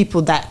ask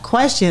people that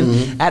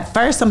question, at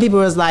first some people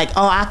was like,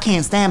 oh, I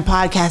can't stand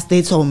podcasts.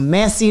 They so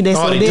messy. They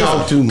so they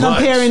talk too much.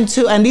 Comparing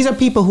to, and these are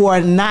people who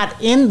are not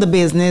in the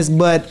business,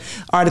 but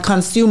are the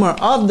consumer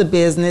of the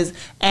business.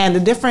 And the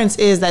difference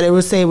is that it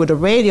would say with the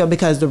radio,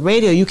 because the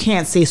radio, you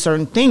can't say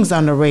certain things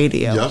on the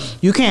radio. Yep.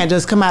 You can't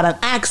just come out and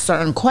ask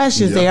certain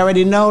questions. Yep. They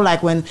already know,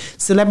 like when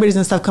celebrities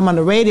and stuff come on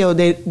the radio,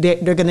 they're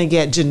going to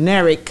get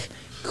generic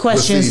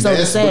questions, see, so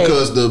to say. That's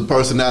because the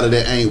personality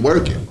ain't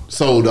working.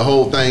 So the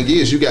whole thing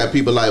is, you got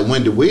people like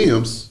Wendy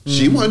Williams.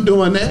 She wasn't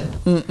doing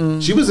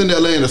that. She was in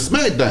there laying a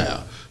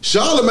smackdown.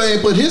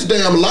 Charlamagne put his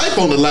damn life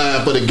on the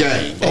line for the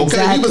game. Okay,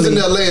 Exactly. He was in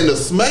there laying the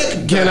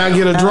smack. Can I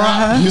get a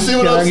drop? You see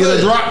what I'm saying? Can I get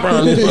a drop,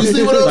 bro? You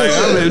see what I'm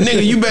saying?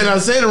 Nigga, you better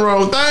not say the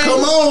wrong thing.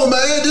 Come on,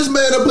 man. This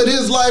man done put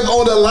his life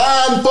on the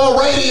line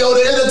for radio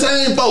to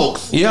entertain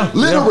folks. Yeah.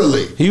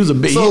 Literally. Yeah. He was a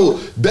big. So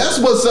that's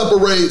what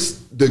separates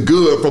the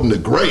good from the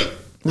great.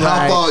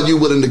 How far are you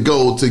willing to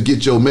go to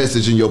get your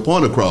message and your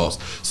point across?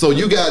 So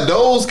you got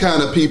those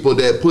kind of people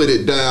that put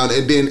it down,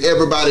 and then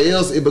everybody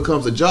else, it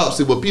becomes a job.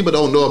 See, what people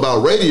don't know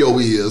about radio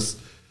is,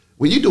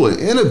 when you do an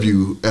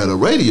interview at a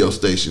radio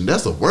station,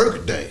 that's a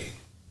work day.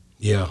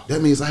 Yeah.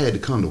 That means I had to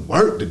come to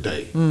work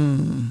today.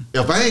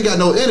 If I ain't got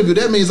no interview,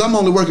 that means I'm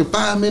only working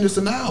 5 minutes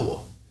an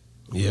hour.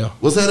 Yeah.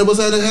 What's happening?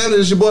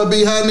 It's your boy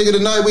B High Nigga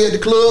tonight. We at the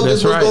club.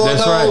 That's right.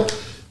 That's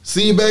right.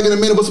 See you back in a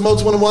minute with Smoke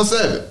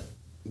 21-7.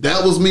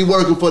 That was me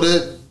working for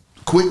that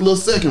quick little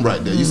second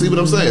right there. You see what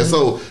I'm saying?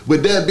 So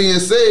with that being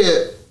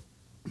said,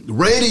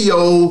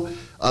 radio,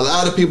 a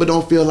lot of people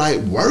don't feel like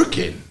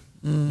working.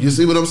 You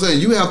see what I'm saying?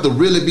 You have to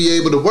really be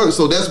able to work.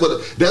 So that's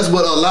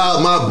what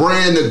allowed my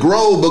brand to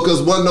grow,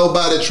 because wasn't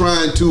nobody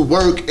trying to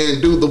work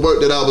and do the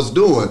work that I was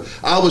doing.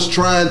 I was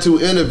trying to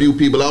interview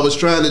people. I was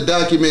trying to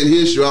document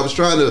history. I was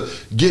trying to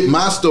get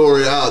my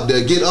story out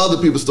there, get other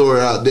people's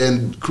story out there,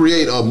 and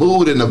create a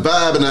mood and a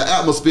vibe and an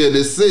atmosphere in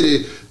this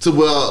city to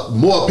where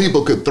more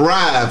people could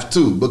thrive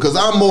too. Because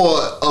I'm more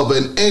of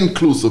an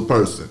inclusive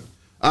person.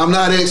 I'm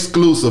not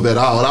exclusive at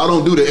all. I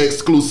don't do the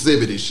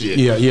exclusivity shit.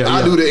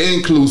 I do the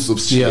inclusive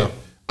shit. Yeah.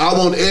 I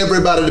want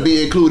everybody to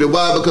be included.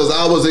 Why? Because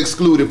I was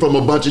excluded from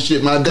a bunch of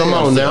shit my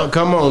damn self.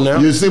 Come on now.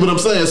 You see what I'm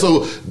saying?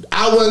 So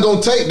I wasn't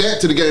going to take that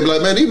to the game.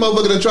 Like, man, these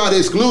motherfuckers done try to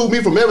exclude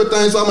me from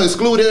everything, so I'm going to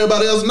exclude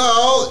everybody else.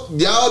 No,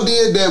 y'all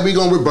did that. We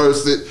going to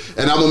reverse it,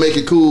 and I'm going to make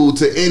it cool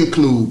to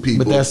include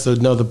people. But that's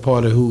another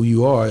part of who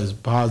you are, is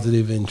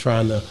positive and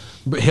trying to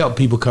help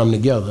people come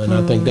together. And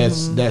I think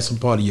that's a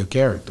part of your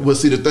character. Well,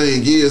 see, the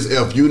thing is,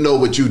 if you know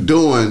what you're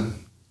doing,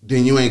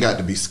 then you ain't got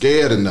to be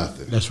scared of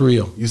nothing. That's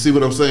real. You see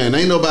what I'm saying?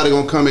 Ain't nobody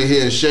gonna come in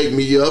here and shake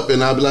me up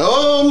and I'll be like,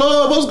 oh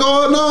Lord, what's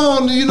going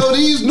on? You know,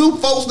 these new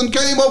folks that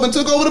came over and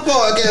took over the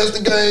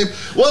podcasting game.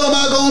 What am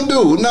I gonna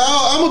do? No,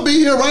 I'm gonna be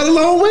here right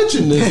along with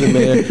you. Listen,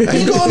 man.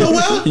 Ain't going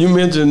nowhere. You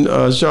mentioned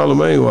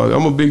Charlemagne.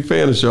 I'm a big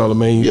fan of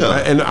Charlemagne. Yeah.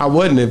 And I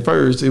wasn't at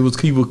first. He was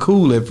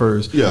cool at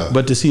first. Yeah.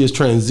 But to see his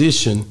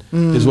transition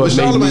is what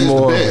made me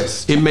more.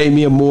 It made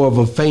me more of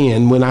a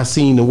fan when I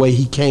seen the way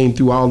he came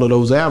through all of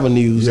those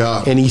avenues.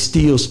 Yeah. And he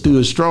still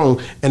stood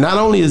strong. And not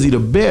only is he the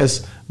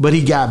best, but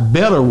he got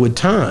better with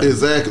time.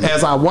 Exactly.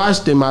 As I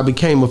watched him, I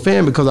became a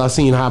fan because I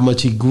seen how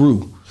much he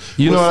grew.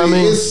 You know what I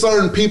mean? There's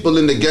certain people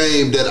in the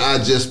game that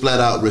I just flat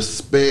out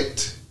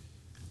respect,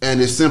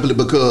 and it's simply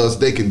because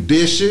they can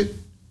dish it,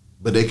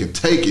 but they can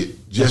take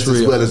it just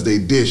as well as they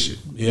dish it.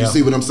 Yeah. You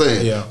see what I'm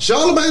saying? Yeah.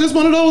 Charlemagne is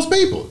one of those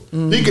people.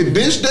 He could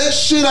dish that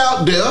shit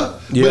out there,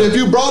 but if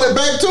you brought it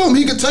back to him,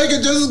 he could take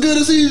it just as good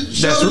as he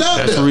shoved it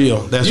out there. That's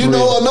real. That's real. You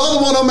know, another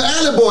one of them,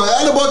 Alley Boy.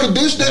 Alley Boy could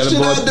dish that shit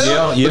out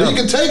there, but he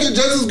can take it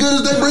just as good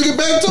as they bring it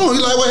back to him.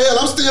 He's like, well,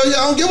 hell, I'm still here.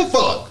 I don't give a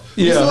fuck.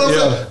 You see what I'm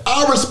saying?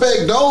 I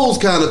respect those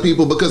kind of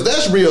people because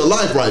that's real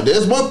life right there.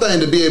 It's one thing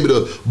to be able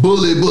to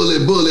bully,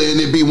 and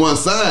it be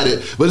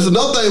one-sided, but it's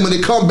another thing when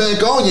it come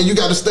back on you, you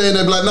got to stand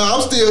there and be like, no,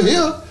 I'm still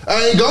here.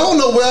 I ain't going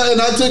nowhere,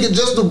 and I took it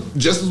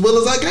just as well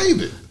as I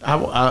gave it.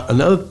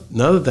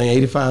 Another thing,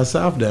 85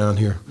 South down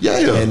here.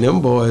 Yeah. And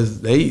them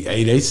boys,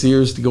 they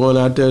serious to going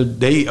out there.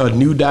 They a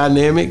new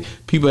dynamic.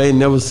 People ain't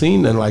never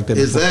seen nothing like that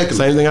before. Exactly.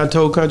 Same thing I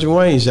told Kountry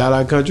Wayne. Shout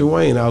out Kountry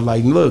Wayne. I was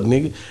like, look,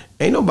 nigga,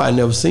 ain't nobody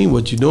never seen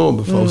what you doing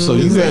before. So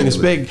you can't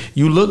expect,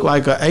 you look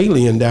like an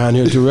alien down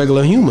here to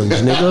regular humans,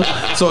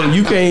 nigga. So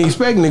you can't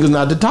expect niggas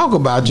not to talk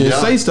about you and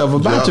say stuff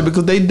about you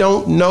because they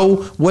don't know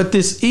what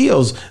this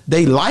is.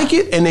 They like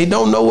it and they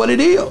don't know what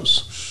it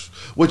is.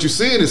 What you're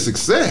seeing is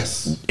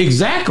success.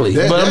 Exactly.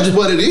 That's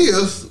what it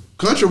is.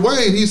 Kountry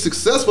Wayne, he's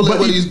successful at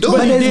what he's doing.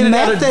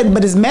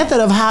 But his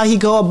method of how he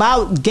go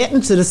about getting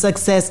to the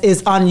success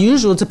is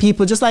unusual to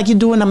people, just like you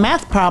doing a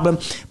math problem.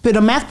 But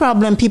a math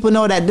problem, people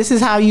know that this is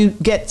how you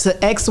get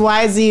to X,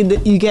 Y, Z,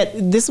 you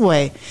get this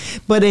way.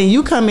 But then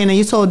you come in and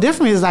you told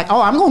different, it's like,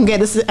 oh, I'm going to get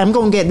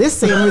this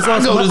same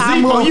result. I go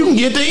to Z, you can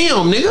get to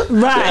M,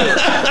 nigga.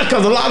 Right.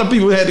 Because a lot of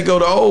people had to go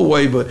the old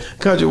way, but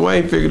Kountry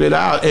Wayne figured it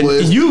out. And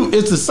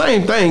it's the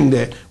same thing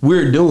that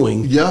we're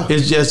doing. Yeah.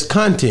 It's just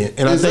content.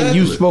 And I think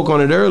you spoke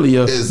on it earlier.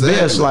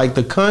 Best, like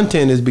the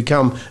content has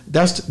become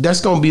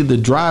that's going to be the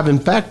driving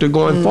factor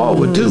going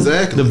forward too.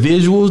 Exactly. The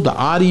visuals, the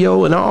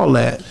audio, and all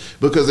that.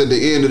 Because at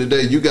the end of the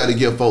day, you got to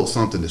give folks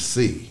something to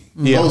see.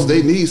 Folks,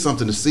 they need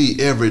something to see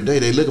every day.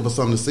 They looking for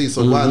something to see.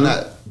 So why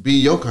not be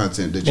your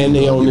content that you and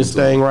they on this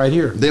thing right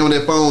here. They on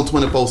their phone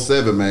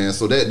 24/7, man.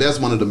 So that's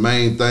one of the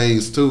main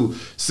things too.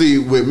 See,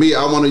 with me,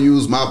 I want to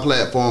use my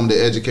platform to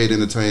educate,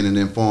 entertain, and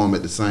inform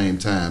at the same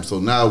time. So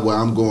now where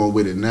I'm going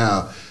with it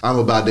now, I'm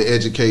about to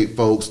educate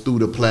folks through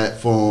the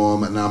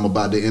platform, and I'm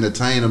about to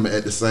entertain them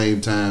at the same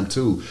time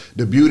too.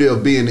 The beauty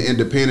of being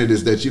independent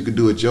is that you can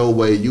do it your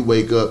way. You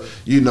wake up,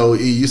 you know,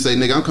 you say,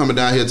 nigga, I'm coming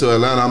down here to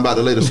Atlanta. I'm about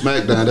to lay the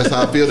smack down. That's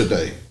how I feel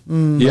today.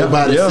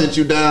 Nobody sent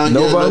you down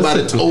here.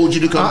 Nobody told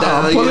you to come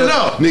down here.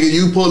 Up. Nigga,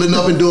 you pulling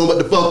up and doing what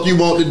the fuck you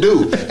want to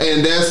do.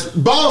 And that's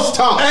boss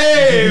talk.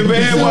 Hey,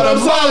 man, what I'm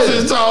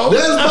saying? That's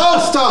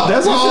boss talk.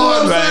 That's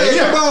hard, man.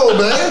 Come on,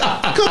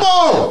 man. Come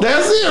on.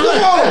 That's it,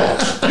 Come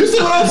on. You see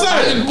what I'm saying?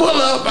 I didn't pull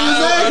up. Exactly.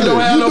 I don't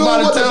have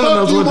nobody telling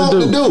us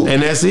what to do.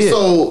 And that's it.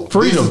 So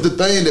freedom. This is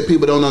the thing that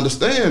people don't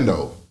understand,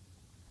 though.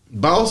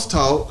 Boss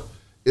talk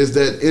is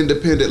that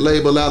independent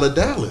label out of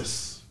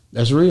Dallas.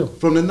 That's real.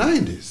 From the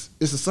 90s.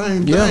 It's the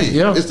same thing.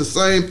 Yeah. It's the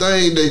same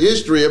thing. The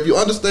history, if you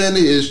understand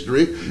the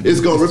history, it's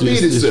going to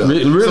repeat itself.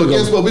 So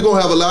guess what? We're going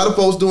to have a lot of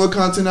folks doing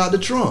content out the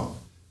trunk.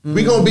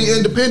 We're going to be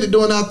independent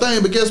doing our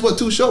thing, but guess what?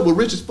 Too Short was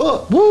rich as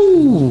fuck.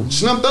 Woo!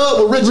 Snumped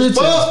up was rich as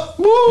fuck.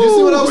 Woo! You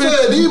see what I'm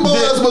saying? These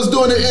boys was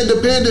doing it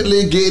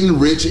independently, getting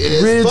rich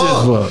as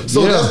fuck.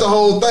 So that's the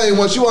whole thing.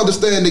 Once you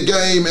understand the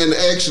game and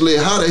actually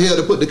how the hell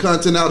to put the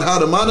content out, how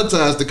to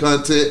monetize the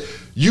content,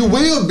 you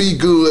will be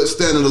good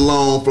standing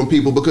alone from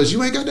people because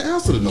you ain't got the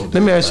answer to no.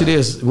 Let me ask you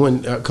this,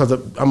 because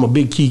I'm a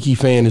big Kiki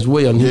fan as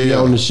well, and he's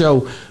on the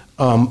show.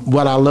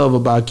 What I love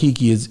about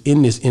Kiki is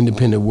in this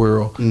independent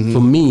world.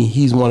 For me,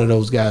 he's one of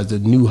those guys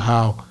that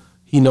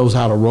knows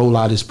how to roll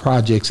out his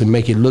projects and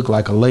make it look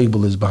like a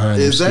label is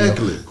behind him.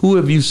 Exactly. Who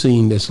have you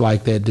seen that's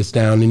like that, that's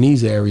down in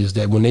these areas,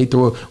 that when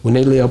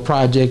they lay a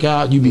project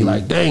out, you be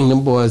like, dang,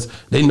 them boys,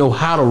 they know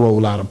how to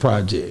roll out a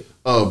project.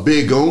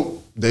 Big Oomp,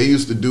 they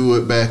used to do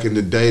it back in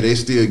the day. They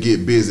still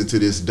get busy to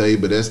this day,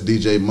 but that's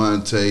DJ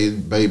Monte,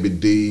 Baby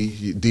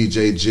D,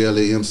 DJ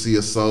Jelly, MC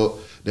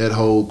Assault, that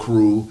whole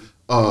crew.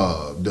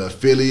 The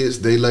affiliates,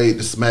 they laid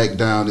the smack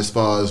down as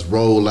far as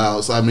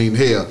rollouts. I mean,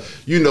 hell,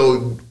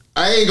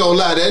 I ain't gonna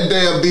lie, that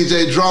damn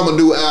DJ Drama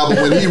new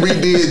album when he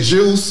redid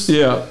Juice.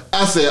 Yeah.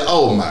 I said,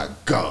 oh my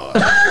God.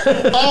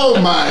 Oh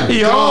my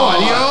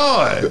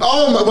God.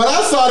 Oh my, when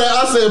I saw that,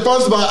 I said,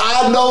 first of all,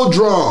 I know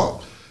Drum.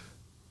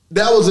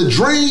 That was a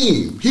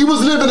dream. He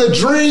was living a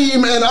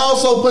dream and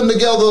also putting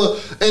together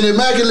an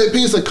immaculate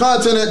piece of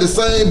content at the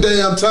same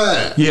damn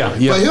time. Yeah.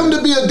 For him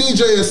to be a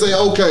DJ and say,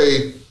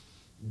 okay,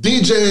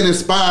 DJing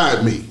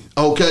inspired me.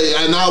 Okay,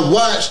 and I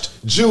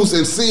watched Juice,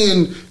 and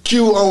seeing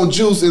Q on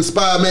Juice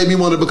made me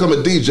want to become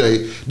a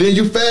DJ. Then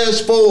you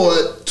fast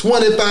forward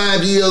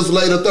 25 years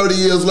later, 30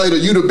 years later,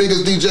 you the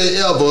biggest DJ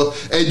ever,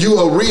 and you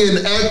are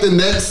reenacting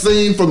that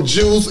scene from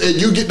Juice,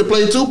 and you get to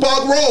play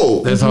Tupac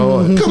role. That's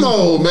hard. Come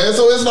on, man.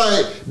 So it's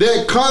like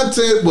that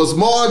content was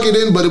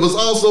marketing, but it was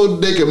also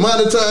they could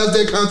monetize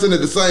that content at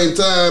the same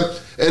time,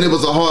 and it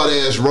was a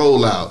hard-ass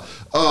rollout.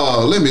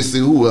 Let me see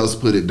who else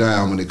put it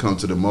down when it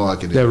comes to the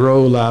marketing. That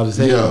rollout is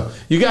hell. Yeah.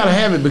 You got to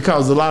have it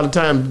because a lot of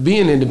times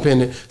being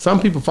independent, some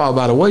people fall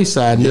by the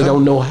wayside and they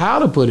don't know how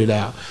to put it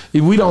out.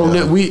 If we don't,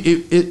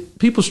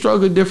 people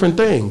struggle with different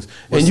things,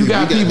 and you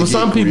got people.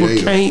 Some people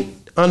can't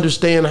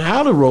understand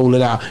how to roll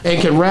it out and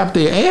can rap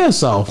their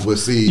ass off. Well,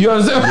 see, you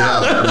understand?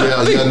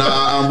 Yeah. No,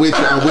 I'm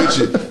with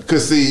you.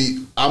 Cause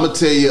see, I'm gonna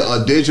tell you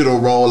a digital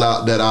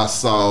rollout that I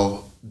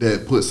saw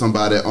that put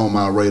somebody on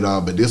my radar,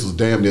 but this was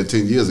damn near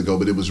 10 years ago,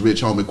 but it was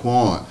Rich Homie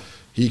Quan.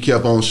 He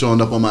kept on showing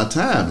up on my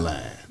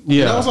timeline.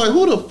 Yeah. And I was like,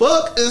 who the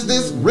fuck is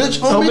this Rich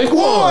Homie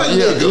Quan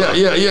nigga?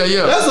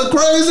 Yeah. That's a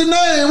crazy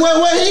name.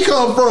 Where he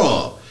come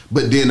from?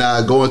 But then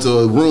I go into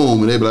a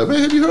room and they be like, man,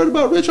 have you heard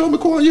about Rich Homie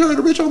Quan? You heard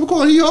of Rich Homie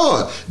Quan? He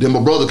hard. Then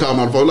my brother called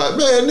me on the phone like,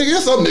 man, nigga,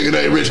 there's some nigga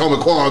named Rich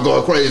Homie Quan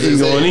going crazy.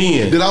 He's going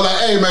in. Then I was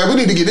like, hey, man, we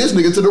need to get this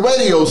nigga to the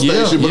radio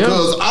station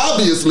because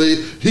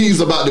obviously he's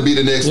about to be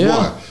the next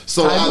one.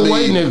 So I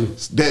mean,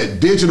 that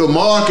digital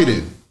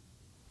marketing,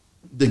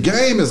 the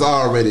game has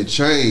already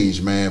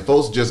changed, man.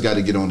 Folks just got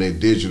to get on their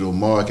digital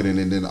marketing,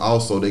 and then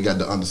also they got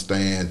to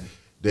understand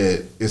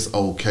that it's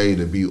okay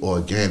to be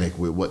organic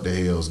with what the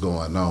hell's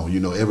going on.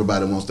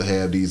 Everybody wants to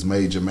have these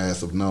major,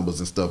 massive numbers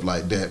and stuff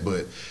like that,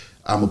 but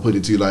I'm going to put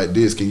it to you like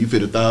this. Can you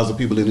fit 1,000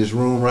 people in this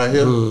room right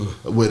here?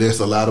 Well, that's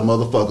a lot of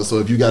motherfuckers. So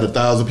if you got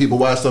 1,000 people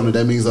watch something,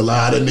 that means a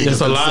lot of niggas.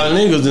 That's a lot of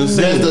niggas.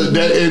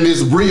 And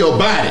it's real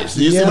bodies.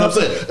 You see what I'm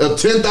saying?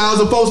 If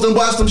 10,000 folks done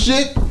watch some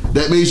shit,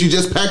 that means you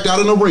just packed out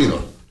an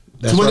arena.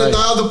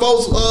 20,000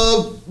 folks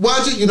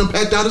watch it, you done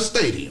packed out a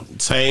stadium.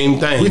 Same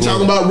thing. We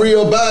talking about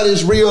real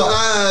bodies, real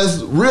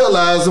eyes,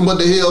 realizing what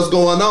the hell's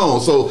going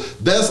on. So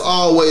that's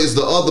always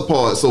the other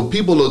part. So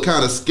people are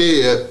kind of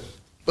scared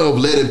of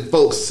letting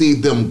folks see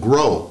them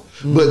grow.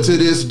 But to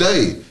this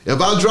day, if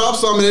I drop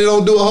something and they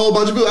don't do a whole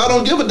bunch of people, I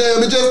don't give a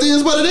damn. It just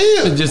is what it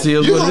is. It just is what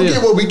it is. You're going to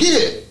get what we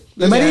get.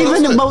 But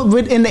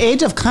even in the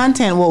age of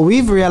content, what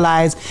we've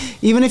realized,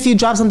 even if you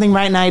drop something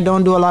right now, you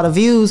don't do a lot of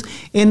views,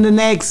 in the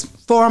next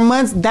 4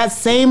 months, that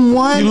same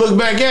one, you look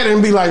back at it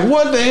and be like,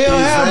 what the hell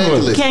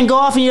happened? Can go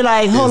off and you're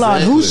like, hold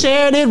on, who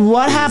shared it?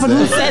 What happened?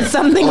 Who said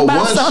something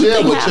about something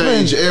happened? One share will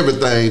change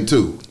everything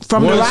too.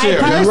 From the right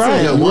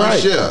person. One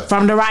share.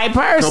 From the right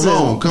person.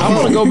 Come on. I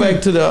want to go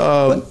back to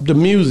the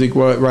music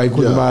right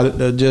quick about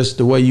it. Just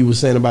the way you were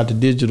saying about the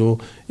digital.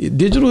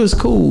 Digital is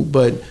cool,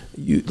 but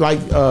you like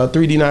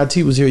 3D Night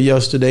was here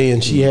yesterday,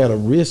 and she had a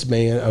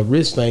wristband, a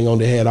wrist thing on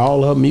that had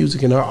all her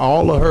music and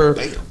all of her,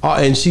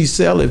 and she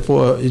sell it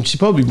for. And she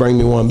probably bring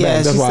me one back.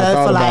 Yeah, that's why I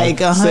thought about it.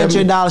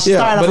 $100. She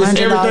started but it's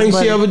everything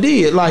she ever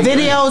did. Like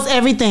videos,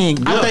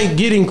 everything. I think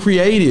getting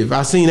creative.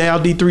 I seen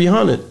LD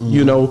 300.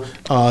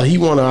 He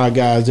one of our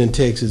guys in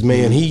Texas.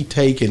 Man, when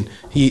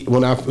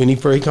he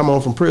first come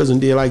home from prison,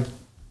 did like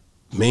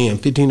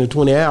 15 or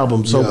 20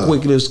 albums so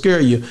quickly to scare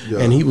you.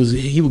 And he was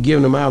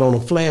giving them out on a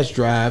flash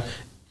drive,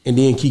 and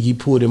then Kiki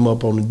pulled him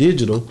up on the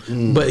digital.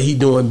 But he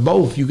doing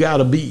both. You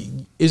gotta be.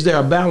 Is there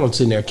a balance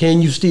in there?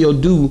 Can you still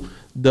do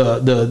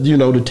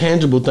the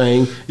tangible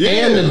thing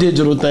and the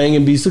digital thing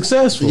and be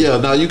successful? Yeah,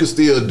 now you can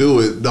still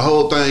do it. The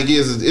whole thing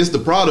is it's the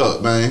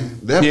product, man.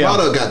 That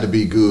product got to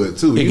be good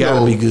too. It got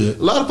to be good.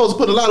 A lot of folks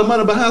put a lot of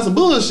money behind some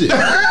bullshit.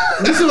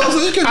 You see what I'm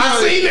saying? I've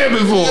seen that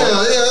before.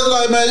 Yeah, it's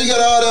like, man, you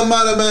got all that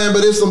money, man,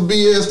 but it's some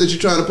BS that you're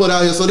trying to put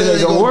out here, so that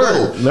ain't gonna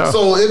work. No.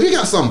 So if you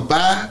got some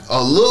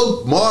a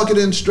little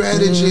marketing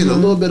strategy and a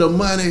little bit of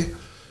money,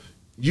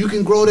 you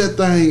can grow that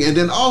thing. And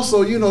then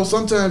also,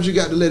 sometimes you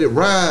got to let it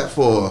ride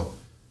for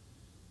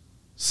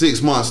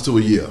 6 months to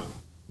a year.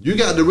 You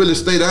got to really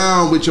stay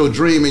down with your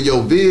dream and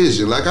your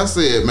vision. Like I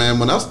said, man,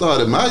 when I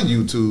started my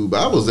YouTube,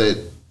 I was at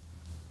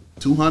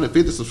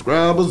 250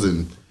 subscribers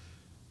and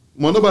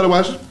wasn't nobody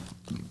watching.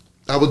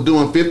 I was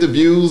doing 50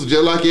 views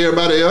just like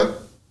everybody else.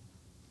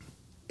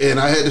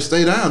 And I had to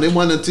stay down. It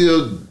wasn't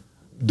until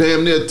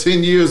damn near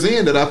 10 years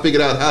in that I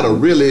figured out how to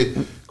really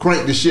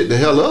crank the shit the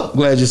hell up.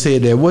 Glad you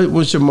said that.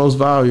 What's your most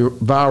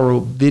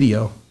viral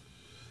video?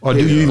 Or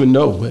do you even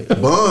know?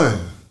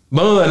 Bun.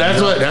 Bun,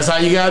 that's how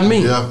you got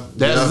me. Yeah.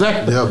 That's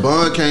exactly. Yeah,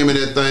 Bun came in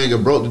that thing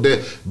and broke the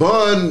dead.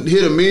 Bun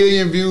hit 1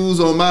 million views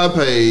on my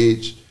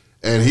page,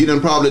 and he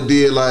done probably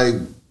did like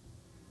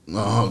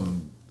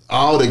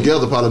all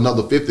together probably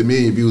another 50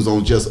 million views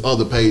on just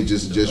other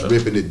pages, just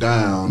ripping it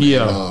down.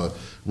 Yeah. And,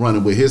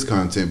 running with his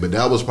content, but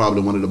that was probably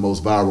one of the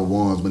most viral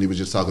ones when he was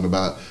just talking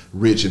about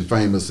rich and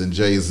famous and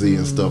Jay-Z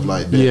and stuff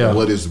like that. Yeah.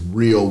 What is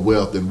real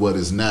wealth and what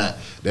is not.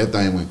 That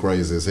thing went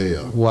crazy as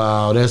hell.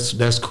 Wow,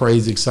 that's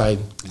crazy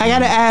exciting. I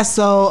gotta ask,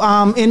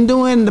 so in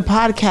doing the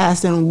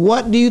podcasting,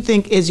 what do you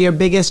think is your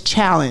biggest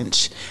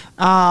challenge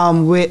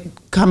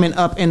with coming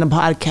up in the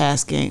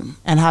podcast game,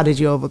 and how did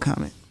you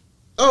overcome it?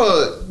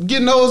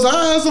 Getting those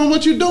eyes on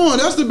what you're doing.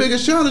 That's the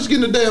biggest challenge,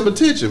 getting the damn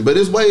attention. But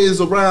there's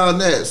ways around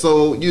that.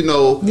 So, you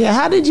know. Yeah,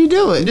 how did you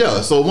do it?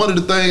 Yeah, so one of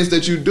the things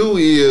that you do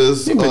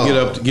is. You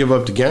better give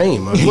up the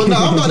game. Well, no,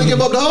 I'm about to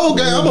give up the whole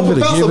game. I'm a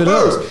professor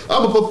first.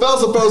 I'm a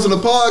professor first in the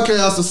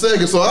podcast a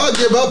second. So I'll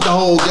give up the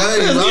whole game.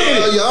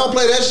 I don't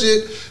play that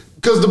shit.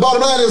 Because the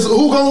bottom line is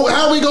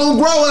how we gonna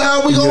grow and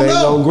how we gonna know. You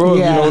ain't gonna grow if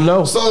you don't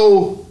know.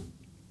 So,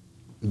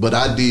 but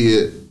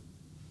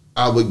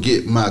I would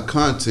get my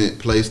content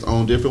placed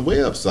on different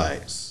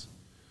websites.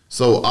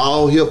 So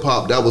All Hip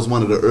Hop, that was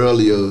one of the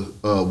earlier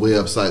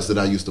websites that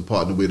I used to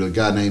partner with. A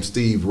guy named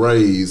Steve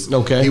Ray's.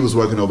 Okay. He was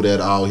working over there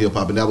at All Hip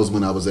Hop, and that was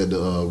when I was at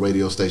the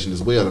radio station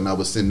as well. And I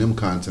would send them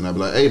content. I'd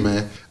be like, hey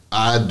man,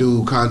 I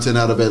do content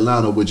out of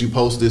Atlanta. Would you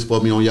post this for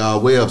me on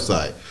y'all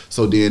website?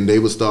 So then they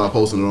would start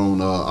posting it on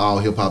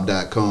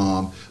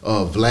allhiphop.com.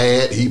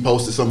 Vlad, he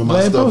posted some of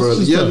my stuff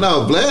earlier. Yeah,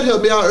 no, Vlad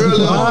helped me out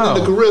early on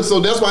in the career, so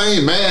that's why I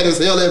ain't mad as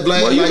hell at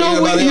Vlad.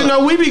 Well, you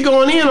know, we be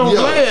going in on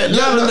Vlad.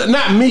 Yeah,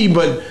 not me,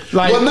 but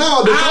like. Well,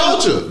 now the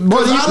culture.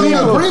 Because I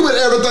don't agree with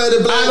everything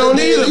that Vlad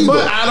did either.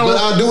 But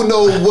I do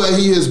know what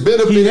he has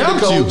benefited the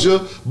culture.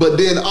 But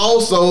then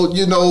also,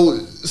 you know,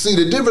 see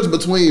the difference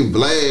between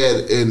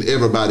Vlad and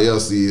everybody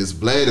else is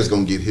Vlad is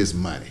gonna get his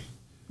money.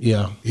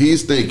 Yeah.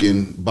 He's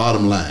thinking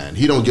bottom line.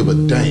 He don't give a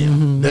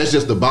damn. That's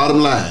just the bottom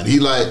line. He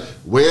like,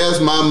 where's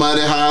my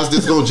money? How's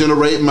this gonna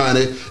generate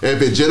money? If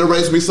it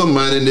generates me some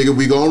money, nigga,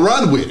 we gonna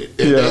run with it.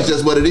 And that's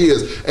just what it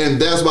is. And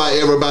that's why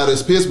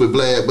everybody's pissed with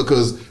Vlad,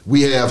 because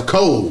we have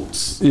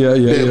codes.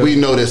 That we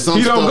know that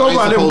some stuff ain't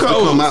supposed to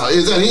come out. He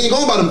ain't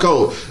going by them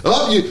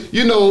codes.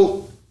 You know,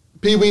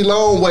 Pee Wee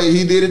Longway,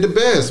 he did it the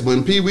best.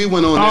 When Pee Wee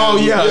went on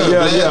there,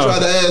 Vlad tried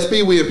to ask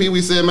Pee Wee, and Pee Wee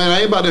said, man, I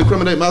ain't about to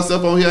incriminate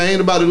myself on here. I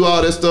ain't about to do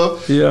all that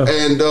stuff. Yeah.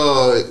 And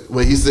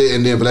when he said,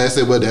 and then Vlad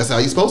said, well, that's how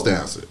you're supposed to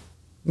answer it.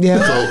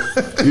 Yeah.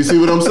 So you see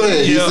what I'm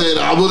saying? He said,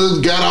 I would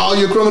have got all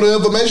your criminal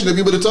information if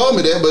you would have told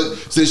me that, but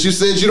since you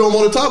said you don't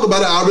want to talk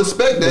about it, I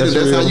respect that, and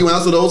that's how you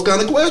answer those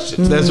kind of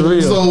questions. That's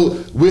real.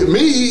 So with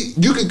me,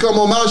 you can come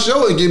on my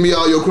show and give me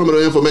all your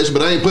criminal information,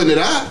 but I ain't putting it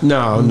out.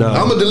 No. I'm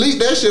gonna delete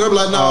that shit. I'm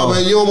like, no,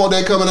 man, you don't want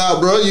that coming out,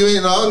 bro. You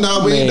ain't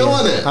we ain't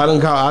doing that.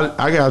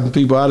 I got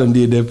people I done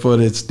did that for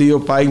that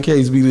still fighting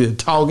case, be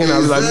talking. I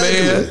was like,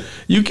 man,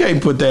 you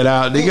can't put that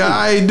out, nigga.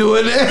 I ain't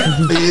doing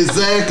that.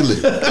 Exactly.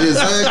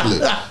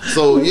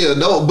 So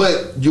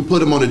but you put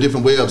them on the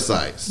different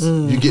websites.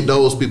 You get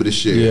those people to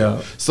share.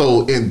 Yeah.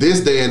 So in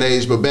this day and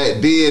age, but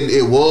back then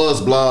it was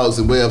blogs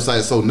and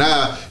websites. So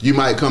now you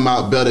might come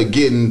out better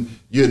getting,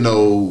 you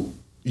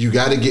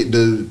got to get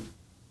the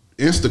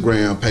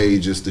Instagram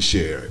pages to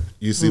share it.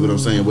 You see what I'm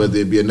saying? Whether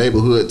it be a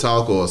neighborhood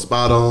talk or a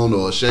spot on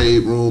or a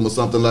shade room or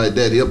something like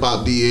that. Hip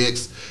Hop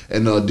DX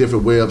and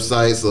different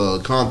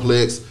websites,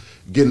 Complex.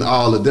 Getting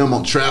all of them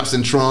on Traps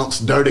and Trunks,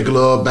 Dirty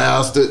Glove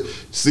Bastard.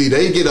 See,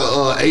 they get a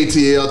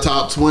ATL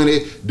Top 20.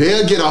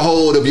 They'll get a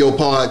hold of your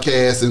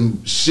podcast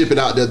and ship it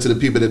out there to the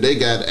people that they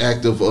got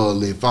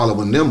actively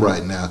following them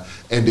right now.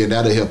 And then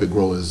that'll help it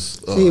grow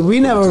as... See, we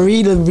never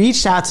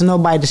reached out to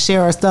nobody to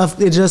share our stuff.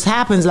 It just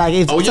happens. Like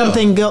if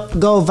something go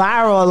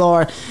viral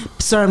or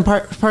certain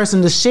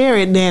person to share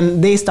it,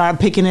 then they start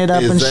picking it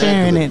up and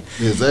sharing it.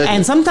 Exactly.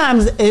 And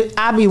sometimes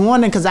I'll be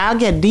wondering, because I'll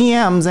get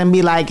DMs and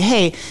be like,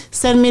 hey,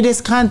 send me this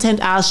content,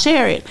 I'll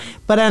share it.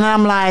 But then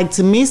I'm like,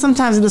 to me,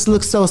 sometimes it just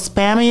looks so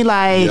spammy,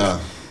 like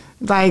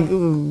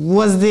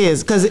what's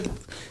this? Because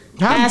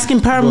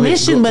asking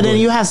permission, but then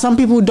you have some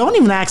people who don't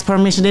even ask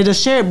permission, they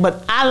just share it.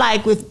 But I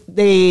like if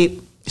they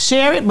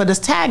share it, but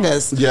just tag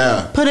us.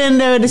 Yeah. Put in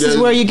there, this is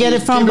where you get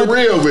it from. Keep it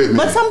real with me.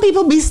 But some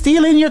people be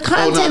stealing your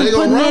content,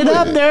 putting it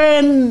up there,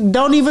 and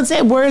don't even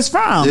say where it's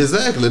from.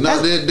 Exactly. No,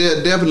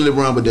 they'll definitely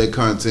run with that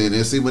content.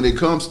 And see, when it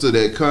comes to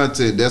that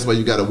content, that's why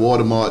you got to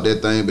watermark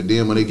that thing. But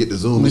then when they get to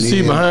zoom in,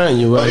 see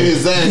behind you, right?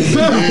 Exactly.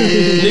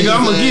 Nigga,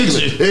 I'm gonna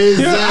get you.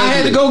 Exactly. I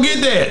had to go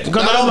get that.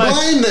 I don't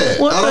blame that.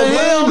 What I don't the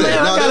hell, blame that.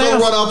 man? Now, they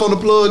don't run off on the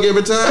plug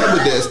every time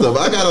with that stuff.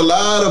 I got a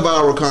lot of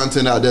viral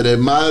content out there that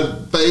my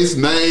face,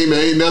 name,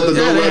 ain't nothing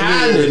nowhere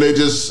near, and they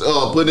just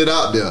put it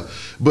out there.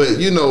 But,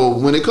 you know,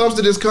 when it comes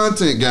to this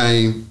content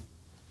game,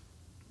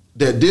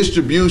 that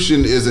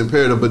distribution is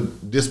imperative,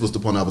 but this was the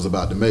point I was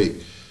about to make.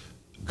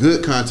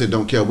 Good content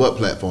don't care what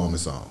platform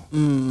it's on.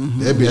 Mm-hmm.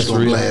 That bitch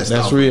gonna blast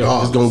off. That's real.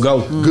 Regardless. It's gonna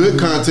go. Mm-hmm. Good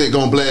content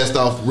gonna blast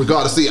off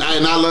regardless. See,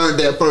 and I learned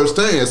that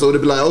firsthand. So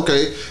it'd be like,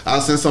 okay, I'll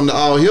send something to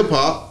All Hip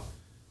Hop,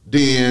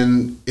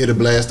 then it'll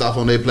blast off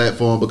on their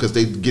platform because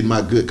they getting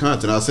my good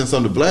content. I'll send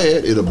something to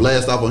Vlad, it'll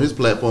blast off on his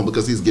platform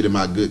because he's getting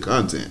my good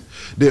content.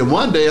 Then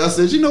one day I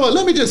said, you know what,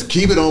 let me just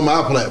keep it on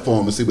my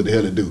platform and see what the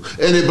hell it do.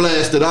 And it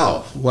blasted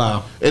off.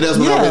 Wow. And that's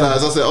when I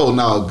realized, I said, oh,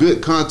 no,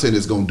 good content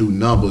is going to do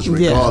numbers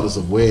regardless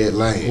of where it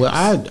lands.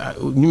 Well,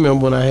 you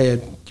remember when I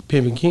had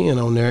Pimpin' Ken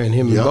on there and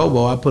him and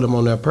Bobo, I put them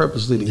on there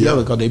purposely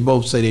together because they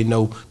both say they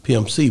know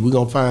Pimp C. We're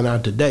going to find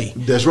out today.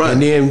 That's right.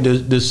 And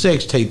then the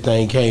sex tape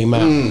thing came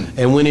out.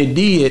 And when it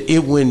did,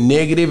 it went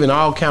negative and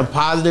all kind of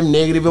positive,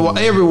 negative, it was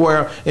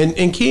everywhere.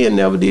 And Ken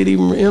never did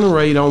even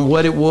iterate on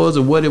what it was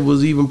or what it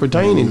was even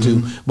pertaining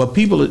to. But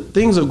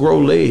things will grow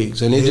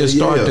legs and it just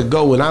started to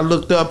go. And I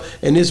looked up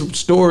and this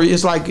story,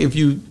 it's like if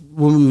you,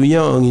 when we were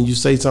young and you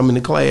say something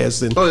in the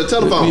class and the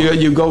telephone.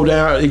 You go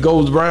down, it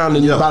goes around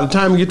and by the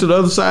time you get to the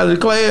other side of the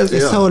class,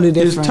 it's totally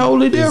different. It's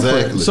totally different.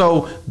 Exactly.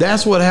 So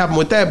that's what happened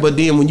with that. But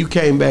then when you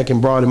came back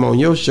and brought him on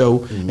your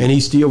show and he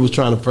still was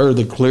trying to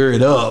further clear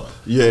it up,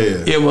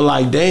 it was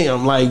like,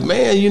 damn, like,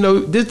 man, you know,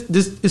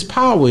 this is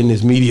power in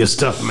this media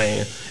stuff,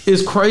 man.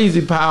 It's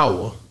crazy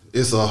power.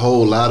 It's a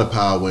whole lot of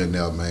power in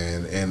there,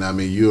 man. And I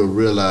mean, you'll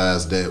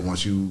realize that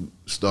once you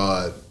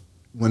start,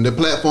 when the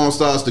platform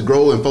starts to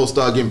grow and folks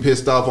start getting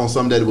pissed off on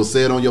something that was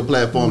said on your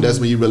platform, that's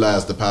when you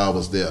realize the power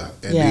was there.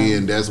 And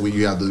then that's when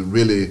you have to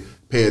really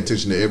pay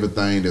attention to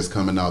everything that's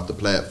coming off the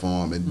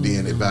platform and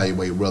then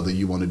evaluate whether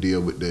you want to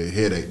deal with the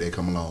headache that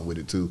come along with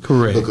it too.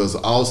 Correct. Because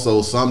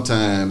also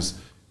sometimes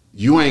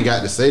you ain't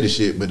got to say the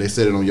shit, but they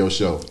said it on your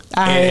show.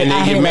 And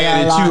they get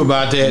mad at you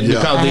about that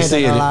because they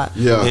said it.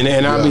 Yeah.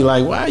 And I'll be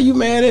like, why are you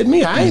mad at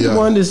me? I ain't the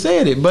one that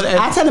said it. But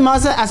I tell them, I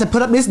said,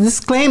 put up this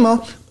disclaimer.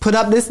 Put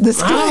up this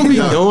disclaimer. I don't be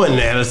doing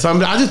that or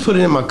something. I just put it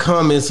in my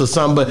comments or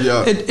something. But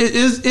it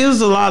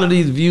is a lot of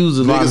these views.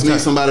 Niggas need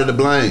somebody to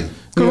blame.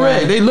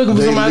 Correct. They looking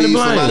for somebody to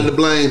blame. Somebody to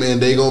blame,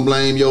 and they gonna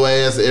blame your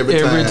ass every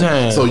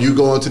time. So you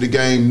go into the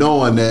game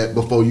knowing that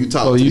before you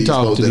talk to these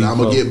folks, that I'm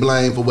gonna get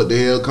blamed for what the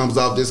hell comes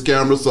off this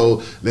camera.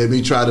 So let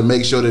me try to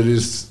make sure that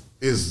it's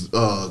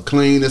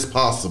clean as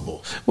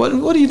possible. What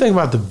do you think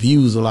about the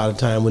views a lot of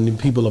time when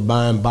people are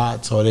buying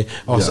bots or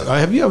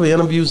have you ever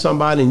interviewed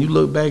somebody and you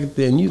look back at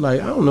that and you like,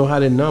 I don't know how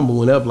that number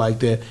went up like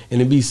that,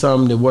 and it be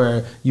something that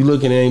where you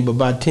looking at it but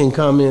about 10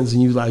 comments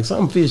and you like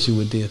something fishy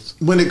with this.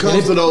 When it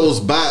comes to those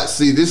bots,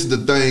 see, this is the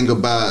thing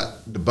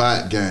about the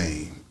bot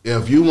game.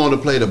 If you want to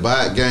play the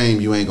bot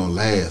game, you ain't gonna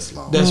last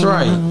long. That's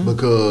right.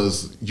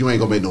 Because you ain't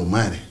gonna make no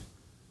money.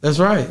 That's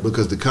right.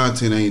 Because the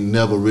content ain't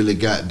never really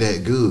got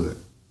that good.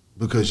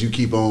 Because you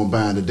keep on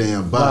buying the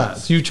damn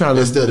bots. You trying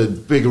to, instead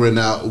of figuring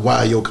out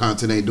why your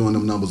content ain't doing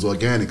them numbers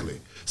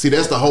organically. See,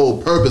 that's the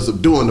whole purpose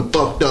of doing the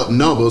fucked up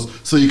numbers,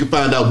 so you can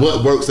find out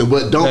what works and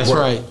what don't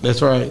work.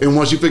 That's right. And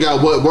once you figure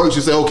out what works,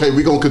 you say, okay,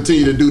 we're gonna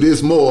continue to do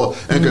this more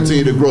and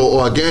continue to grow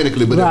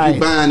organically. But if you're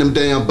buying them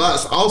damn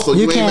bots, also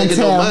you ain't making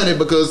no money,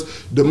 because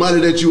the money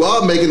that you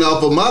are making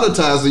off of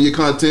monetizing your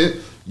content,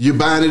 you're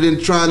buying it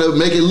and trying to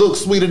make it look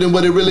sweeter than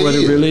what it really is.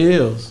 What it really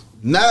is.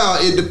 Now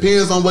it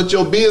depends on what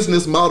your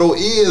business model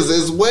is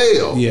as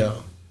well. Yeah.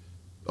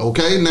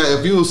 Okay. Now,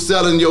 if you're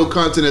selling your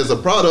content as a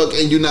product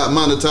and you're not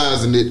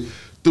monetizing it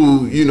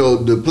through, you know,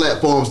 the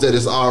platforms that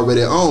it's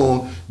already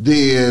on,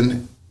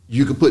 then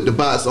you can put the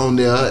bots on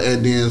there,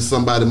 and then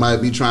somebody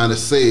might be trying to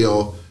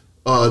sell.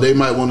 They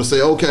might want to say,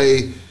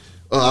 okay,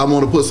 I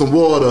want to put some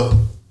water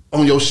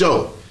on your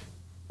show.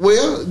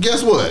 Well,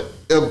 guess what?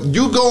 If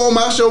you go on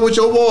my show with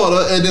your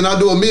water and then I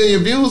do 1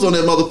 million views on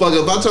that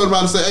motherfucker, if I turn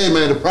around and say, hey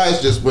man, the price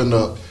just went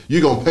up,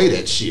 you're going to pay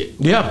that shit.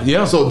 Yeah,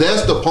 yeah. So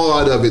that's the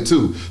part of it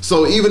too.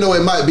 So even though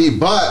it might be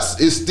bots,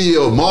 it's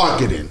still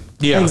marketing.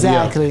 Yeah,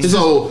 exactly. Yeah.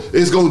 So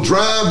it's going to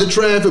drive the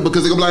traffic,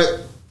 because they're going to be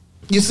like,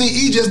 you see,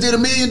 he just did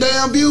 1 million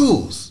damn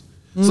views.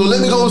 So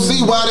let me go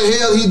see why the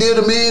hell he did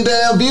 1 million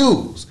damn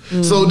views.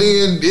 So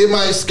then it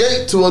might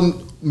skate to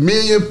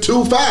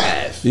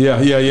 1,250,000. Yeah.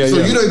 So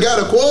you done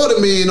got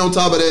 250,000 on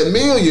top of that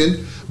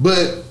million,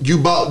 but you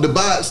bought the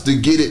bots to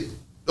get it,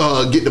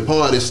 get the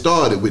party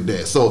started with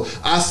that. So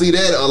I see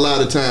that a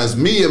lot of times.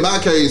 Me, in my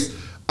case,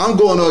 I'm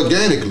going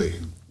organically.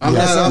 I'm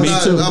me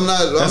too.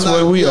 That's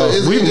where we are.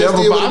 I've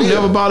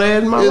never bought an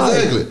ad in my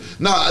life. Exactly.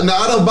 Now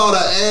I done bought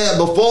an ad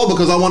before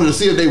because I wanted to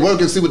see if they work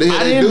and see what the hell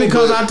they do. I didn't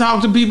because I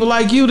talked to people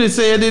like you that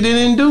said they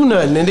didn't do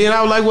nothing. And then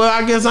I was like, well,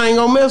 I guess I ain't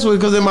going to mess with it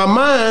because in my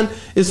mind,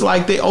 it's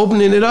like they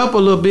opening it up a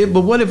little bit.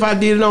 But what if I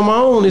did it on my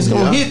own? It's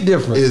going to hit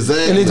different.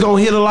 Exactly. And it's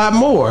going to hit a lot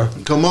more.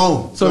 Come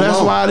on. So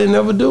that's why I didn't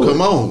ever do it.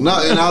 Come on. No,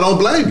 and I don't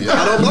blame you.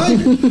 I don't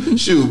blame you.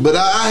 Shoot. But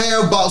I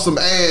have bought some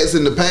ads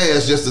in the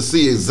past just to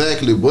see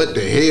exactly what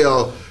the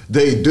hell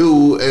they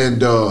do,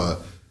 and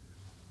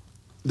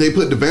they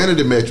put the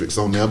vanity metrics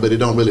on there, but it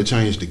don't really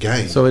change the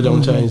game. So it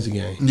don't change the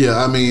game.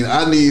 Yeah, I mean,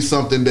 I need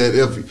something that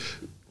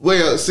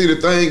see, the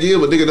thing is,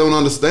 what nigga don't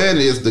understand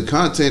is the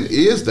content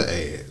is the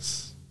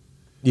ads.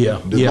 Yeah.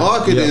 The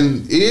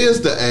marketing is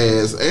the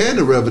ads and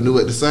the revenue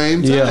at the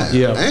same time.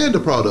 Yeah. And the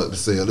product to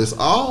sell. It's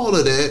all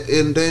of that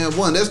in damn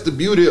one. That's the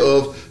beauty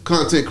of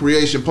content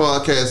creation,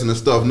 podcasting and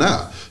stuff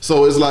now.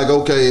 So it's like,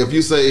 okay, if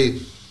you say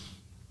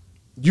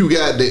you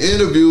got the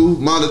interview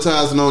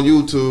monetizing on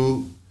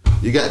YouTube,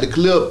 you got the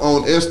clip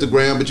on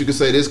Instagram, but you can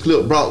say this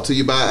clip brought to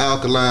you by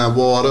Alkaline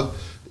Water.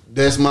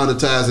 That's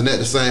monetizing that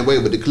the same way,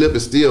 but the clip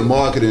is still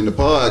marketing the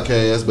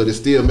podcast, but it's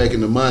still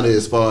making the money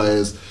as far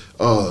as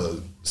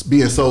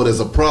being sold as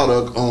a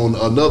product on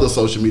another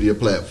social media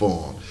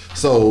platform.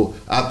 So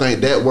I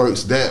think that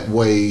works that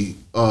way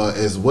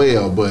as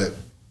well, but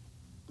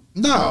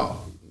no.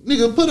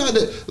 Nigga, put out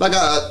that, like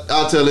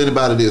I'll tell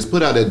anybody this,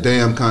 put out that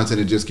damn content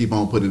and just keep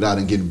on putting it out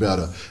and getting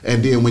better.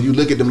 And then when you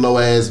look at them low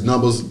ass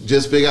numbers,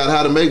 just figure out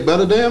how to make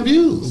better damn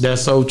views.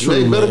 That's so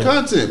true, Make better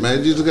content,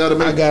 man. You just gotta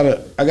make. I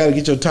gotta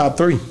get your top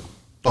 3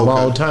 of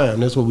all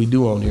time. That's what we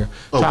do on here.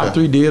 Okay. Top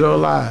 3 dead or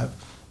alive.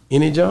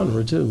 Any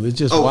genre too. It's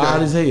just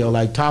wide as hell,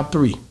 like top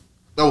 3.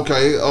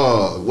 Okay,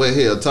 wait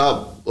here,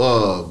 top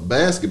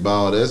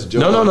basketball, that's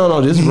joke.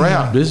 No, this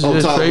rap. This is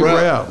just straight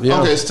rap.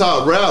 Yeah. Okay, it's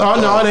top rap. Oh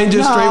no, it ain't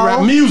just straight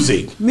rap.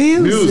 Music.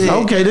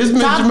 Okay, this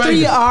is top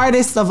 3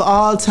 artists of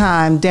all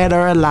time, dead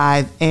or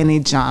alive,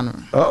 any genre.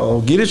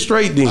 Get it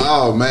straight then.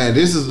 Oh man,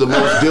 this is the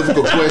most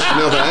difficult question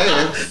ever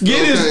asked.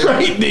 Get it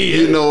straight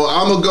then. You know,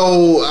 I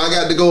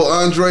got to go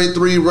Andre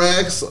 3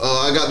 Racks,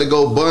 I got to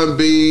go Bun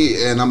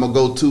B, and I'm gonna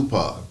go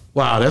Tupac.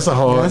 Wow, that's a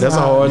hard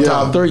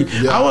top 3.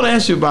 Yeah. I want to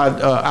ask you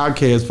about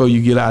Outkast before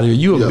you get out of here.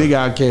 You a big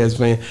Outkast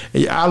fan.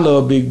 I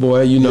love Big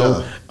Boy, you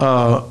know.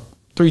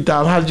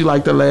 3000. How did you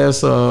like the last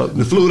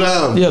the Flute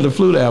album? Yeah, the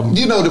Flute album.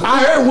 You know,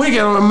 I heard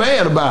Wicked was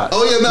mad about it.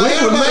 Oh yeah, no,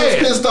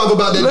 everybody was pissed off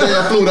about that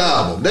damn Flute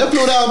album. That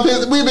Flute album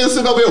pissed. We've been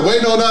sitting over here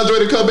waiting on Andre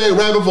to come back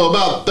rapping for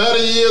about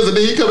 30 years, and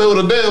then he come in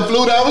with a damn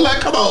Flute album. Like,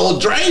 come on,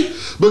 Dre,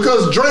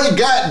 because Dre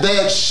got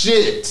that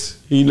shit.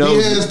 He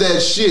has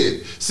that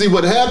shit. See,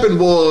 what happened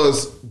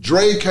was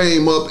Dre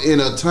came up in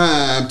a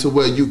time to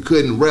where you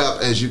couldn't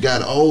rap as you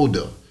got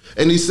older.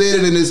 And he said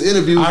it in his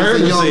interview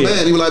as a young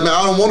man. He was like, man,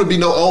 I don't want to be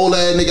no old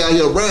ass nigga out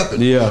here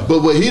rapping. Yeah.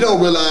 But what he don't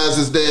realize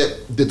is that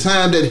the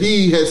time that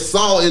he has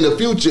saw in the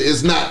future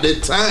is not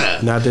that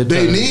time. Not that time.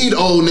 They need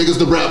old niggas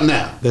to rap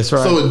now. That's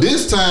right. So at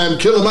this time,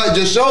 Killer Mike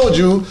just showed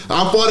you,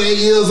 I'm 48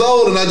 years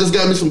old and I just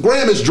got me some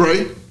Grammys,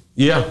 Dre.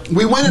 Yeah.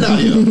 We winning out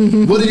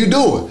here. What are you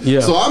doing? Yeah.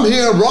 So I'm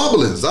hearing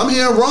rumblings.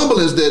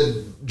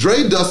 That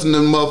Dre dusting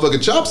them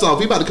motherfucking chops off.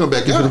 He about to come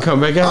back out.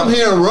 I'm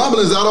hearing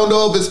rumblings. I don't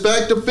know if it's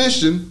fact or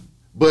fiction,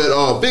 but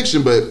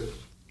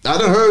I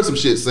done heard some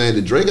shit saying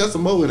that Dre got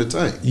some more in the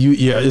tank.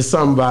 It's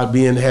something about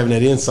having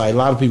that insight. A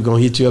lot of people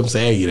gonna hit you up and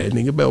say, "Hey, that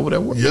nigga over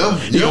there working."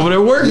 Yeah, over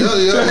there working. Yeah.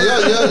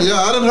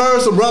 I done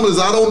heard some rumblings.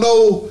 I don't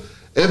know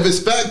if it's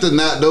fact or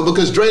not though,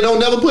 because Dre don't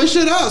never put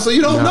shit out, so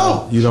you don't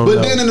know.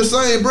 But then in the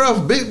same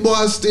breath, Big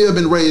Boy still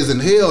been raising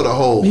hell the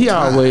whole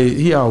time.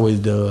 He always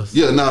does.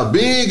 Yeah, now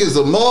Big is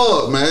a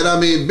Mobb, man. I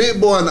mean, Big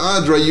Boy and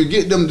Andre, you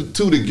get them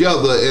two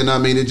together, and I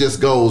mean, it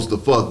just goes the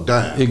fuck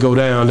down. It go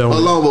down, don't it?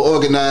 Along with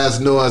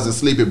Organized Noise and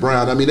Sleepy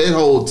Brown. I mean, that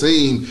whole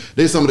team,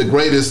 they're some of the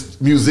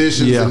greatest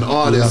musicians and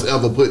artists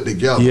ever put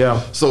together. Yeah.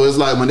 So it's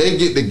like when they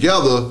get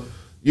together,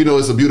 you know,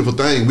 it's a beautiful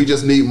thing. We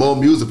just need more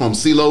music from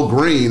CeeLo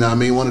Green. I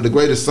mean, one of the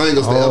greatest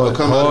singers to ever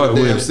come out of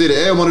the damn city,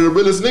 and one of the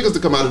realest niggas to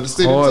come out of the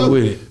city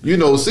too. You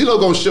know, CeeLo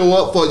gonna show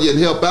up for you and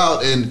help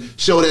out and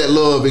show that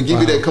love and give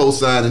you that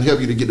cosign and help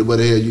you to get to where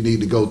the hell you need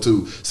to go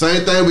to.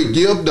 Same thing with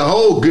Gibb, the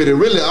whole Goodie.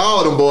 Really,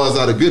 all them boys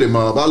out of Goodie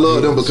Mob. I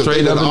love them because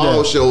they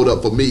all showed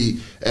up for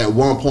me at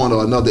one point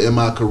or another in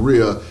my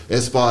career,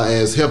 as far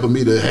as helping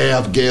me to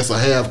have guests or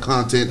have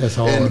content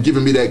and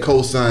giving me that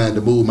cosign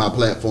to move my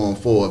platform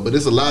forward. But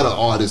there's a lot of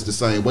artists the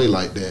same way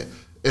like that.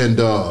 And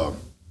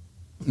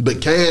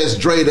but Cash,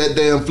 Dre, that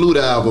damn Flute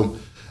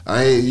album,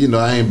 I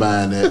ain't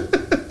buying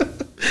that.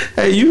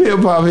 Hey, you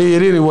hip hop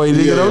head anyway,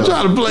 nigga. Don't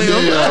try to play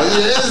him. Yeah,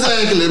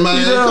 exactly,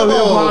 man. Come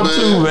on, man.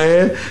 Too,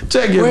 man.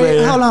 Check it,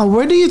 man. Hold on.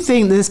 Where do you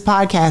think this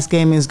podcast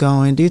game is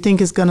going? Do you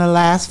think it's gonna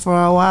last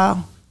for a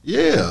while?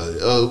 Yeah,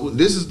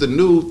 this is the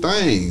new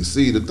thing.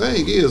 See, the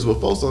thing is, what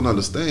folks don't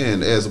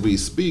understand as we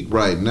speak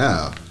right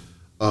now,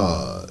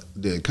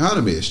 the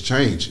economy is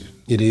changing.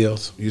 It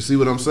is. You see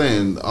what I'm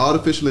saying?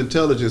 Artificial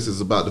intelligence is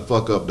about to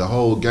fuck up the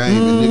whole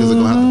game, and niggas are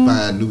gonna have to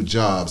find new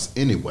jobs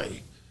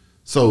anyway.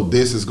 So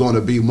this is going to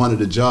be one of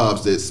the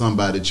jobs that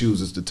somebody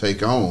chooses to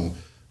take on.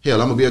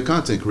 Hell, I'm going to be a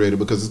content creator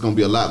because it's going to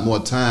be a lot more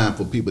time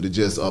for people to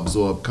just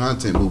absorb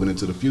content moving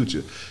into the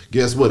future.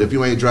 Guess what? If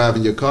you ain't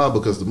driving your car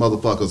because the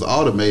motherfucker's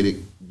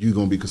automated, you're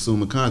going to be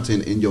consuming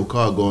content in your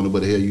car going to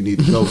where the hell you need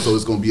to go. So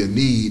it's going to be a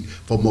need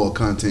for more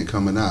content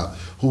coming out.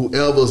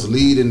 Whoever's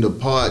leading the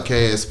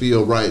podcast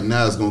field right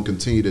now is going to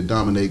continue to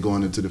dominate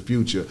going into the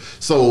future.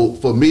 So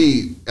for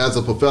me, as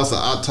a professor,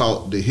 I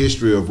taught the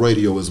history of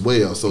radio as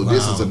well. So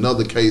this is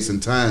another case in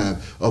time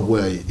of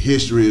where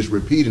history is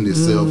repeating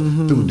itself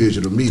through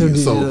digital media.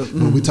 So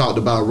when we talked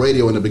about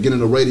radio, in the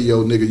beginning of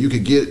radio, nigga, you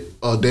could get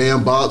a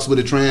damn box with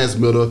a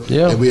transmitter,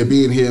 and we'll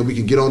be in here, and we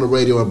can get on the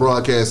radio and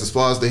broadcast as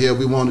far as the hell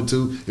we wanted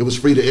to. It was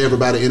free to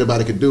everybody,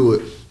 anybody could do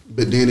it.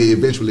 But then it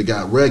eventually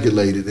got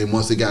regulated, and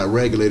once it got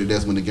regulated,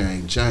 that's when the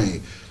game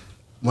changed.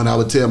 When I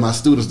would tell my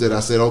students that, I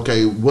said,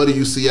 okay, what do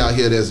you see out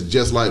here that's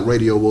just like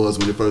radio was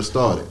when it first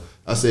started?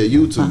 I said,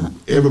 YouTube.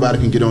 Everybody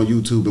can get on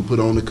YouTube and put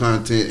on the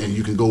content, and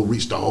you can go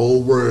reach the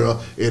whole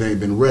world. It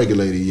ain't been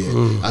regulated yet.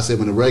 I said,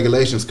 when the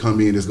regulations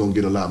come in, it's going to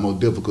get a lot more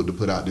difficult to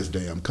put out this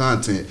damn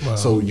content.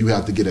 So you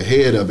have to get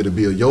ahead of it and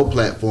build your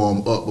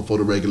platform up before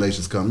the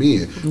regulations come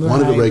in.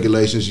 One of the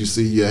regulations you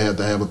see, you have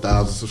to have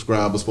 1,000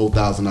 subscribers,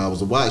 4,000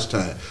 hours of watch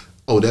time.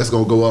 Oh, that's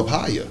going to go up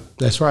higher.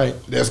 That's right.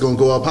 That's going to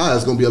go up higher.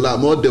 It's going to be a lot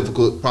more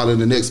difficult probably in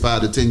the next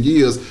 5 to 10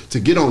 years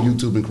to get on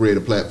YouTube and create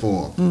a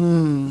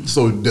platform.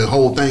 So the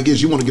whole thing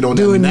is you want to get on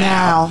there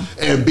now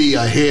and be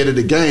ahead of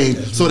the game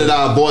so that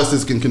our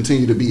voices can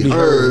continue to be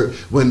heard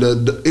when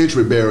the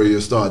entry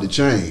barriers start to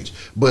change.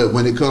 But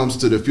when it comes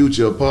to the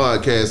future of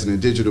podcasting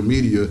and digital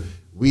media,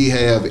 we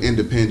have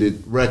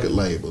independent record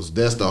labels.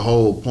 That's the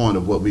whole point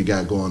of what we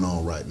got going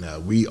on right now.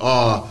 We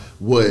are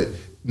what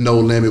No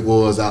Limit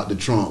was out the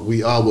trunk.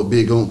 We are what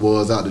Big Oomp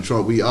was out the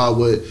trunk. We are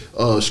what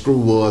Screw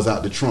was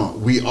out the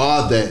trunk. We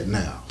are that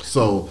now.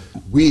 So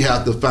we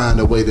have to find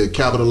a way to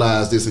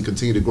capitalize this and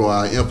continue to grow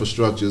our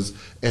infrastructures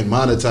and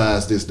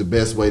monetize this the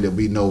best way that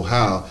we know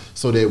how,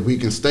 so that we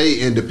can stay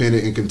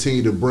independent and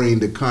continue to bring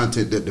the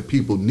content that the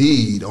people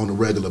need on a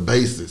regular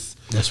basis.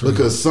 That's right.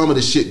 Because some of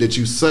the shit that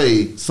you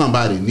say,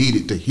 somebody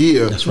needed to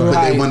hear,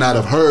 but they would not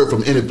have heard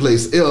from any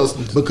place else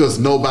because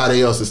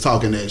nobody else is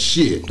talking that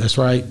shit. That's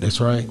right. That's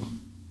right.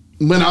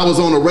 When I was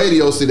on the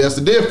radio, see, that's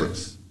the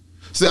difference.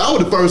 See, I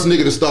was the first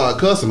nigga to start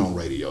cussing on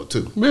radio,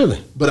 too. Really?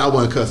 But I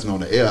wasn't cussing on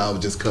the air. I was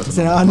just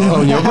cussing on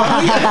your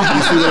body.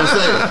 You see what I'm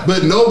saying?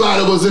 But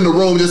nobody was in the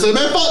room just saying,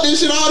 man, fuck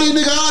this shit. All these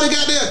niggas already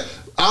got that.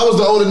 I was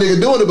the only nigga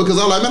doing it because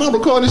I'm like, man, I'm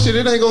recording this shit.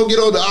 It ain't going to get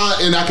on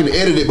the... And I can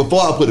edit it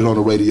before I put it on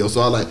the radio.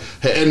 So I like...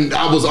 And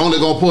I was only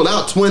going to pull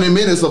out 20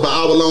 minutes of an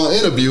hour-long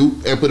interview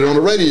and put it on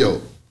the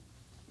radio.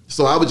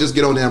 So I would just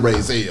get on there and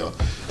raise hell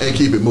and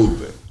keep it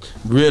moving.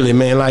 Really,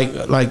 man,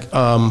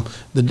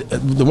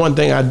 the one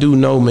thing I do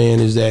know, man,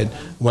 is that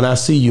when I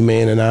see you,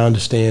 man, and I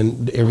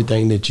understand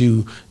everything that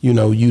you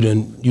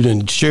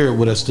done shared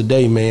with us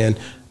today, man,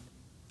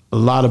 a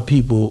lot of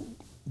people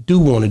do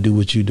want to do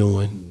what you're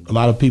doing. A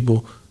lot of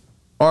people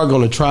are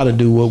going to try to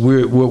do what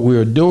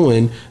we're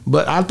doing,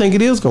 but I think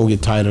it is going to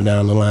get tighter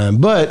down the line.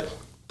 But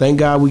thank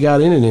God we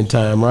got in it in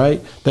time, right?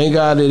 Thank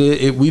God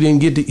that we didn't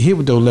get to hit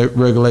with those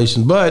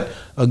regulations. But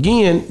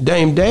again,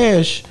 Dame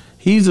Dash,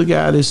 he's a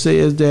guy that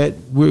says that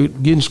we're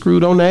getting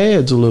screwed on the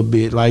ads a little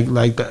bit. Like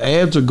the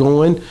ads are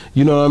going,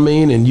 you know what I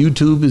mean? And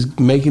YouTube is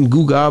making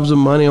gobs of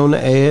money on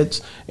the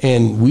ads,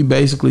 and we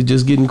basically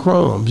just getting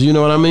crumbs. You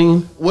know what I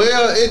mean?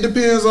 Well, it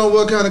depends on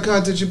what kind of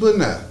content you're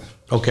putting out.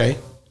 Okay.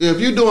 If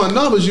you're doing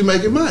numbers, you're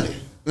making money.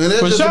 And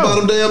that's just the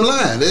bottom damn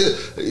line.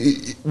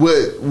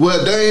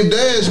 What Dame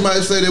Dash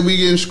might say that we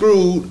getting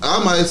screwed,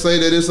 I might say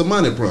that it's a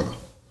money printer.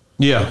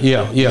 Yeah.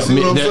 You see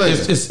what I'm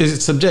saying?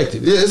 It's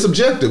subjective. Yeah, it's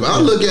subjective. I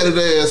look at it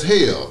as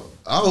hell.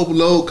 I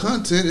upload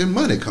content and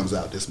money comes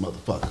out this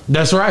motherfucker.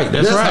 That's right.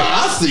 That's right.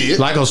 How I see it.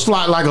 Like a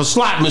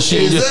slot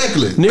machine.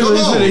 Exactly. Come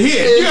on.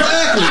 Hit.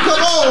 Exactly.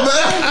 Come on,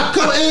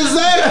 man.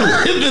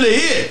 Exactly. It's gonna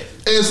hit.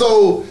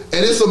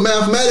 And it's some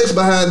mathematics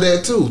behind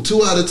that too.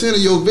 2 out of 10 of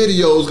your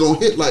videos gonna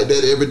hit like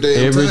that every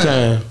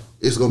time.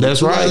 It's gonna be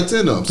 2 out of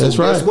 10 of them.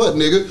 So guess what,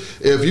 nigga?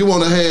 If you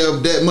want to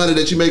have that money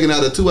that you're making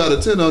out of 2 out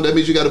of 10 of them, that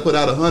means you got to put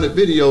out 100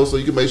 videos so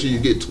you can make sure you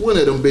get 20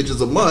 of them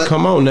bitches a month.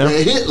 Come on now.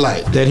 And hit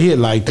like that. That hit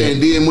like that.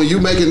 And then when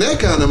you making that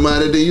kind of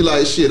money, then you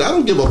like, shit, I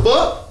don't give a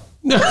fuck.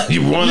 You 100%. You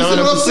see what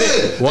I'm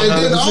saying? 100%.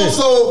 And then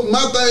also,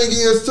 my thing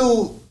is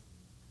too,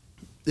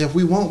 if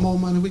we want more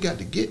money, we got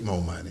to get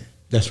more money.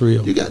 That's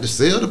real. You got to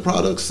sell the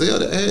product, sell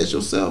the ads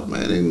yourself,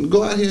 man, and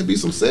go out here and be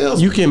some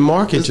sales. You can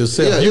market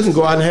yourself. Yeah, you can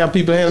go out and have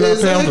people handing out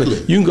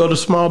pamphlets. You can go to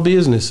small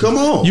business. Come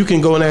on. You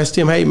can go and ask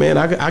them, hey, man,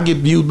 I get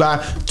viewed by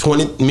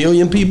 20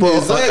 million people a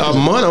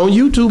month on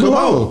YouTube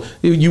alone.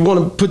 You want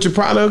to put your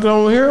product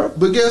on here?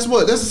 But guess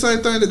what? That's the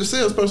same thing that the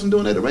salesperson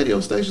doing at the radio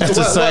station. That's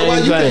so why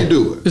you can't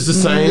do it? It's the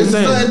same thing. It's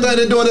the same thing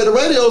they're doing at the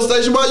radio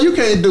station. Why you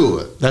can't do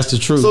it? That's the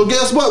truth. So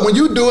guess what? When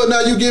you do it,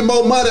 now you get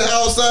more money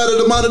outside of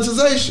the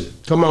monetization.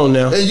 Come on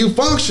now. And you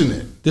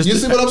functioning. You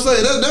see what I'm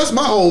saying? That's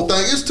my whole thing.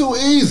 It's too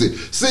easy.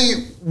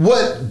 See,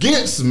 what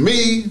gets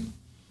me,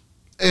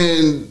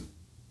 and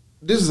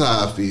this is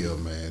how I feel,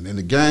 man. In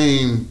the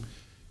game,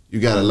 you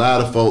got a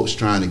lot of folks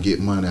trying to get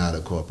money out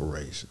of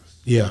corporations.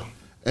 Yeah.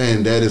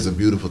 And that is a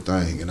beautiful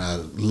thing. And I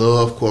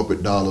love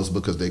corporate dollars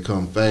because they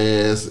come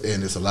fast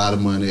and it's a lot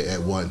of money at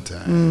one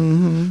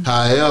time.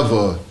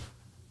 However,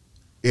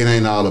 it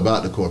ain't all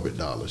about the corporate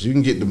dollars. You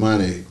can get the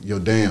money your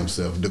damn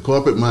self. The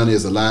corporate money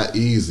is a lot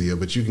easier,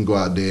 but you can go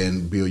out there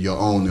and build your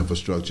own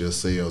infrastructure of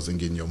sales and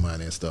getting your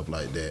money and stuff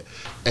like that.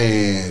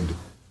 And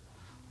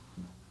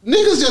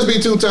niggas just be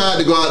too tired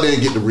to go out there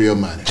and get the real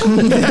money.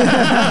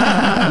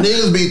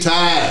 Niggas be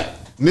tired.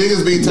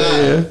 Niggas be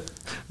tired.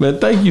 Man,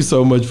 thank you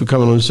so much for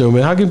coming on the show,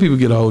 man. How can people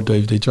get a hold of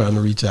you if they trying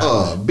to reach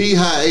out?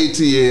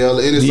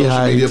 B-High-ATL, any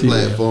social media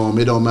platform.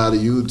 It don't matter,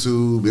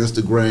 YouTube,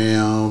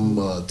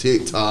 Instagram,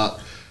 TikTok.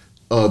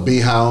 Be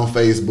High on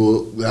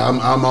Facebook.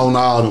 I'm on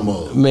all them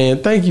up.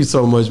 Man, thank you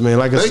so much, man.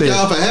 Like I said, thank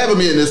y'all for having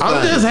me in this thing.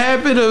 I'm just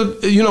happy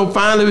to,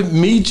 finally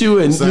meet you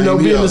and,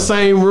 be in the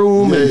same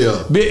room.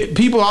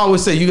 People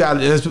always say,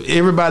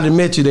 everybody that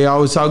met you, they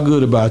always talk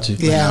good about you.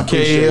 Yeah.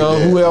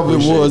 KL, whoever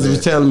it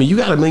was telling me, you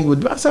got to link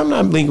with, I said, I'm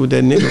not linking with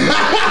that nigga.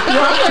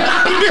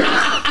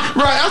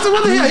 Right, I said,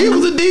 what the hell? He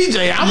was a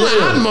DJ. I'm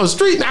on the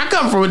street. I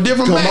come from a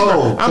different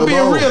background. I'm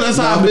being real. That's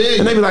how I be.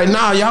 And they be like,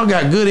 nah, y'all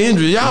got good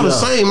injuries. Y'all the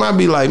same. I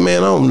be like,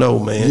 man, I don't know,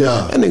 man.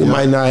 That nigga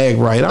might not act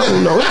right. I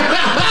don't know.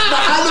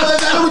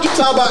 I know what you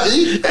talking about,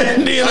 E.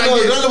 And then I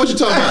know what you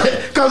talking about.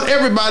 Because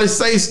everybody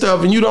say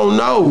stuff and you don't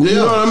know. You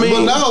know what I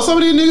mean? But no, some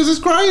of these niggas is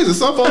crazy.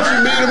 Some folks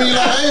you meet them and you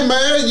like, hey,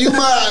 man, you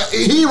my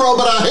hero,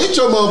 but I hate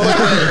your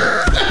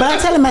motherfucker. But I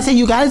tell him, I say,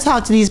 you got to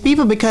talk to these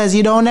people because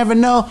you don't ever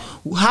know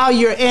how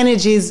your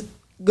energies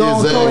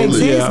go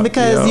coexist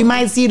because you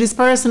might see this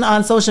person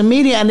on social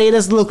media and they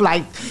just look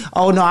like,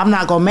 oh no, I'm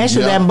not gonna mess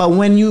with them. But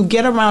when you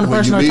get around the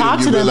person or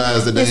talk to them,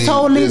 it's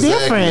totally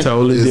different.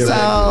 Totally different.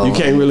 So, you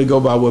can't really go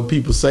by what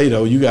people say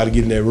though. You got to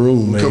get in that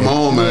room, man. Come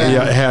on, man.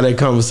 Have that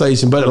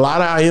conversation. But a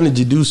lot of our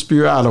energy do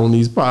spew out on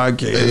these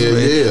podcasts.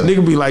 Man.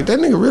 Nigga be like, that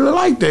nigga really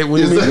like that.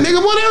 When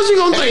nigga, what else you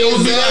gonna think?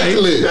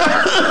 Exactly.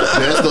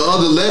 That's the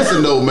other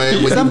lesson though,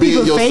 man. When some you be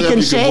yourself, and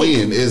you shake. can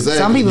win. Exactly.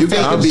 Some people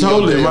I'm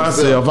totally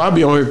myself. I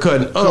be on here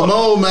cutting up. Come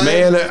on.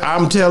 Man,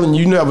 I'm telling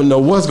you, never know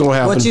what's gonna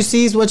happen. What you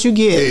see is what you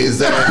get.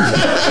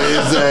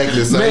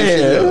 Exactly.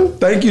 Man,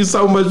 thank you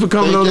so much for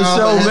coming on the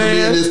show,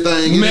 man.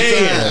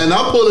 Man, and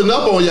I'm pulling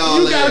up on y'all.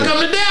 You gotta come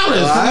to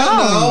Dallas.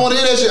 I want to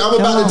hear that shit. I'm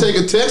about to take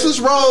a Texas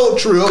road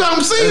trip. Come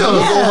see us. I'm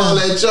gonna go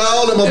holler at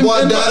y'all and my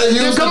boy Donnie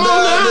Houston. Come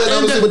on now.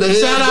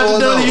 Shout out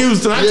to Donnie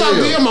Houston. I talked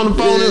to him on the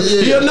phone.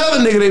 He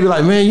another nigga. They be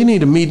like, man, you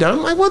need to meet Donnie.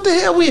 I'm like, what the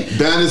hell?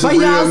 Donnie's a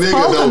real nigga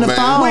though, man.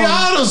 We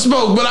all done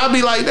spoke, but I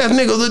be like, that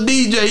nigga's a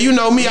DJ. You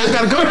know me. I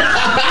gotta go. I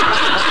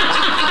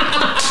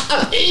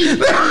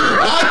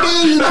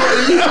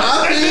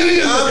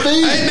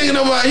ain't thinking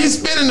about he's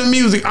spinning the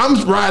music. I'm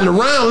riding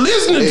around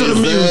listening to the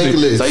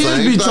music. So you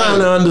just be trying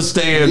to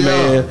understand,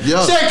 man.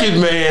 Check it,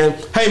 man.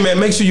 Hey, man,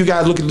 make sure you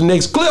guys look at the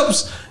next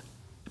clips.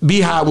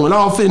 B-High went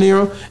off in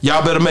here.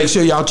 Y'all better make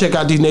sure y'all check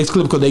out these next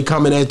clips because they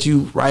coming at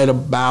you right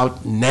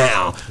about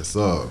now. Yes,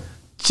 sir.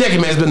 Check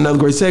it, man. It's been another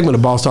great segment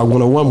of Boss Talk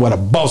 101 where the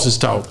bosses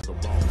talk.